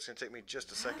minute, so it's gonna take me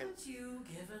just a second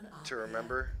to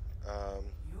remember.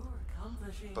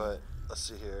 But let's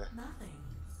see here.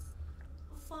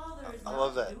 I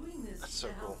love that. That's so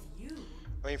cool.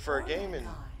 I mean, for a game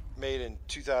made in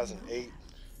 2008,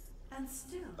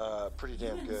 pretty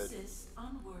damn good.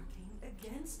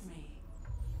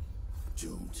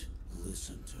 Don't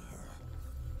listen to her.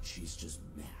 She's just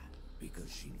mad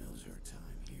because she knows her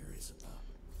time here is up.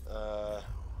 How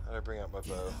do I bring out my bow?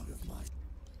 Get out of my...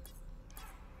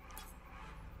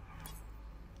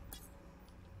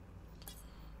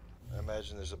 I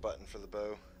imagine there's a button for the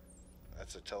bow.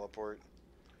 That's a teleport.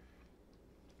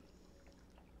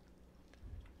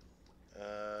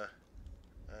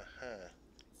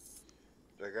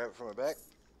 Do I grab it from my back?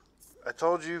 I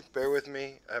told you, bear with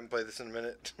me. I haven't played this in a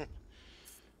minute.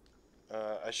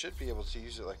 I should be able to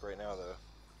use it like right now though.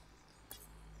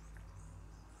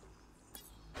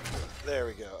 There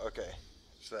we go. Okay.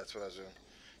 So that's what I was doing.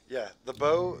 Yeah, the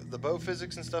bow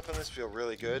physics and stuff on this feel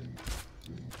really good.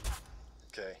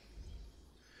 Okay.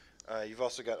 You've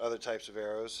also got other types of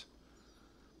arrows.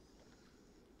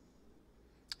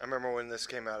 I remember when this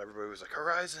came out, everybody was like,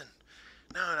 Horizon!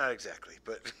 No, not exactly,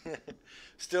 but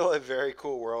still a very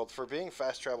cool world. For being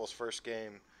Fast Travel's first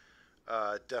game,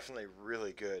 definitely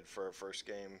really good for a first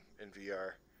game in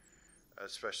VR,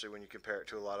 especially when you compare it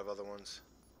to a lot of other ones.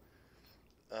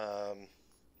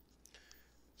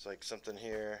 It's like something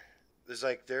here. There's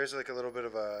like a little bit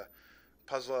of a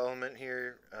puzzle element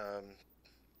here.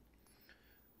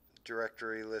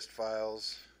 Directory list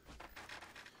files.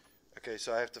 Okay,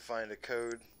 so I have to find a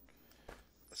code.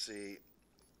 Let's see.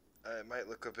 It might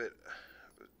look a bit...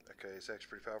 Okay, it's actually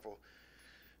pretty powerful.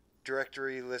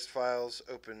 Directory list files,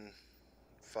 open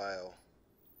file.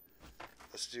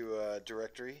 Let's do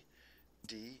directory.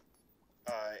 D-I-R.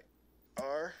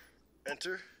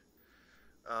 Enter.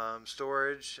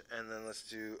 Storage, and then let's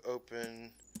do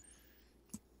open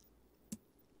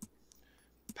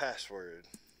password.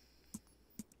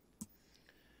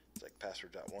 It's like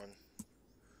password.1.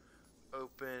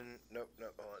 Open, nope,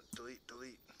 hold on, delete,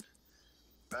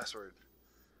 password.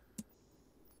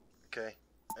 Okay,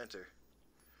 enter.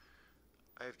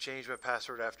 I have changed my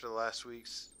password after last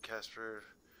week's password.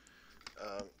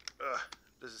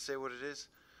 Does it say what it is?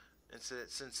 It said,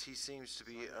 since he seems to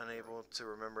be unable to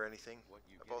remember anything,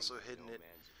 I've also hidden it.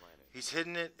 He's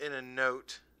hidden it in a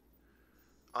note,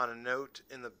 on a note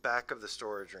in the back of the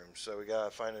storage room. So we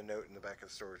gotta find a note in the back of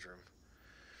the storage room.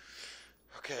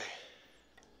 Okay.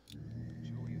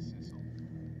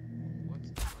 What's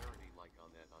the clarity like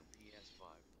on that on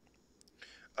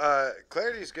PS5?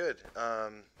 Clarity is good.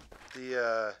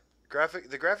 The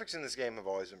graphics in this game have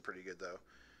always been pretty good though.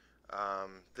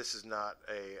 This is not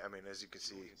I mean, as you can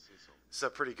see, it's a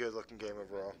pretty good looking game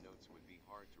overall.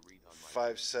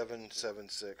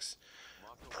 5776.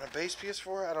 On a base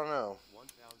PS4, I don't know.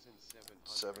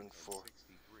 74.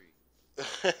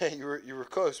 you were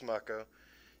close, Mako.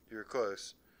 You were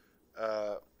close.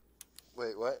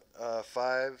 Wait, what?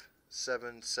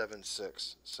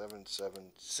 5776.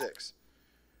 776.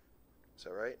 Is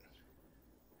that right?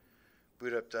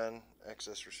 Boot up done.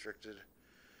 Access restricted.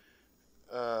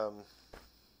 Forgot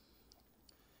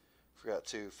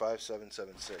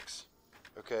 5776.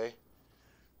 Okay.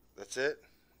 That's it.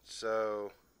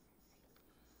 So.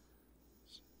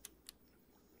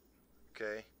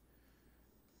 Okay.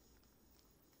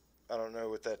 I don't know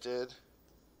what that did.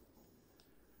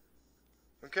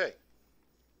 Okay.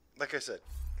 Like I said,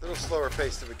 a little slower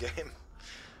pace of a game.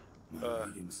 My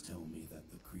readings tell me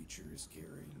that the creature is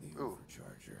carrying the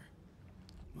overcharger.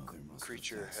 Mother must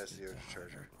creature have has the tested to hide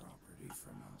overcharger. her property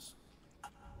from us. I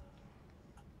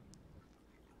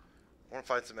want to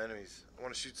find some enemies. I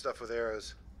want to shoot stuff with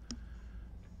arrows.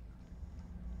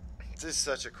 This is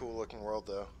such a cool looking world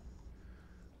though.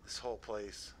 This whole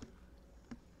place.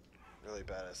 Really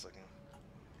badass looking.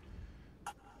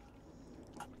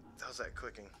 How's that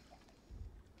clicking?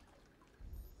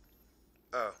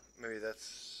 Oh, maybe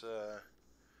that's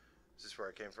is this where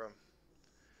I came from?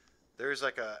 There's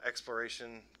like a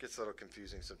exploration, gets a little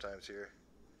confusing sometimes here.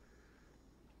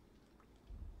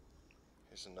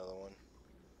 Here's another one.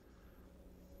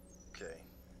 Okay.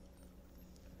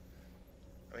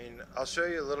 I mean, I'll show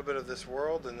you a little bit of this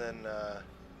world, and then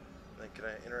can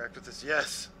I interact with this?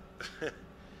 Yes!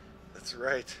 That's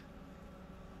right.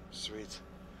 Sweet.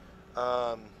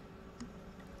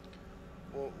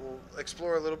 We'll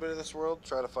explore a little bit of this world,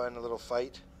 try to find a little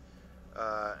fight.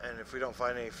 And if we don't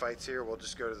find any fights here, we'll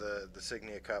just go to the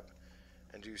Signia Cup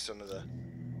and do some of the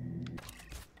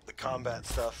combat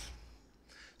stuff.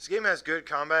 This game has good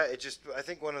combat. It just, I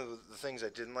think one of the things I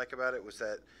didn't like about it was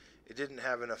that it didn't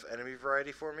have enough enemy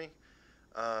variety for me.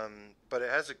 But it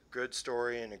has a good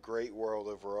story and a great world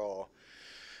overall.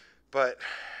 But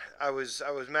I was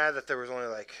mad that there was only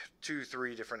like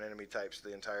 2-3 different enemy types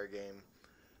the entire game.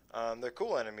 They're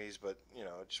cool enemies, but you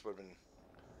know, it just would have been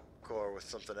cooler with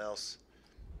something else.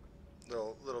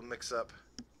 Little mix up.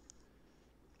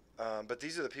 But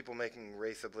these are the people making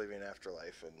Wraith Oblivion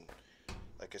Afterlife, and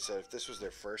like I said, if this was their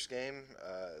first game,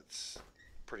 it's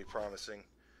pretty promising.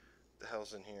 What the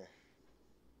hell's in here?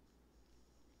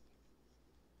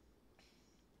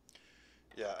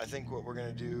 Yeah, I think what we're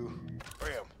gonna do.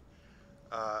 Bam.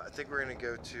 I think we're gonna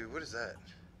go to, what is that?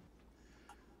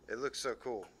 It looks so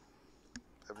cool.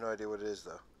 I have no idea what it is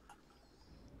though.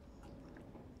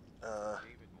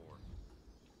 David Moore.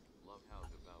 Love how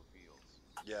the bow feels.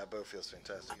 Yeah, bow feels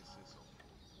fantastic. Do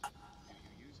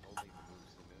you use only the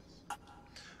moves in this?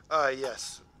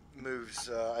 Yes. Moves,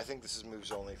 I think this is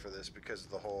moves only for this because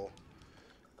of the whole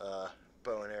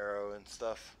bow and arrow and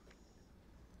stuff.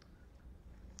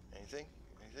 Anything?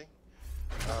 Anything?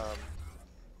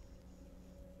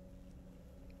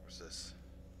 What's this?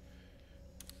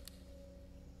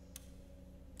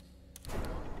 Did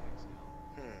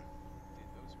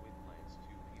those Windlands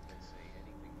 2 people say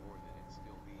anything more than it's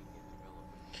still being in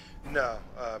development? No,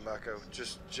 Mako.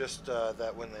 Just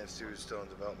that Windlands 2 is still in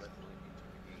development.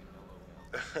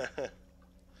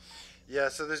 Yeah,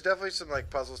 so there's definitely some like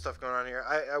puzzle stuff going on here.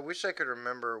 I wish I could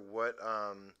remember what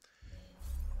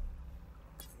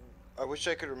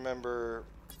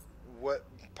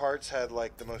parts had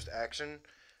like the most action,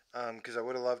 because I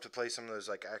would have loved to play some of those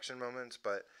like action moments,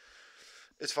 but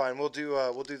it's fine. We'll do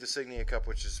the Signia Cup,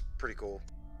 which is pretty cool.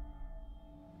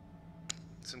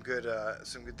 Some good.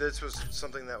 This was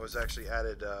something that was actually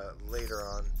added later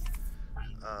on.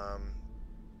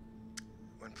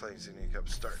 When playing Signia Cup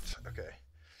starts. Okay.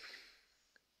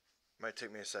 Might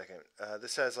take me a second.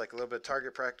 This has like a little bit of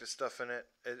target practice stuff in it.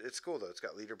 It's cool though. It's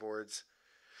got leaderboards.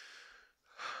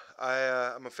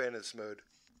 I'm a fan of this mode.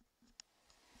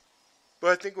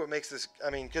 But I think what makes this, I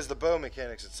mean, because the bow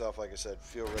mechanics itself, like I said,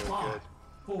 feel really good.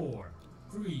 4,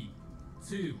 3,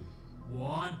 2,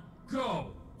 1,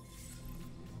 go!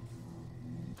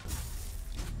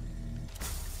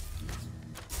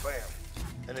 Bam.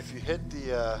 And if you hit if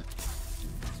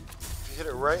you hit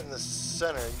it right in the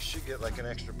center, you should get like an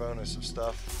extra bonus of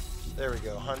stuff. There we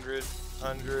go. 100,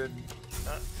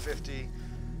 50.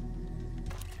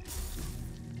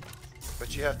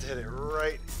 But you have to hit it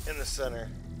right in the center.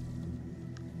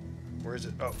 Where is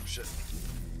it? Oh, shit.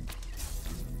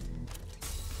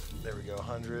 There we go,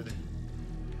 100.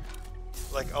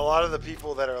 Like, a lot of the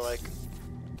people that are, like,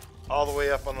 all the way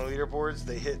up on the leaderboards,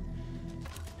 they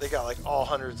got, like, all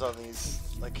hundreds on these.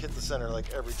 Like, hit the center,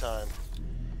 like, every time.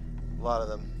 A lot of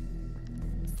them.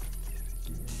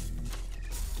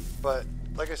 But,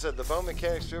 like I said, the bow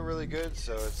mechanics feel really good,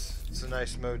 so it's a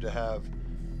nice mode to have.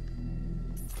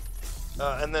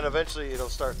 And then eventually it'll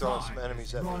start throwing some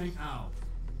enemies at me.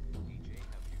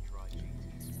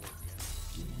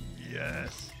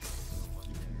 Yes.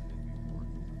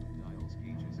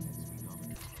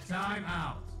 Time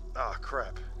out. Oh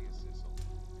crap.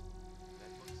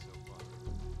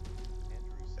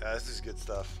 Yeah, this is good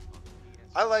stuff.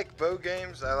 I like bow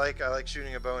games. I like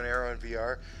shooting a bow and arrow in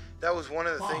VR. That was one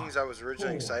of the things I was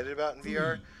originally excited about in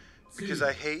VR, because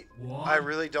I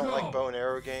really don't like bow and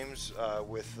arrow games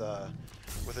with a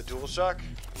DualShock.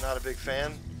 I'm not a big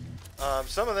fan.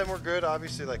 Some of them were good,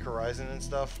 obviously, like Horizon and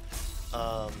stuff.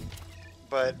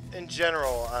 But in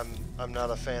general, I'm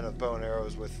not a fan of bow and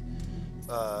arrows with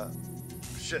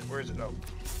shit. Where is it? Oh,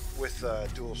 with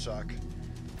DualShock.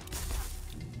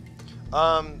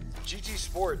 GT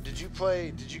Sport. Did you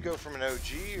go from an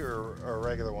OG or a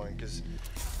regular one? Because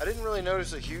I didn't really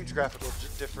notice a huge graphical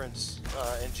difference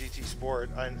in GT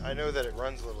Sport. I know that it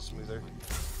runs a little smoother.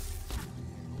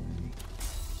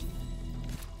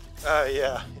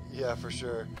 Yeah, for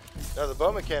sure. No, the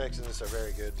bow mechanics in this are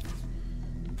very good.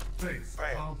 Base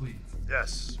complete.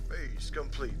 Yes, base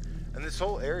complete. And this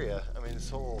whole area, I mean, this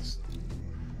whole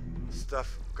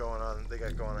stuff they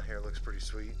got going on here looks pretty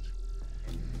sweet.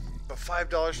 But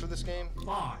 $5 for this game?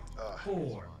 5,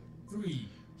 4, 3,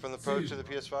 From the Pro to the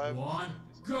PS5? 1,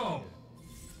 go!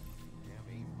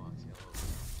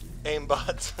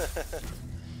 Aimbots.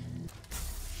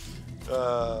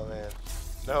 Oh man,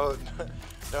 no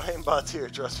aimbots here.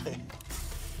 Trust me.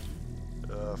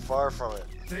 Far from it.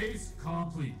 Phase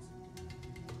complete.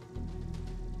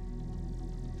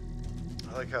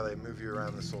 I like how they move you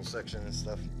around this whole section and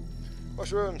stuff.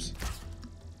 Mushrooms.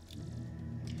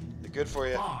 They're good for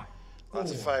you. 5,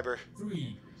 Lots of 4, fiber.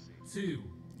 3, 2,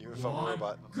 Even if I'm a 1,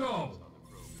 robot. go!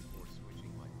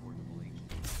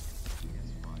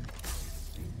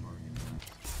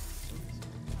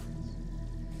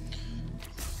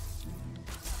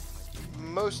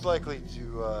 Most likely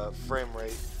to frame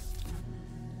rate.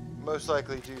 Most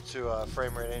likely due to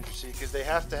frame rate accuracy, because they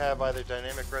have to have either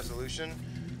dynamic resolution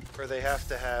or they have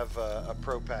to have a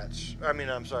pro patch. I mean,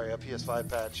 I'm sorry, a PS5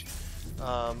 patch.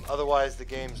 Otherwise, the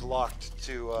game's locked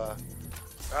to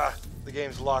the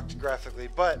game's locked graphically.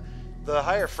 But the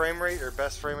higher frame rate or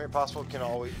best frame rate possible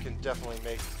can definitely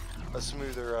make a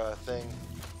smoother thing.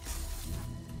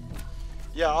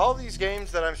 Yeah, all these games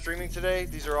that I'm streaming today,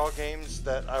 these are all games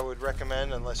that I would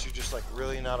recommend unless you're just like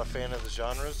really not a fan of the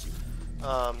genres.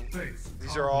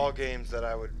 These are all games that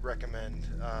I would recommend,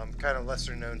 kind of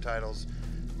lesser known titles,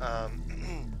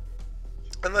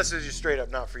 unless it's just straight up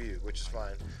not for you, which is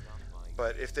fine.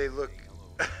 But if they look,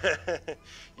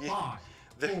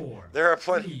 there are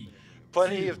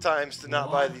plenty of times to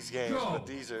not buy these games, but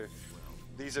these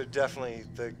are definitely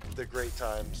the great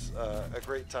times, a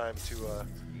great time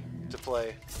to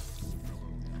play.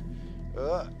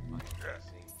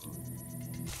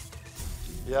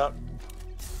 Yep.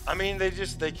 I mean, they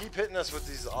keep hitting us with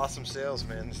these awesome sales,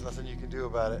 man. There's nothing you can do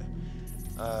about it.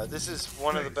 This is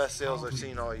one of the best sales I've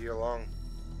seen all year long.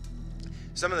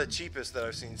 Some of the cheapest that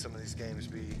I've seen some of these games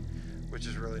be, which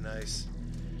is really nice.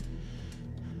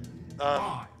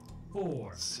 5, 4,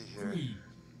 let's see here. 3,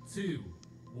 2,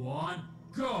 1,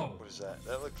 go! What is that?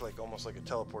 That looked like almost like a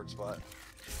teleport spot.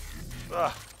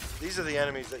 Ugh. These are the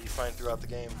enemies that you find throughout the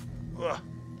game. Ugh.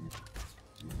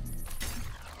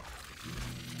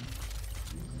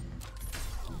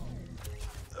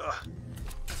 Ugh.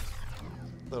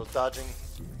 Little dodging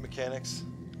mechanics.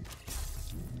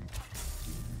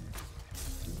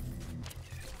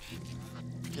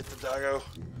 Get the doggo.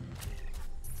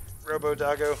 Robo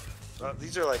doggo.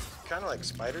 These are like kind of like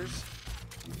spiders.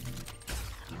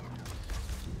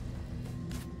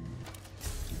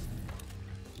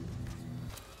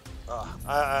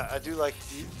 I do like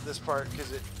this part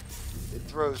because it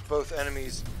throws both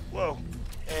enemies, whoa,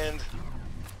 and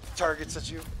targets at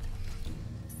you.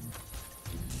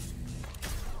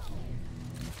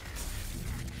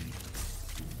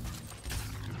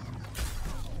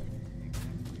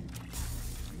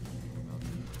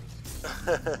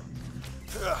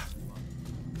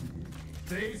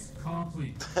 Phase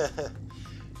complete.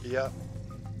 Yep.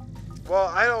 Well,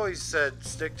 I always said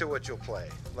stick to what you'll play.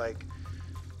 Like,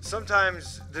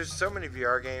 sometimes there's so many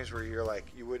VR games where you're like,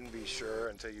 you wouldn't be sure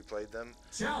until you played them.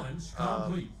 Challenge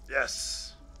complete.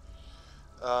 Yes.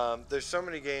 There's so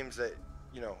many games that,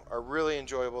 you know, are really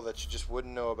enjoyable that you just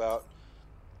wouldn't know about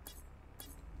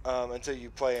until you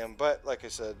play them. But like I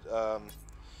said,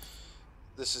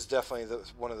 this is definitely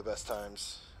one of the best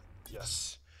times.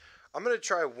 Yes. I'm going to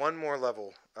try one more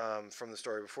level from the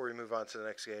story before we move on to the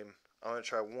next game. I'm going to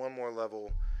try one more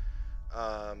level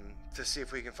to see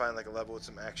if we can find like a level with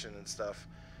some action and stuff.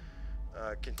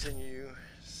 Continue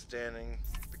standing,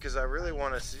 because I really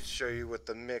want to show you what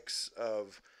the mix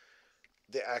of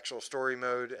the actual story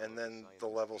mode and then the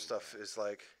level stuff is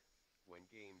like. When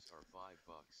games are $5,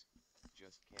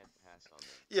 just can't pass on them.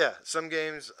 Yeah, some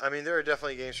games, I mean, there are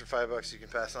definitely games for $5 you can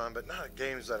pass on, but not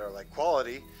games that are like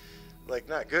quality, like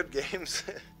not good games.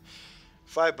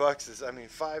 $5 is, I mean,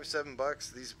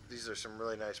 $7. These are some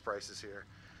really nice prices here.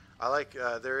 I like,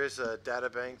 there is a data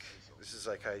bank. This is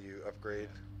like how you upgrade.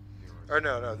 Or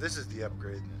no, this is the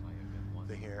upgrade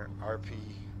thing here. RP.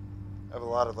 I have a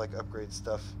lot of like upgrade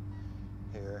stuff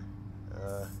here.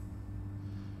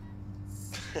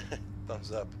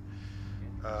 Thumbs up.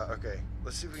 Okay,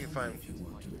 let's see if we can find. If you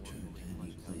want to return to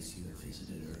any place you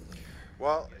visited earlier.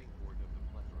 Well,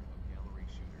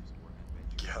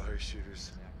 gallery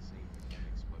shooters.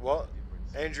 Well,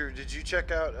 Andrew, did you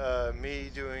check out me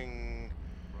doing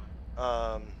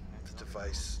the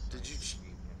device? Did you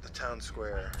the town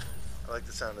square? I like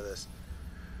the sound of this.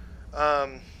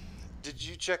 Did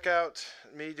you check out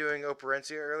me doing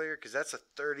Operencia earlier? Because that's a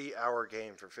 30-hour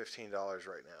game for $15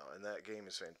 right now, and that game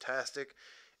is fantastic.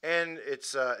 And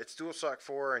it's DualShock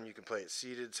 4, and you can play it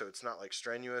seated, so it's not like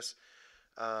strenuous.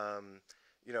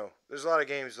 You know, there's a lot of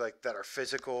games like that are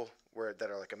physical, that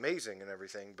are like amazing and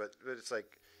everything, but it's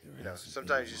like you know,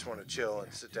 sometimes you just want to chill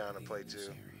and sit down and play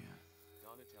too.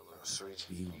 Oh, sweet.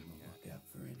 Be on the lookout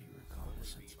for any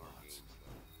reconnaissance bots.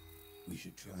 We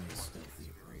should try a stealthy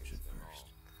approach at first.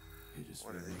 It is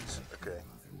What are very these? likely Okay.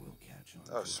 Mother will catch on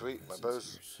Oh, to sweet. our My presence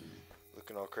bow's here soon.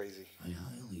 looking all crazy. I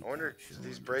highly I wonder, doubt do she'll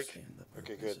these break? understand the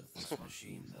Okay, purpose good. of this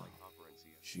machine, though.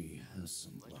 She has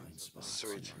some blind spots in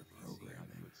Sweet. her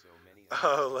programming.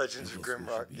 Oh, Legends I of guess we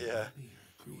Grimrock, should be yeah. happy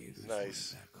her creators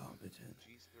Nice. weren't that competent,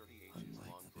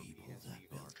 unlike the people that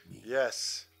built me.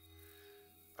 Yes.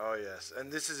 Oh, yes.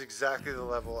 And this is exactly the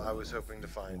level I was hoping to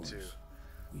find, too.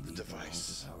 We The need them all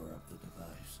device. to power up the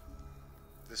device.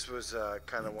 This was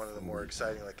kind of one of the more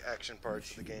exciting, like, action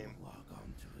parts of the game. Lock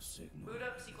onto a signal. Boot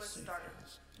up sequence started.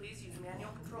 Please use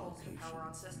manual controls to power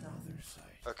on system. Other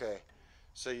site. Okay.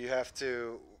 So you have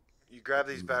to... You grab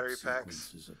these battery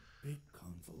packs. Is a bit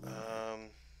convoluted.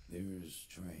 There's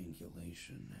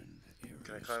triangulation and area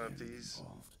Can I climb up scanning these?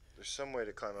 involved. There's some way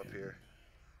to climb up here.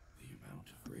 The amount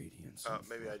of radiance. Oh, and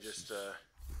maybe I flux just, is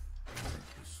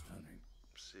perfectly stunning.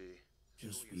 see.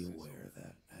 Just be aware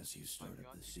that as you started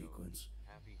the sequence,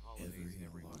 every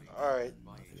alarm. Alright. and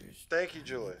mother's Thank you,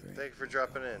 Julia. brain Thank you for will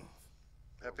dropping go in.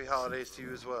 off. Happy holidays to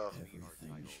you as well. Everything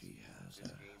she has. This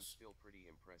game's still pretty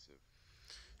impressive.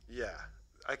 Yeah.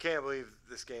 I can't believe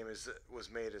this game was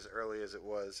made as early as it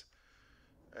was.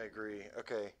 I agree.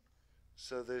 Okay.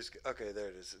 So there's... Okay, there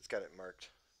it is. It's got it marked.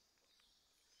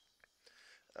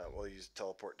 We'll use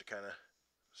teleport to kind of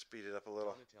speed it up a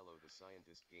little. Donatello the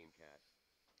Scientist Game Cat.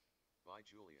 By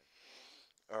Julia.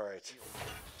 Alright.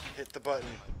 Hit the button.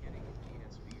 I'm getting a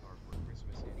PSVR for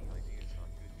Christmas. Any ideas on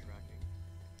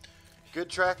Good good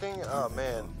tracking? tracking? Oh,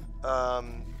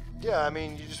 man. Yeah, I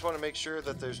mean, you just want to make sure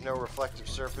that there's no reflective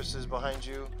surfaces behind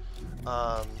you.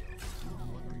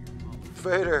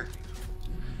 Vader.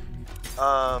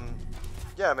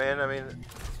 Yeah, man, I mean,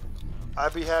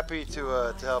 I'd be happy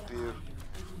to help you.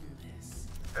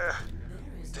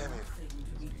 Damn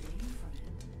you.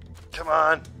 Come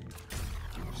on.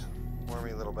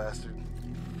 Squirmy little bastard.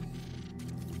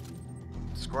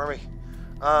 Squirmy.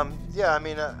 Yeah, I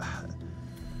mean,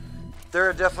 there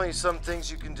are definitely some things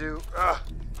you can do.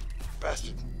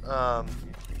 Bastard.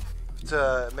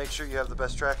 To make sure you have the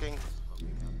best tracking.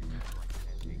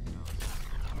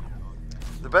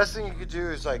 The best thing you could do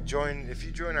is like join. If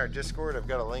you join our Discord, I've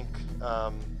got a link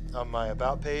on my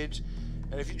about page,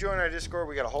 and if you join our Discord,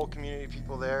 we got a whole community of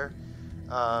people there.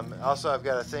 Also, I've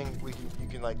got a thing you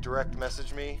can like direct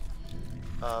message me.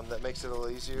 That makes it a little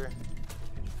easier.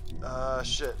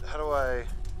 Shit. How do I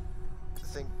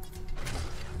think?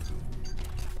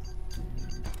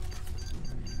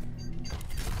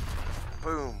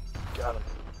 Boom. Got him.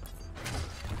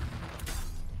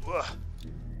 Ugh.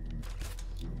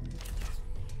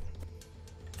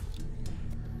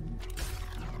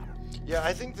 Yeah,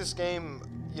 I think this game,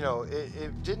 you know,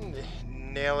 it didn't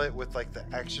nail it with like the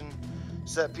action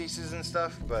set pieces and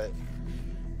stuff, but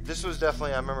this was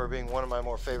definitely, I remember being one of my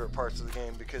more favorite parts of the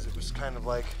game because it was kind of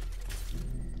like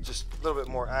just a little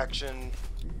bit more action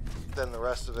than the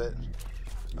rest of it.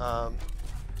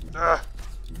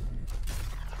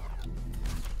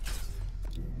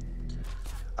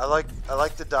 I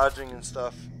like the dodging and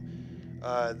stuff.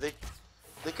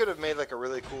 They could have made like a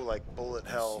really cool like bullet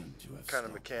hell kind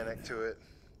of mechanic to it.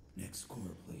 Next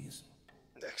core, please.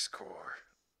 Next core.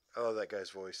 I love that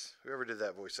guy's voice. Whoever did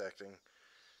that voice acting,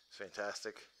 it's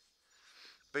fantastic.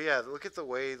 But yeah, look at the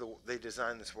way they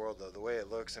designed this world, though. The way it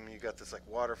looks. I mean, you got this like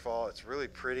waterfall. It's really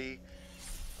pretty.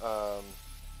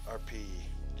 RP,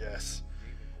 yes.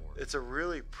 It's a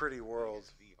really pretty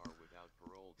world.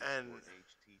 And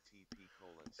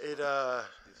it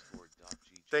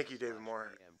thank you, David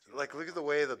Moore. Like, look at the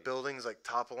way the buildings like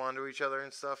topple onto each other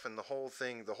and stuff, and the whole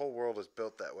thing, the whole world is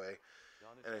built that way,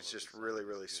 and it's just really,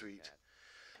 really sweet.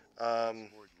 Let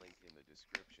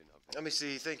me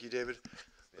see. Thank you, David.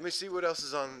 Let me see what else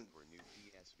is on.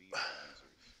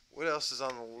 What else is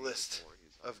on the list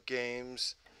of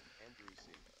games?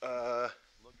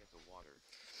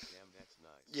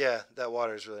 Yeah, that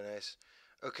water is really nice.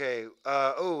 Okay.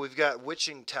 Oh, we've got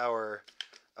Witching Tower,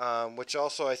 which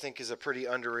also I think is a pretty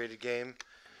underrated game.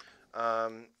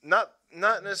 Not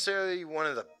necessarily one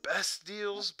of the best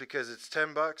deals because it's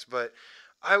 $10, but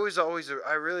I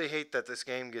really hate that this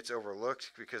game gets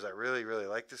overlooked because I really, really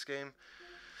like this game.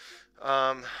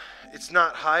 It's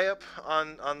not high up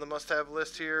on the must-have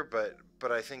list here, but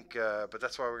I think but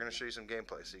that's why we're going to show you some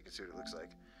gameplay so you can see what it looks like.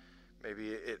 Maybe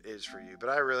it is for you, but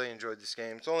I really enjoyed this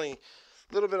game. It's only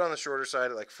a little bit on the shorter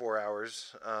side at like 4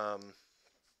 hours.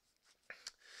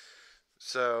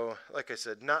 So, like I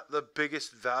said, not the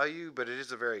biggest value, but it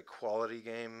is a very quality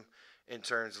game in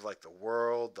terms of like the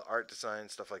world, the art design,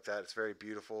 stuff like that. It's very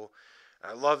beautiful.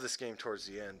 And I love this game towards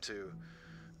the end too.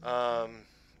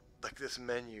 Like this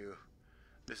menu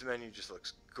just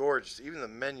looks gorgeous. Even the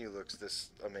menu looks this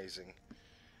amazing.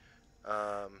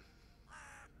 I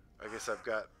guess I've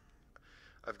got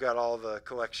all the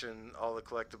collection, all the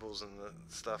collectibles and the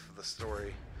stuff, the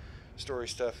story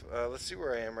stuff. Let's see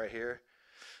where I am right here.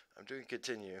 I'm doing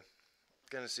continue.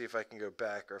 Gonna see if I can go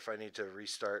back or if I need to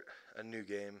restart a new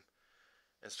game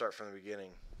and start from the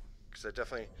beginning. Because I'm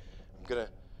gonna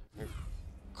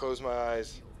close my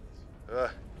eyes.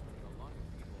 Ugh.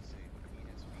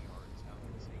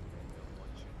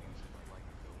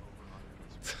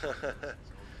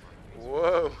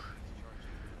 Whoa.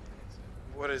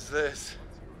 What is this?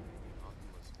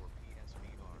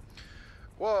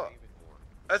 Well,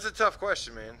 that's a tough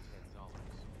question, man.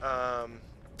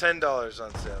 $10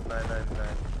 on sale,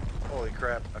 $9.99. Holy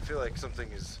crap! I feel like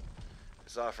something is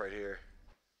off right here.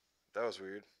 That was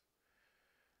weird.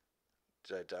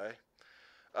 Did I die?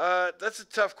 That's a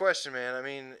tough question, man. I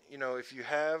mean, you know, if you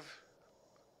have,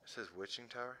 it says Witching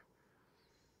Tower,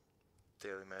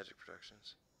 Daily Magic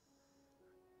Productions.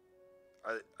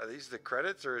 Are these the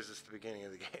credits or is this the beginning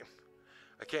of the game?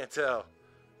 I can't tell.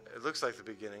 It looks like the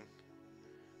beginning.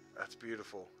 That's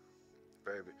beautiful.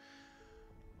 Very beautiful.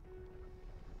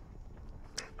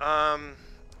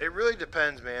 It really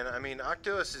depends, man. I mean,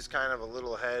 Oculus is kind of a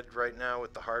little ahead right now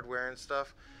with the hardware and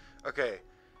stuff. Okay.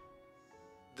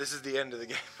 This is the end of the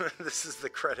game. This is the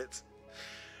credits.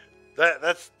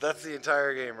 That's the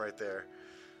entire game right there.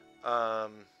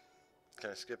 Can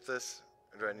I skip this?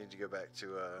 Or do I need to go back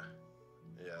to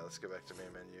yeah, let's go back to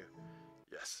main menu.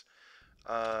 Yes.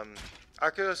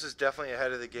 Oculus is definitely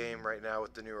ahead of the game right now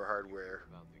with the newer hardware.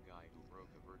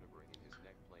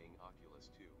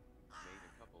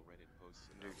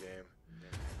 New game.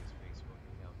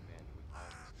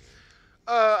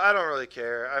 I don't really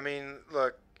care. I mean,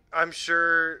 look, I'm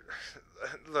sure.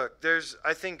 Look,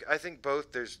 I think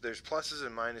both. There's pluses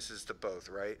and minuses to both,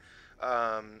 right?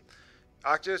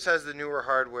 Oculus has the newer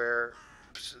hardware.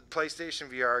 PlayStation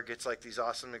VR gets like these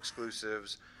awesome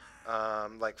exclusives,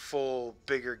 like full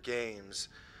bigger games.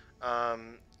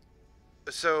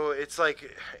 So it's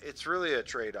like it's really a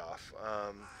trade-off,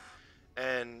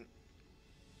 and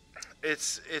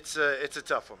it's a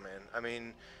tough one, man. I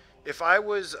mean, if I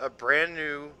was a brand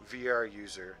new VR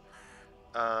user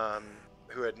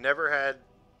who had never had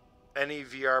any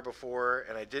VR before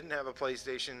and I didn't have a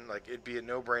PlayStation, like it'd be a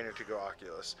no-brainer to go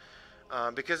Oculus.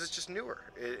 Because it's just newer.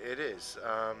 It is.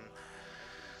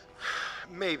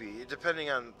 Maybe, depending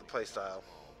on the play style.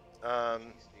 But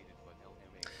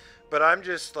I'm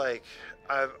just like,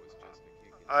 I've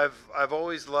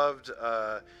always loved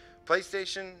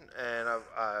PlayStation, and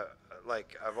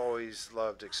I've always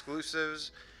loved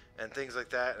exclusives and things like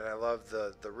that, and I love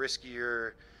the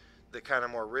riskier, the kind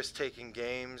of more risk-taking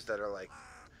games that are like,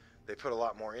 they put a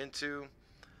lot more into.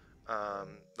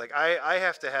 Like I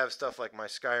have to have stuff like my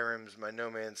Skyrims, my No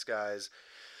Man's Skies,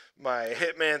 my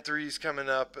Hitman 3's coming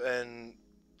up, and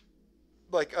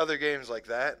like other games like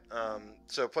that.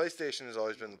 So PlayStation has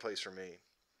always been the place for me.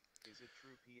 Is it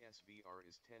true PSVR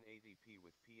is 1080p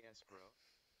with PS Pro?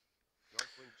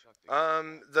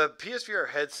 The PSVR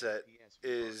headset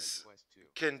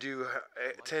can do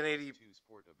 1080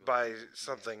 by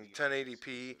something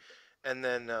 1080p, and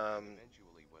then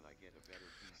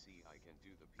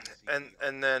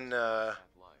and then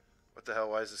what the hell?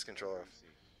 Why is this controller off?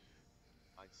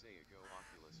 I'd say a go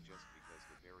Oculus just because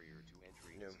the barrier to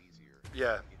entry is easier.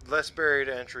 Yeah, less barrier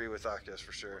to entry with Oculus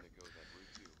for sure.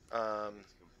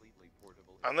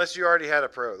 Unless you already had a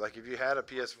Pro, like if you had a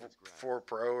PS4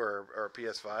 Pro or a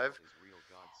PS5.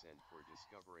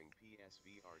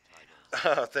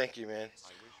 Oh, thank you, man.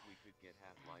 I wish we could get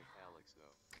Half-Life Alyx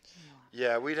though.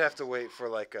 Yeah, we'd have to wait for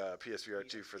like PSVR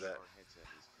 2 for that.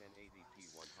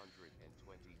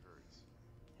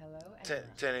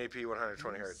 1080p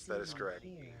 120 hertz. That is correct.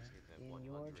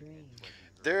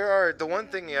 The one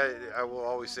thing I will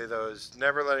always say though is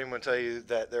never let anyone tell you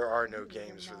that there are no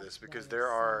games for this, because there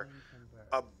are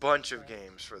a bunch of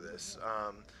games for this.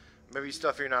 Maybe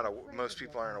stuff most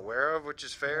people aren't aware of, which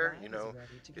is fair. You know,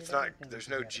 there's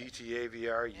no GTA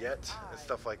VR yet and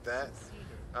stuff like that.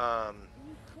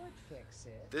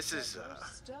 This is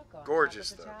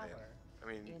gorgeous though, man. I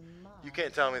mean, you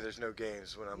can't tell me there's no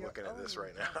games when I'm looking at this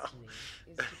right now.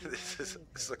 This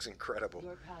looks incredible.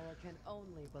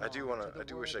 I do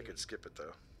wish I could skip it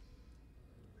though.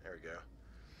 There we go.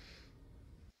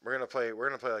 We're gonna play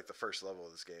like the first level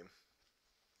of this game,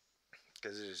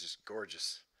 because it is just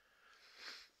gorgeous.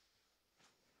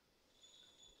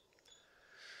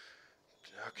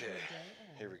 Okay,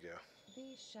 here we go.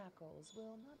 These shackles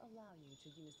will not allow you to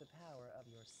use the power of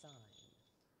your sign.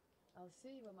 I'll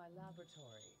see you in my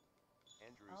laboratory.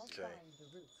 I'll find the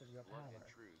roots of your power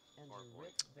and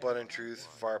rip them Blood and Truth,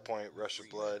 Farpoint, Rush of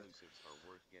Blood.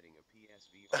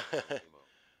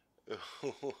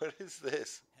 What is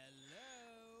this?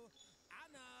 Hello,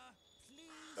 Anna. Please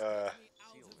get me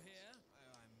out of here.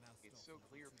 It's so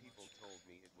clear. People told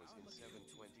me it was in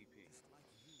 720p.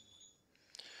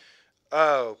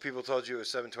 Oh, people told you it was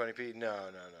 720p?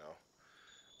 No.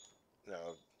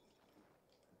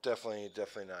 Definitely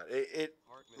not. It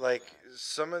like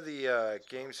some of the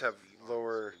games have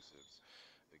lower.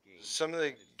 Some of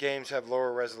the games have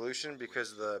lower resolution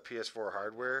because of the PS4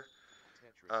 hardware.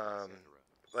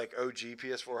 Like OG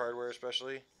PS4 hardware,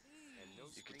 especially.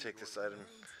 You can take this item.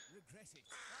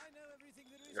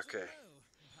 Okay.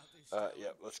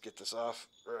 Yeah. Let's get this off.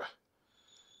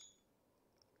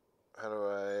 How do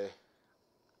I?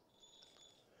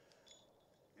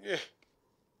 Yeah. Let's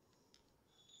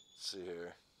see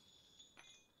here.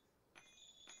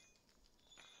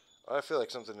 I feel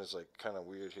like something is like kind of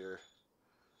weird here.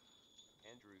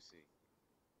 Andrew C.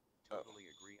 Totally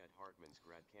agree at Hartman's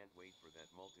grad. Can't wait for that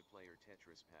multiplayer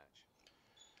Tetris patch.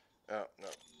 Oh, no.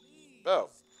 Oh!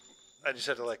 I just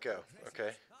had to let go.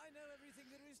 Okay.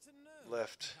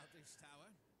 Left.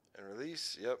 And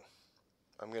release. Yep.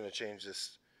 I'm going to change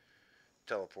this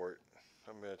teleport.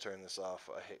 I'm going to turn this off.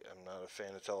 I'm not a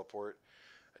fan of teleport.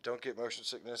 I don't get motion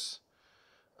sickness.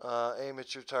 Aim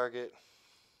at your target.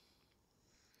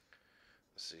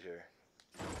 Let's see here.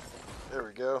 There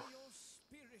we go.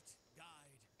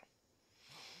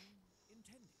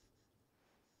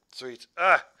 Sweet.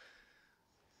 Ah!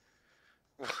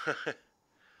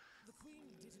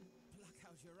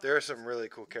 There are some really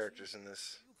cool characters in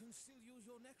this.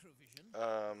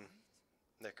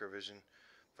 Necrovision.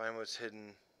 Find what's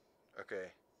hidden.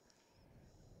 Okay.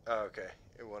 Oh, okay.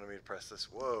 It wanted me to press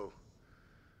this. Whoa.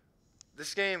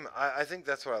 This game, I think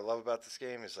that's what I love about this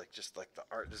game is like just like the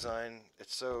art design.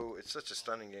 It's such a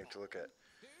stunning game to look at.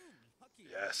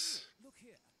 Yes.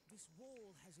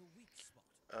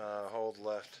 Hold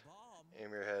left.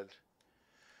 Aim your head.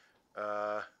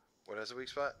 What has a weak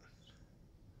spot?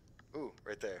 Ooh,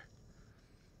 right there.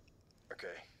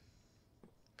 Okay.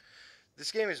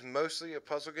 This game is mostly a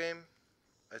puzzle game.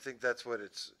 I think that's what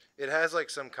it has like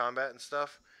some combat and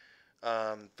stuff.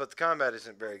 But the combat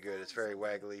isn't very good. It's very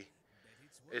waggly.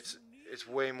 It's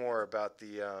way more about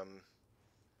the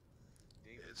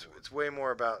it's way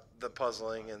more about the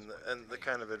puzzling and the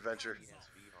kind of adventure.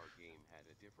 PSVR game had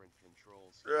a different control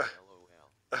scheme.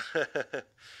 LOL.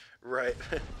 Right.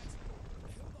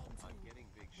 I'm getting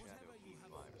big Shadow Keep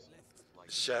vibes. Like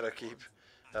Shadow Keep.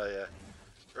 Hell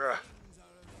yeah.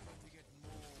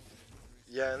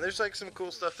 Yeah, and there's like some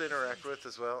cool stuff to interact with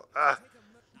as well. Ah.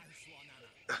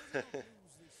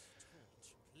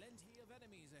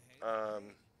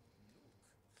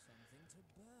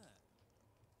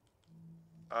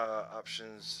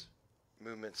 Options,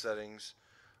 movement settings,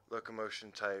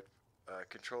 locomotion type,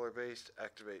 controller based,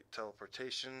 activate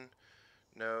teleportation,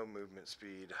 no, movement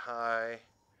speed high,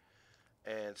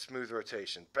 and smooth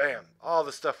rotation. Bam! All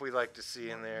the stuff we like to see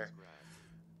in there.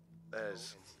 That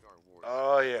is,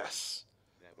 oh yes.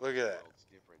 Look at that.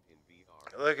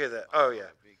 Look at that. Oh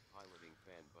yeah.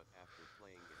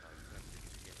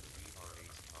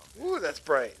 Ooh, that's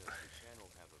bright.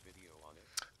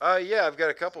 Yeah, I've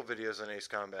got a couple videos on Ace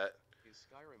Combat. Is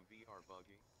Skyrim VR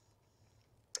buggy?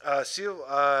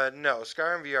 No,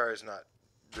 Skyrim VR is not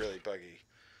really buggy.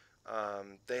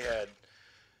 They had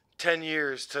 10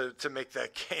 years to make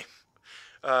that game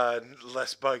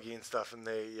less buggy and stuff, and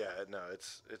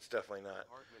it's definitely not.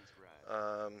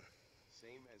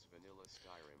 Same as vanilla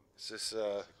Skyrim. Is this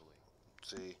let's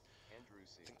see.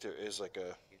 I think there is like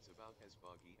a. It's about as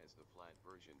buggy as the flat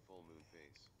version Full Moon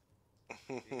Face.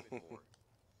 David Moore.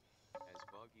 As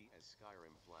buggy as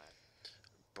Skyrim flat.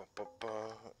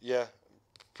 Yeah,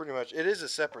 pretty much. It is a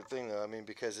separate thing though. I mean,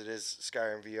 because it is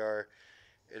Skyrim VR,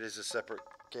 it is a separate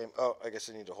game. Oh, I guess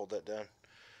I need to hold that down.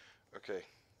 Okay.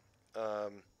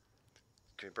 Can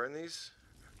we burn these?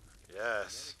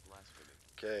 Yes.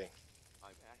 Okay.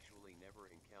 I've actually never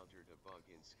encountered a bug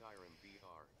in Skyrim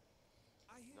VR.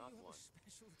 Not one.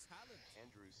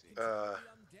 Andrew C. But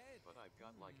I've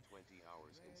got like 20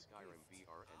 hours in Skyrim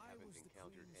VR and haven't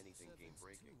encountered anything game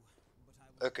breaking.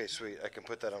 Okay, sweet. I can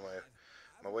put that on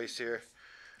my waist here.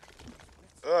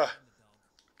 Ugh.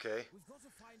 Okay. We've got to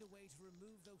find a way to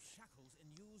remove those shackles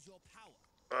and use your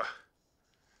power. Ugh.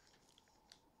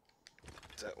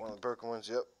 Is that one of the broken ones?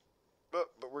 Yep. Oh,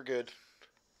 but we're good.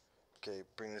 Okay,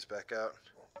 bring this back out.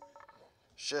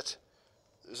 Shit.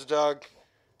 There's a dog.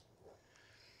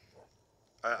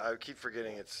 I keep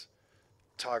forgetting it's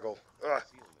toggle. Ugh,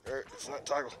 it's not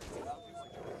toggle.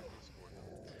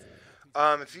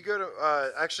 If you go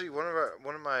to actually one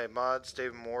of my mods,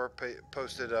 David Moore,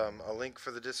 posted a link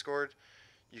for the Discord.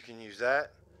 You can use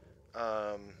that.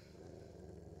 What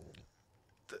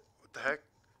the heck?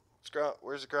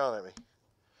 Where's it growling at me?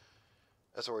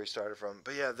 That's where he started from.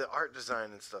 But yeah, the art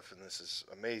design and stuff in this is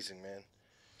amazing, man.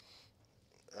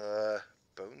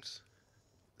 Bones.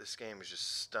 This game is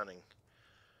just stunning.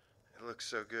 It looks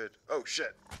so good. Oh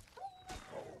shit.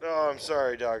 Oh, I'm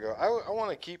sorry, doggo. I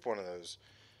want to keep one of those.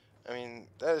 I mean,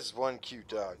 that is one cute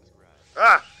dog.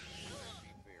 Ah!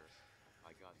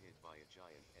 I got hit by a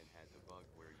giant and had the bug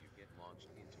where you get launched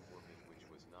into orbit, which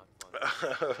was not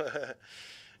fun.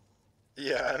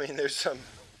 Yeah, I mean, there's some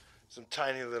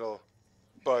tiny little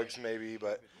bugs maybe,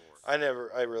 but I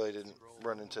really didn't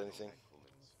run into anything.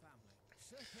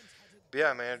 But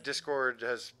yeah, man, Discord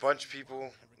has a bunch of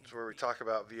people. It's where we talk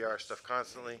about VR stuff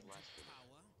constantly.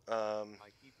 I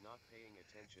keep not paying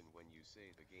attention when you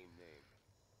say the game name.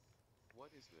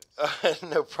 What is this?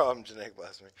 No problem, Genetic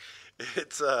Blasphemy.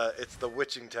 It's the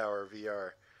Witching Tower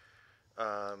VR.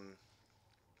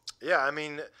 Yeah, I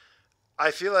mean,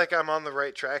 I feel like I'm on the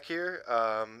right track here.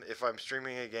 If I'm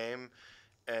streaming a game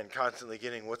and constantly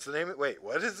getting, what's the name? Wait,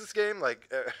 what is this game? Like,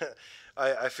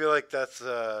 I feel like that's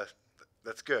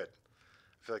good.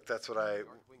 I feel like that's what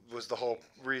was the whole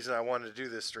reason I wanted to do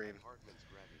this stream.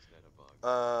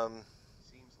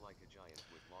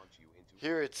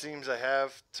 Here it seems I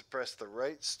have to press the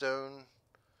right stone.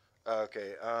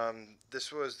 Okay,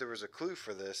 there was a clue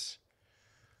for this.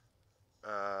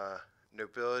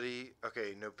 Nobility,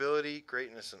 okay, nobility,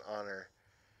 greatness, and honor.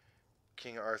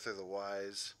 King Arthur the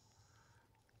Wise.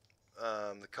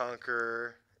 The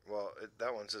Conqueror, well,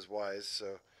 that one says wise,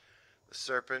 so the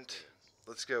Serpent.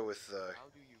 Let's go with How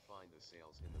do you find the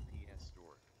sales in the PS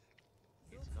Store?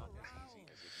 It's not as easy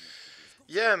as it used to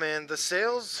be. Yeah, man, the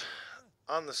sales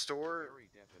on the store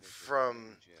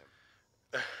from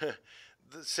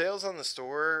the sales on the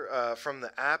store from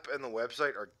the app and the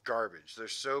website are garbage. They're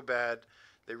so bad.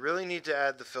 They really need to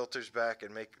add the filters back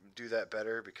and do that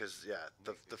better, because yeah,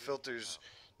 the filters,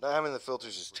 not having the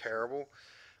filters is terrible.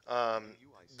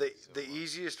 The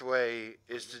easiest way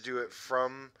is to do it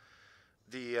from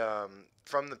the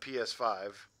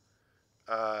PS5,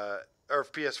 or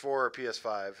PS4 or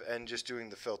PS5, and just doing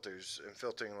the filters and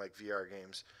filtering like VR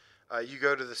games. You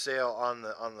go to the sale on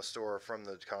the store from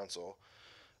the console.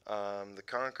 The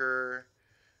Conqueror,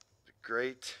 the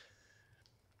Great,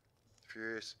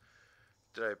 Furious.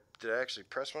 Did I actually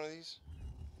press one of these?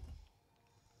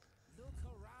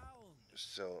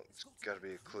 So it's got to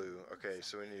be a clue. Okay,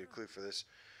 so we need a clue for this.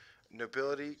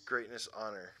 Nobility, greatness,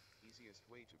 honor. Easiest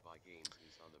way to buy games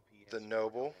is on the PS. The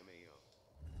noble.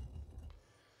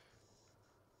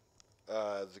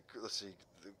 Let's see,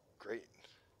 the great.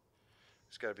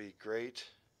 It's got to be great.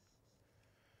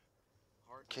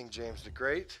 King James the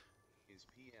Great. Is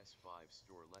PS5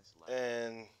 store less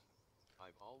and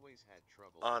I've always had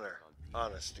trouble honor, on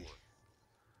honesty.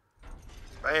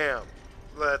 Bam!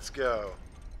 Let's go.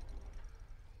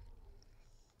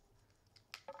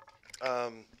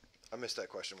 I missed that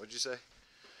question. What'd you say?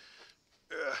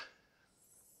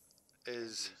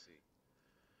 Is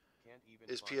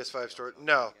PS5 store?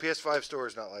 No, PS5 store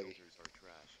is not laggy.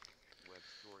 Web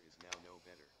store is now no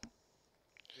better.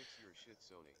 Fix your shit,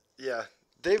 Sony. Yeah,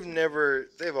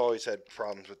 they've always had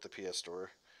problems with the PS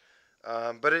store.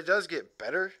 But it does get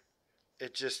better.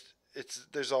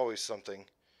 There's always something.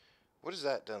 What is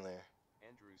that down there?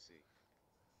 Andrew C.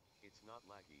 It's not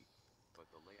laggy, but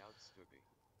the layout's stupid.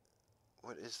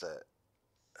 What is that?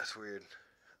 That's weird.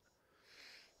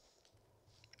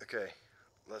 Okay,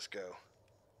 let's go.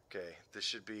 Okay, this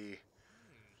should be...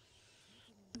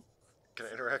 Can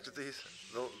I interact with these?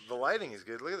 The lighting is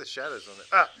good. Look at the shadows on it.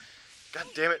 Ah! God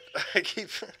damn it. I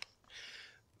keep...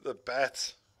 The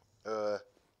bats.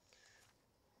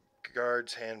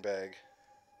 Guard's handbag.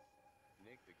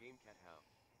 Nick, the game cat how?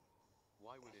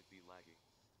 Why would it be laggy?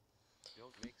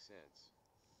 Don't make sense.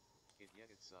 Yet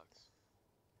it sucks.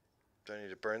 Do I need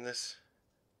to burn this?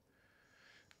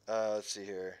 Let's see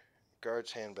here.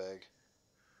 Guard's handbag.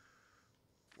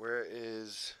 Where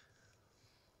is...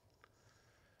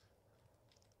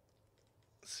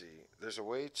 Let's see. There's a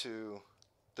way to...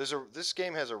 This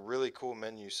game has a really cool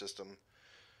menu system.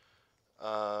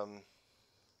 Andrew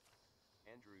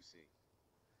C.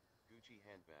 Gucci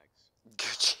handbags.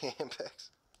 Gucci handbags.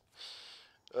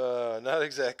 Not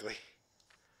exactly.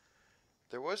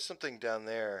 There was something down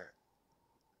there.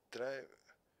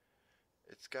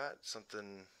 It's got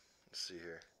something... Let's see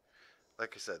here.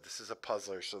 Like I said, this is a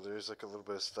puzzler, so there's like a little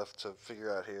bit of stuff to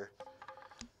figure out here.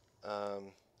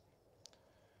 Do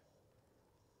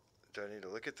I need to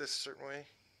look at this a certain way?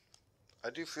 I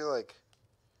do feel like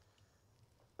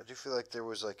there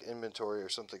was like inventory or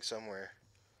something somewhere.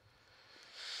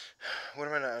 What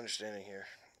am I not understanding here?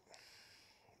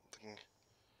 I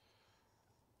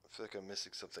feel like I'm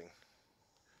missing something.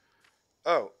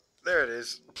 Oh, there it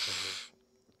is.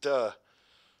 Duh.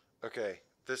 Okay,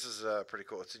 this is pretty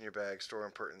cool. It's in your bag. Store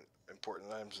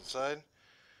important items inside.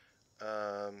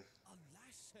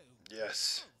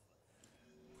 Yes.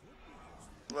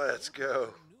 Let's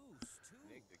go.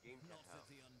 Nick, the game cat house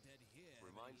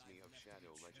reminds me of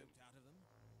Shadow Legend.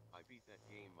 I beat that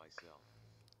game myself.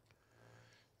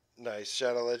 Nice.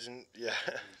 Shadow Legend. Yeah.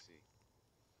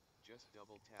 Just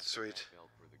double tap. Sweet.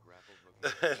 For the grapple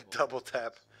hook. Double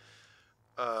tap.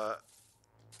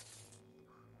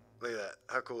 Look at that.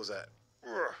 How cool is that?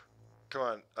 Come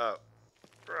on. Up.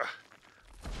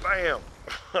 Bam.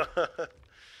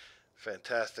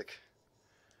 Fantastic.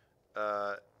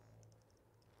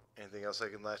 Anything else I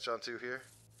can latch onto here?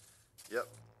 Yep.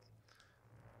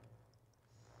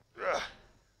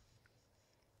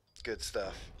 Good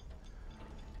stuff.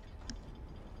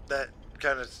 That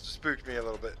kind of spooked me a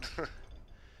little bit.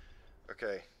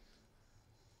 Okay.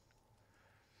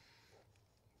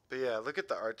 But yeah, look at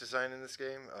the art design in this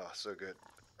game. Oh, so good.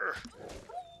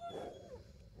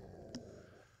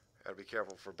 Gotta be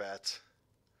careful for bats.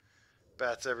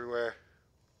 Bats everywhere.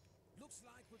 Looks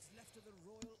like what's left of the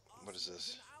royal What is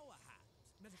this? our hands.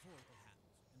 Metaphorical hands,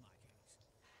 in my case.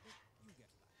 But you get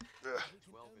that.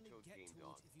 12-bit game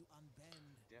dog.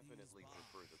 Definitely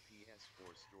prefer the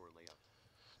PS4 store layout.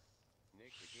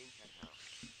 Nick, the game cat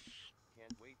house.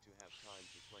 Can't wait to have time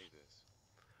to play this.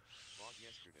 Bought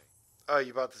yesterday. Oh,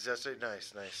 you bought this yesterday?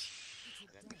 Nice, nice.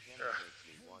 That mechanic makes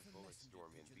me want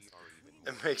Bulletstorm in VR even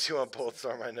more. It makes you want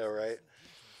Bulletstorm, I know, right?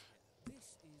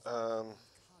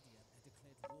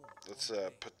 Let's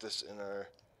put this in our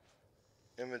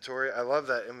inventory. I love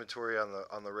that inventory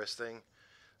on the wrist thing.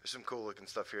 There's some cool looking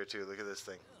stuff here too. Look at this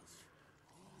thing.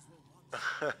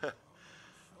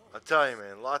 I'm telling you,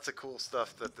 man, lots of cool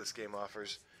stuff that this game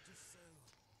offers.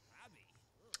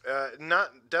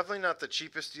 Definitely not the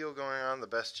cheapest deal going on, the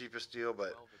best cheapest deal,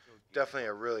 but definitely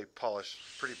a really polished,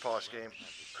 pretty polished game.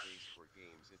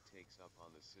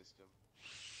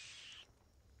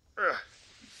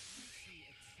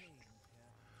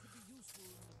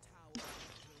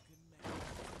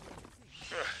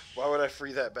 Why would I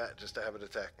free that bat just to have it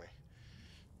attack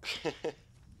me?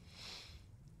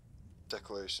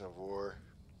 Declaration of War.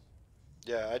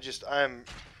 Yeah, I'm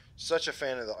such a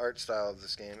fan of the art style of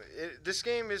this game. This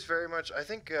game is very much, I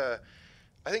think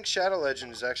Shadow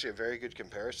Legend is actually a very good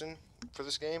comparison for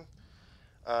this game.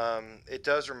 It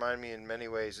does remind me in many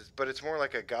ways, but it's more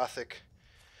like a gothic.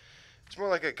 It's more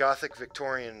like a gothic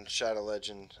Victorian Shadow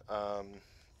Legend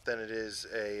than it is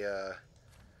a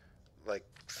like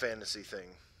fantasy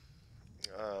thing.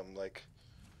 Like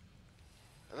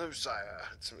hello, Sire.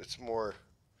 It's more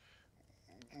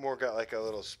got like a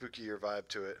little spookier vibe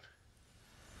to it.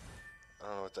 I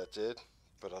don't know what that did,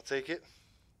 but I'll take it.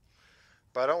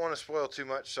 But I don't want to spoil too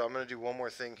much, so I'm going to do one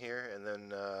more thing here, and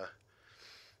then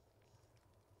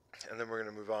we're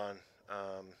going to move on.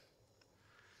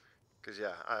 Because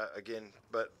yeah, again,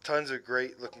 but tons of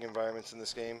great looking environments in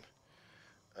this game.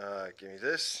 Give me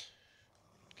this.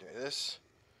 Give me this.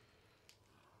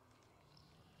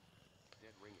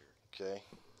 Okay.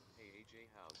 Hey AJ,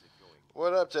 how's it going?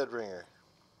 What up, Dead Ringer?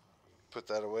 Put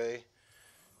that away.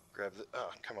 Grab the.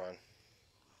 Oh, come on.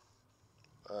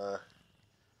 Alright,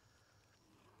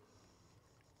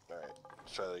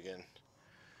 let's try that again.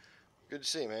 Good to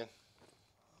see you, man.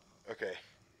 Okay.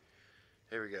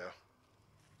 Here we go.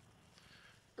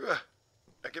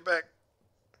 I get back.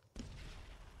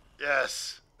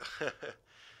 Yes.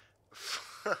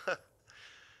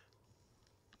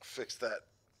 Fix that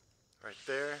right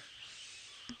there.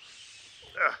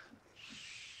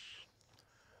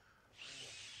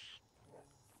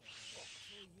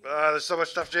 There's so much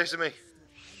stuff chasing me.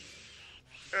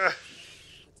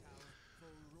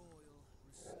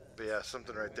 But yeah,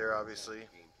 something right there, obviously.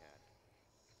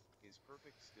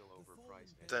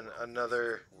 Then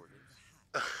another.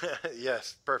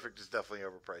 Yes, perfect is definitely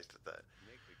overpriced at that.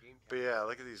 But yeah,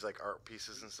 look at these like art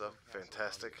pieces and stuff.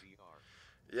 Fantastic.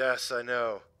 Yes, I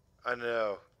know. I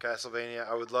know. Castlevania.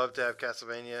 I would love to have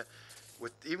Castlevania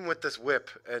even with this whip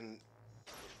and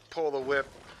pull the whip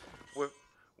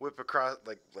across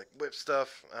like whip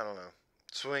stuff. I don't know.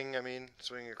 Swing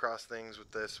across things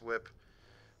with this whip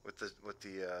with the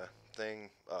thing.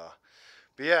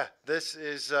 But yeah, this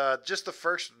is just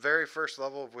the very first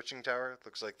level of Witching Tower. It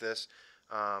looks like this.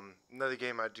 Another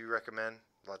game I do recommend.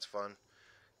 Lots of fun.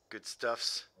 Good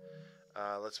stuffs.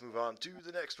 Let's move on to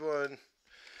the next one.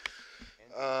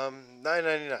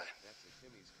 $9.99.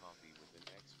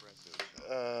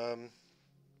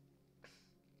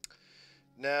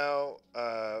 Now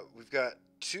we've got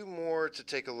two more to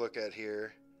take a look at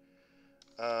here.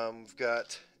 We've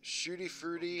got Shooty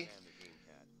Fruity.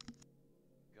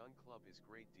 Gun Club is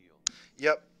great deal.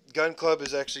 Yep, Gun Club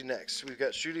is actually next. We've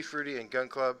got Shooty Fruity and Gun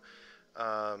Club.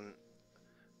 I'm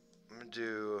gonna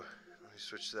do. Let me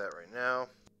switch to that right now.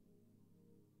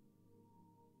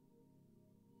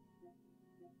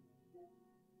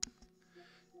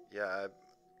 Yeah, I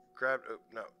grabbed. Oh,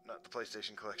 no, not the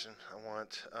PlayStation Collection. I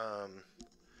want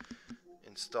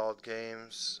installed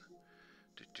games.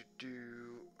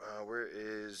 Where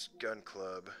is Gun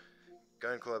Club?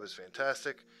 Gun Club is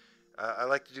fantastic. I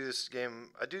like to do this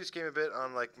game. I do this game a bit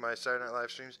on like my Saturday Night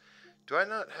live streams. Do I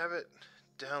not have it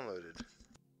downloaded?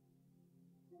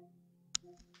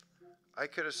 I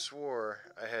could have swore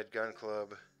I had Gun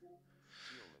Club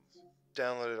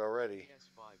downloaded already.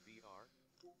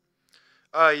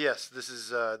 Yes, this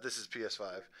is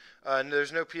PS5.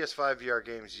 There's no PS5 VR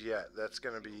games yet. That's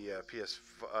gonna be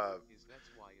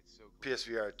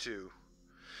PSVR 2.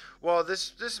 Well,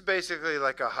 this is basically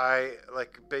like a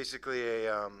basically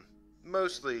a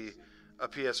mostly a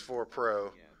PS4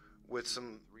 Pro with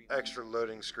some extra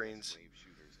loading screens.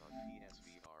 Shooters on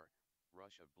PSVR.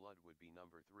 Rush of Blood would be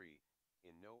number 3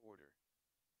 in no order.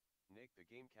 Nick the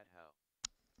Game Cat how?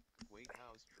 Wait,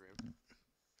 how's Trip?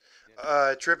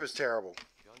 Trip is terrible.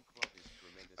 Gun Club is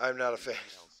tremendous. I'm not a fan.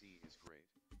 DLC is great.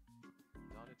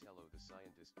 Donatello the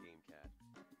Scientist Game Cat.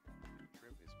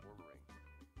 Trip is bordering.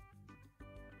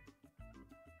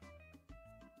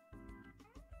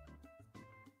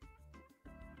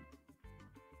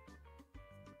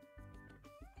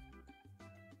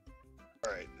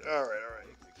 All right.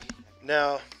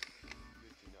 Now,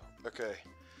 okay.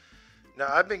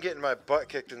 Now I've been getting my butt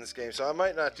kicked in this game, so I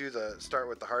might not do start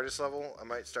with the hardest level. I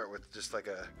might start with just like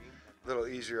a little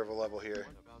easier of a level here.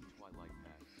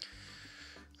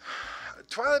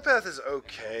 Twilight Path is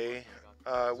okay.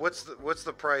 What's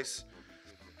the price?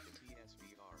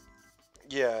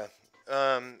 Yeah.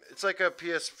 It's like a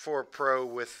PS4 Pro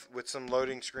with some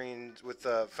loading screens, with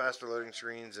faster loading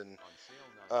screens, and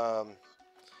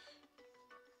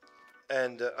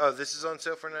oh, this is on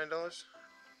sale for $9.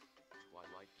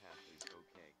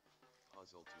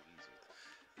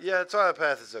 Yeah, Twilight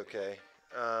Path is okay.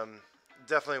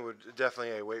 Definitely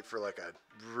wait for like a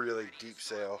really deep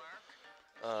sale.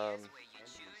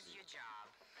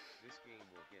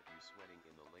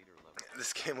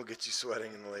 This game will get you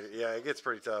sweating in the later. Yeah, it gets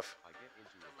pretty tough.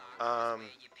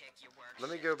 Let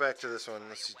me go back to this one.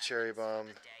 Let's see, Cherry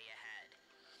Bomb.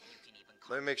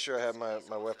 Let me make sure I have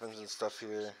my weapons and stuff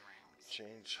here.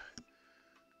 Change.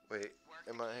 Wait,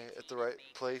 am I at the right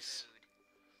place?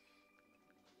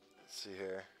 Let's see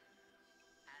here.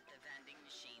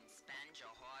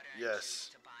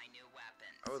 Yes.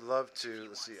 I would love to.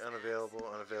 Let's see, unavailable.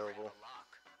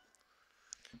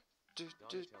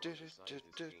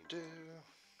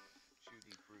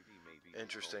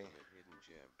 Interesting.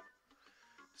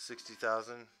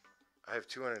 60,000. I have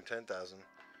 210,000.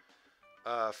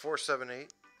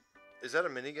 478. Is that a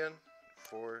minigun?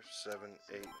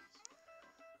 478. Is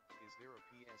there a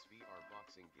PSVR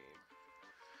boxing game?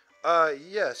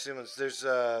 Yeah, Simmons.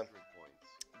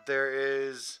 There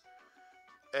is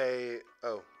a.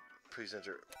 Oh, please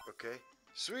enter. Okay,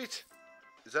 sweet.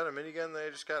 Is that a minigun that I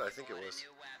just got? I think it was.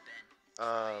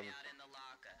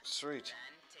 Sweet.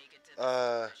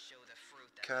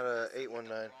 Kinda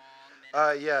 819.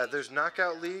 Yeah, there's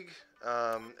Knockout League,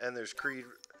 and there's Creed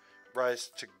Rise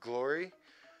to Glory.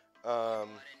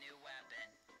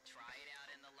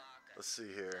 Let's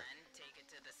see here.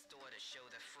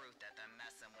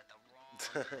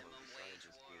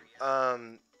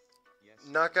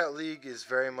 Knockout League is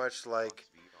very much like.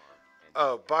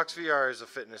 Oh, Box VR is a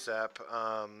fitness app,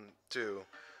 too.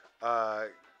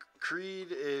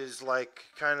 Creed is like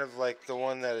kind of like the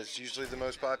one that is usually the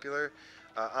most popular.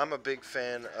 I'm a big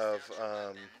fan of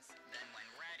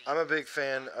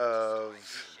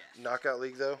Knockout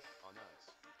League though.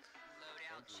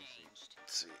 Let's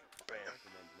see, bam.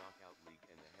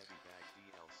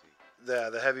 Yeah,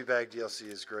 the Heavy Bag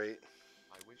DLC is great.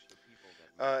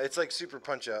 It's like Super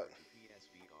Punch Out.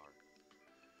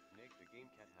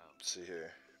 Let's see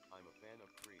here.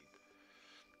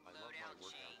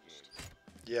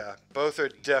 Yeah, both are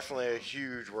definitely a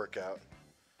huge workout.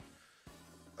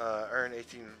 Earn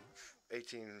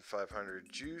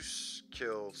 18,500 juice.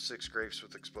 Kill 6 grapes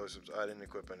with explosives. I didn't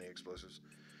equip any explosives.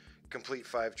 Complete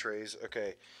 5 trays.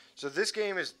 Okay, so this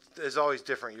game is always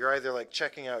different. You're either like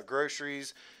checking out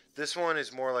groceries, This one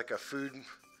is more like a food,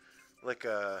 like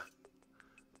a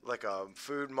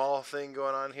food mall thing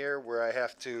going on here, where I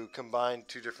have to combine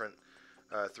three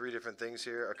different things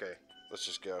here. Okay, let's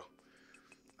just go.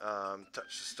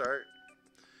 Touch to start.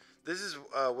 This is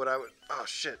what I would. Oh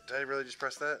shit! Did I really just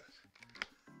press that?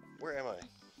 Where am I?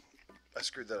 I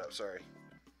screwed that up. Sorry.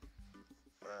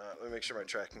 Let me make sure my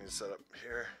tracking is set up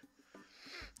here.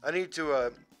 I need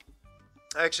to.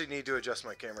 I actually need to adjust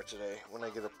my camera today when I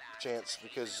get a chance,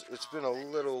 because it's been a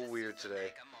little weird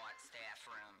today.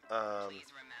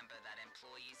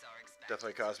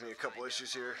 Definitely caused me a couple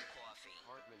issues here.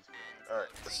 Alright,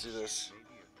 let's do this.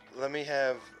 Let me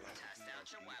have...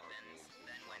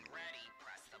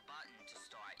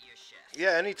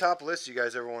 Yeah, any top lists you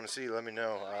guys ever want to see, let me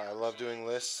know. I love doing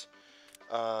lists.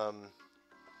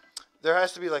 There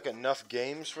has to be like enough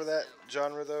games for that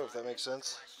genre though, if that makes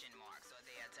sense.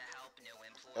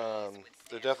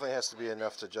 There definitely has to be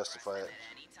enough to justify it.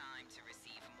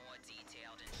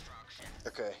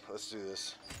 Okay, let's do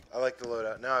this. I like the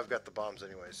loadout. Now I've got the bombs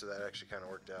anyway, so that actually kind of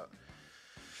worked out.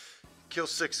 Kill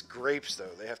 6 grapes,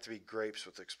 though. They have to be grapes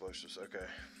with explosives. Okay.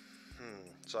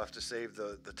 So I have to save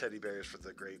the teddy bears for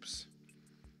the grapes.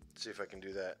 Let's see if I can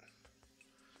do that.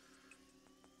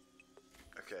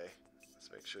 Okay. Let's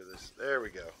make sure this... There we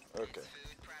go. Okay.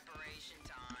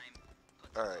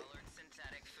 Alright.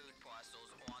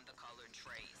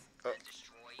 Oh,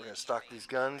 we're going to stock these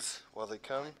guns while they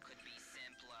come.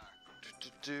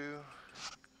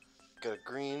 Got a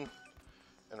green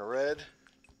and a red.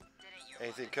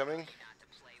 Anything coming?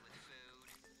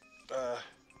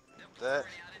 That.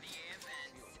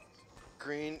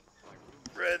 Green,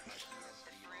 red.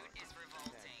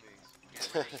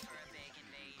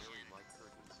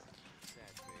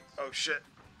 Oh shit.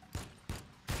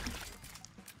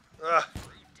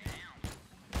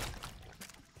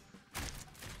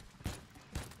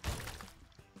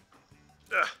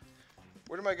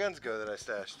 Where did my guns go that I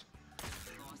stashed?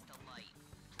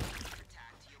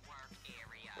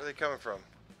 Where are they coming from?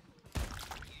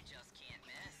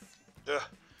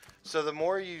 So the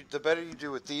better you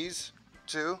do with these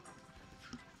two.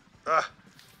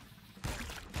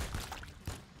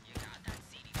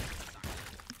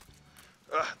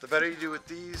 The better you do with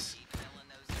these,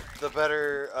 the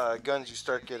better guns you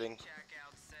start getting.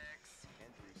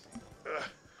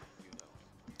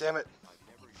 Damn it.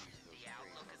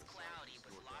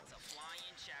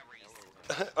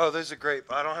 Oh, there's a grape.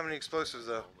 I don't have any explosives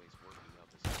though.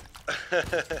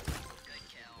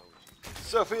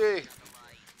 Sophie!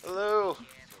 Hello!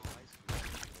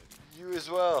 You as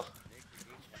well.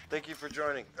 Thank you for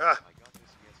joining.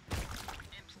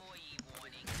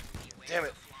 Damn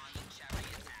it.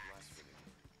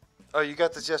 Oh, you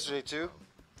got this yesterday too?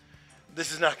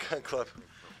 This is not Gun Club.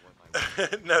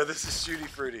 No, this is Shooty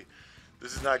Fruity.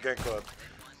 This is not Gun Club.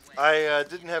 I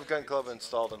didn't have Gun Club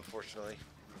installed, unfortunately.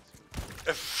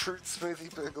 A fruit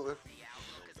smoothie boogaloo.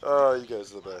 Oh, you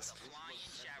guys are the best.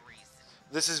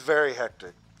 This is very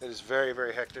hectic. It is very,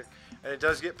 very hectic, and it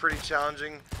does get pretty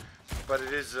challenging, but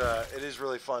it is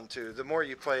really fun too. The more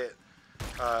you play it,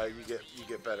 you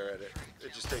get better at it.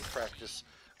 It just takes practice.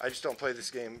 I just don't play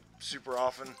this game super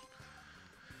often.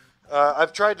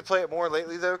 I've tried to play it more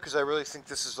lately though, because I really think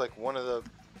this is like one of the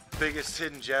biggest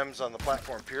hidden gems on the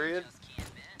platform. Period.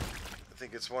 I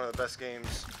think it's one of the best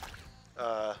games.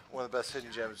 One of the best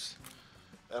hidden gems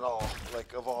at all,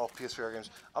 like of all PSVR games.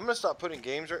 I'm gonna stop putting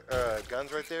guns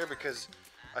right there, because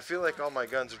I feel like all my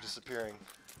guns are disappearing.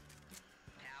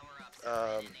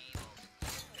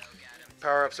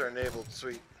 Power-ups are enabled.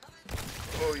 Sweet.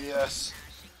 Oh yes.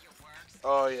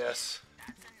 Oh yes.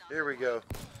 Here we go.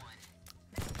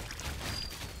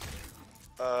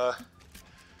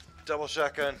 Double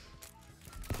shotgun.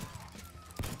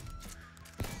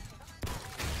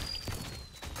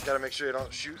 Gotta make sure you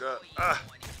don't shoot.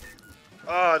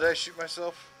 Oh, did I shoot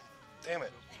myself? Damn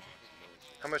it.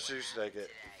 How much juice did I get?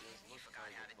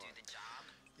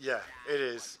 Yeah, it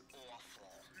is.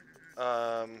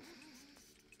 Let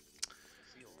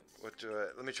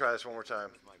me try this one more time.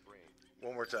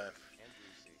 One more time.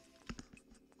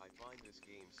 I find this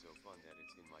game so fun that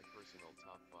it's in my personal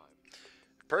top 5.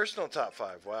 Personal top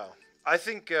 5. Wow. I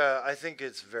think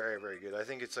it's very, very good. I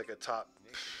think it's like a top.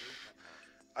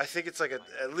 I think it's like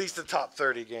at least a top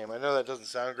 30 game. I know that doesn't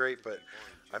sound great, but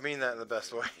I mean that in the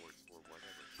best way.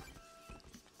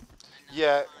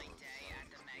 Yeah.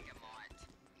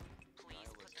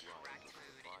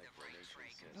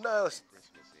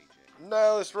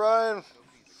 Nihilist Ryan.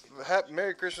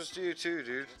 Merry Christmas to you too,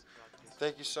 dude.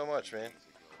 Thank you so much, man.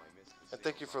 And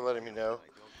thank you for letting me know.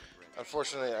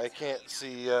 Unfortunately, I can't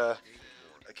see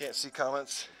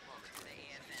comments.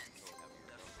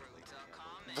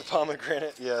 the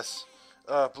pomegranate, yes.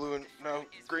 Blue and no,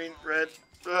 green, red.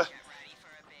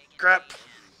 Crap.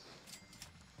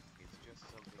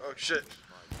 Oh shit.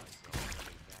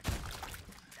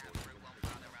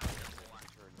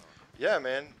 Yeah,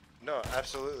 man. No,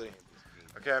 absolutely.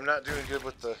 Okay, I'm not doing good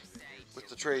with the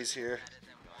trays here.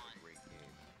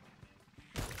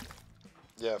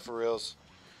 Yeah, for reals.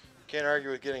 Can't argue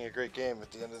with getting a great game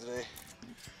at the end of the day.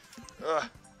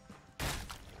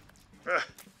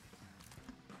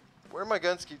 Where my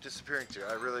guns keep disappearing to?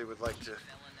 I really would like to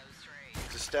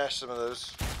stash some of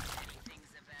those.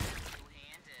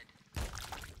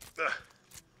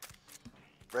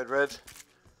 Red, red.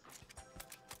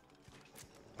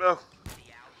 No.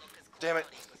 Damn it.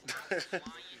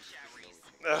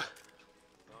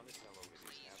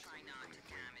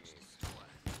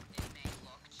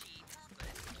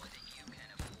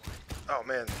 Oh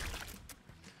man.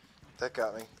 That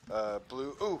got me.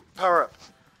 Blue. Ooh, power up.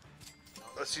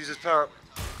 Let's use this power up.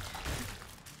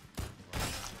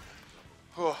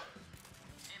 Oh.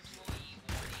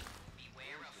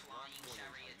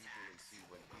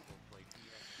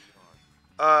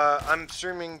 I'm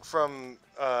streaming from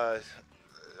a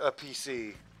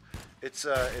PC.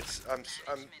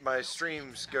 My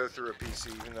streams go through a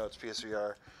PC, even though it's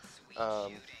PSVR.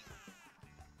 Oh,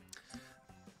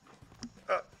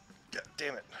 God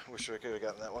damn it! Wish I could have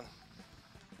gotten that one.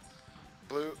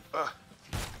 Blue.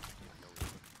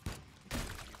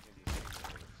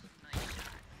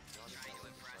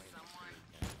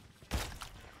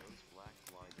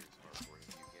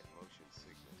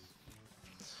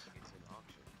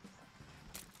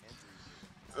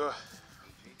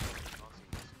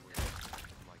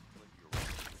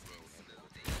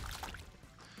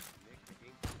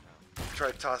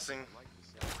 Try tossing.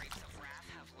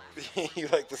 You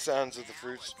like the sounds of the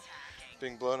fruits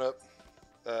being blown up?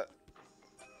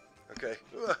 Okay.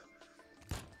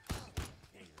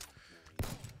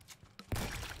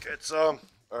 Get some.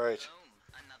 Alright.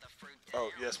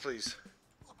 Oh, yes, please.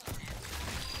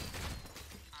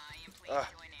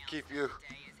 Keep you.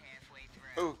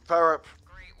 Ooh, power up.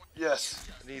 Yes,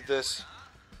 I need this.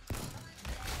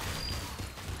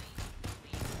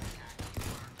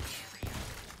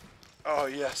 Oh,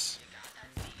 yes.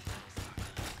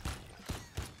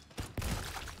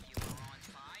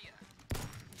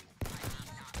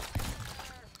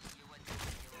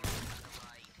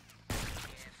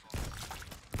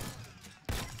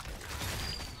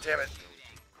 Damn it.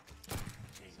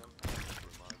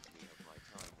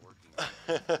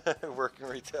 Working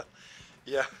retail.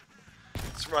 Yeah.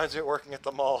 This reminds me of working at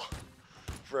the mall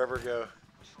forever ago.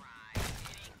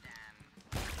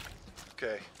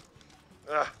 Okay.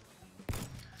 I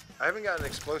haven't gotten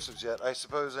explosives yet. I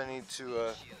suppose I need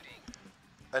to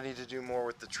do more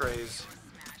with the trays.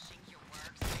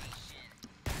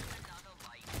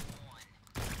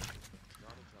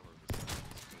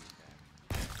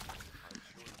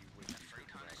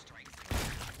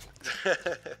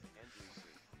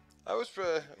 I was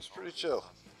pretty chill.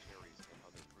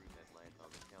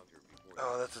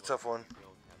 Oh, that's a tough one.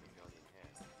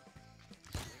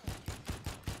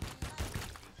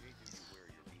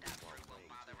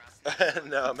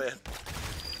 No, man.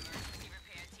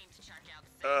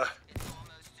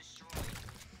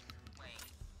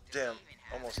 Damn,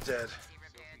 almost dead.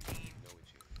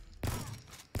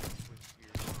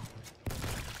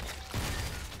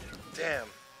 Damn.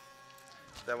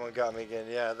 That one got me again.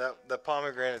 Yeah, that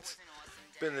pomegranate's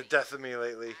been the death of me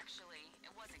lately. Actually, it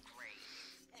wasn't great.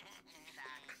 In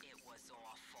fact, it was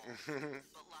awful.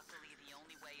 But luckily, the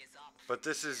only way is up. But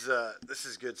this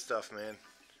is good stuff, man.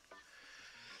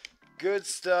 Good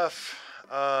stuff.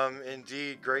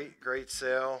 Indeed, great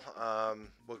sale.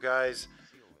 Well, guys,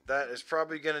 that is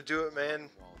probably gonna do it, man.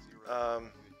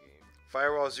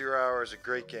 Firewall 0 Hour is a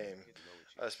great game,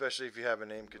 especially if you have a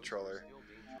name controller.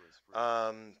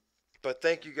 But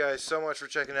thank you guys so much for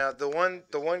checking out. The one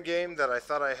game that I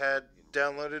thought I had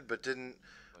downloaded but didn't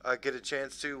get a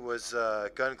chance to was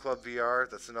Gun Club VR.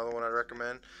 That's another one I'd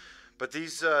recommend. But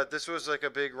this was like a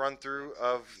big run through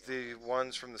of the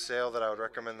ones from the sale that I would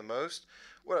recommend the most.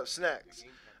 What up, Snacks?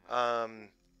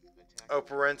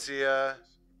 Operencia,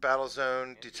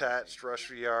 Battlezone, Detached, Rush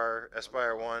VR,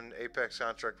 Aspire 1, Apex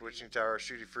Contract, Witching Tower,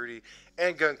 Shooty Fruity,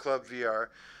 and Gun Club VR.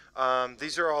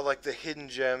 These are all like the hidden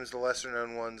gems, the lesser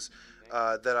known ones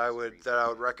that I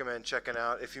would recommend checking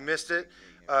out. If you missed it,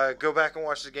 go back and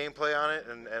watch the gameplay on it,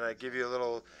 and I give you a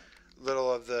little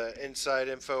of the inside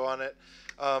info on it.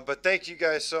 But thank you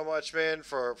guys so much, man,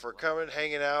 for coming,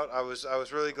 hanging out. I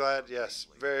was really glad. Yes,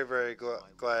 very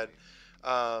glad.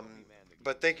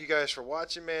 But thank you guys for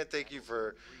watching, man. Thank you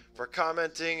for for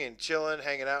commenting and chilling,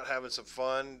 hanging out, having some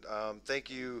fun. Thank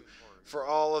you for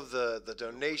all of the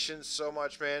donations so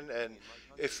much, man. And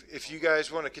if you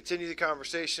guys want to continue the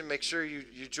conversation, make sure you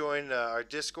join our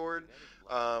Discord,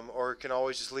 or can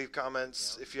always just leave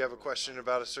comments if you have a question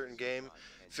about a certain game.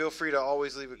 Feel free to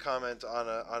always leave a comment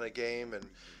on a game,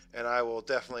 and I will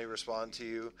definitely respond to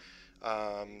you,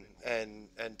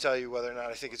 and tell you whether or not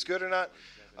I think it's good or not.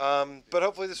 But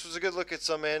hopefully this was a good look at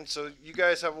some, man. So you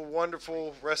guys have a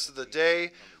wonderful rest of the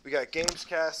day. We got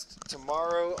Gamescast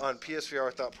tomorrow on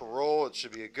PSVR Parole. It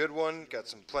should be a good one. Got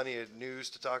some plenty of news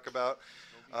to talk about.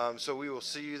 So we will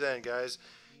see you then, guys.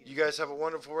 You guys have a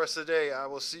wonderful rest of the day. I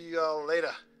will see you all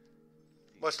later.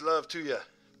 Much love to you.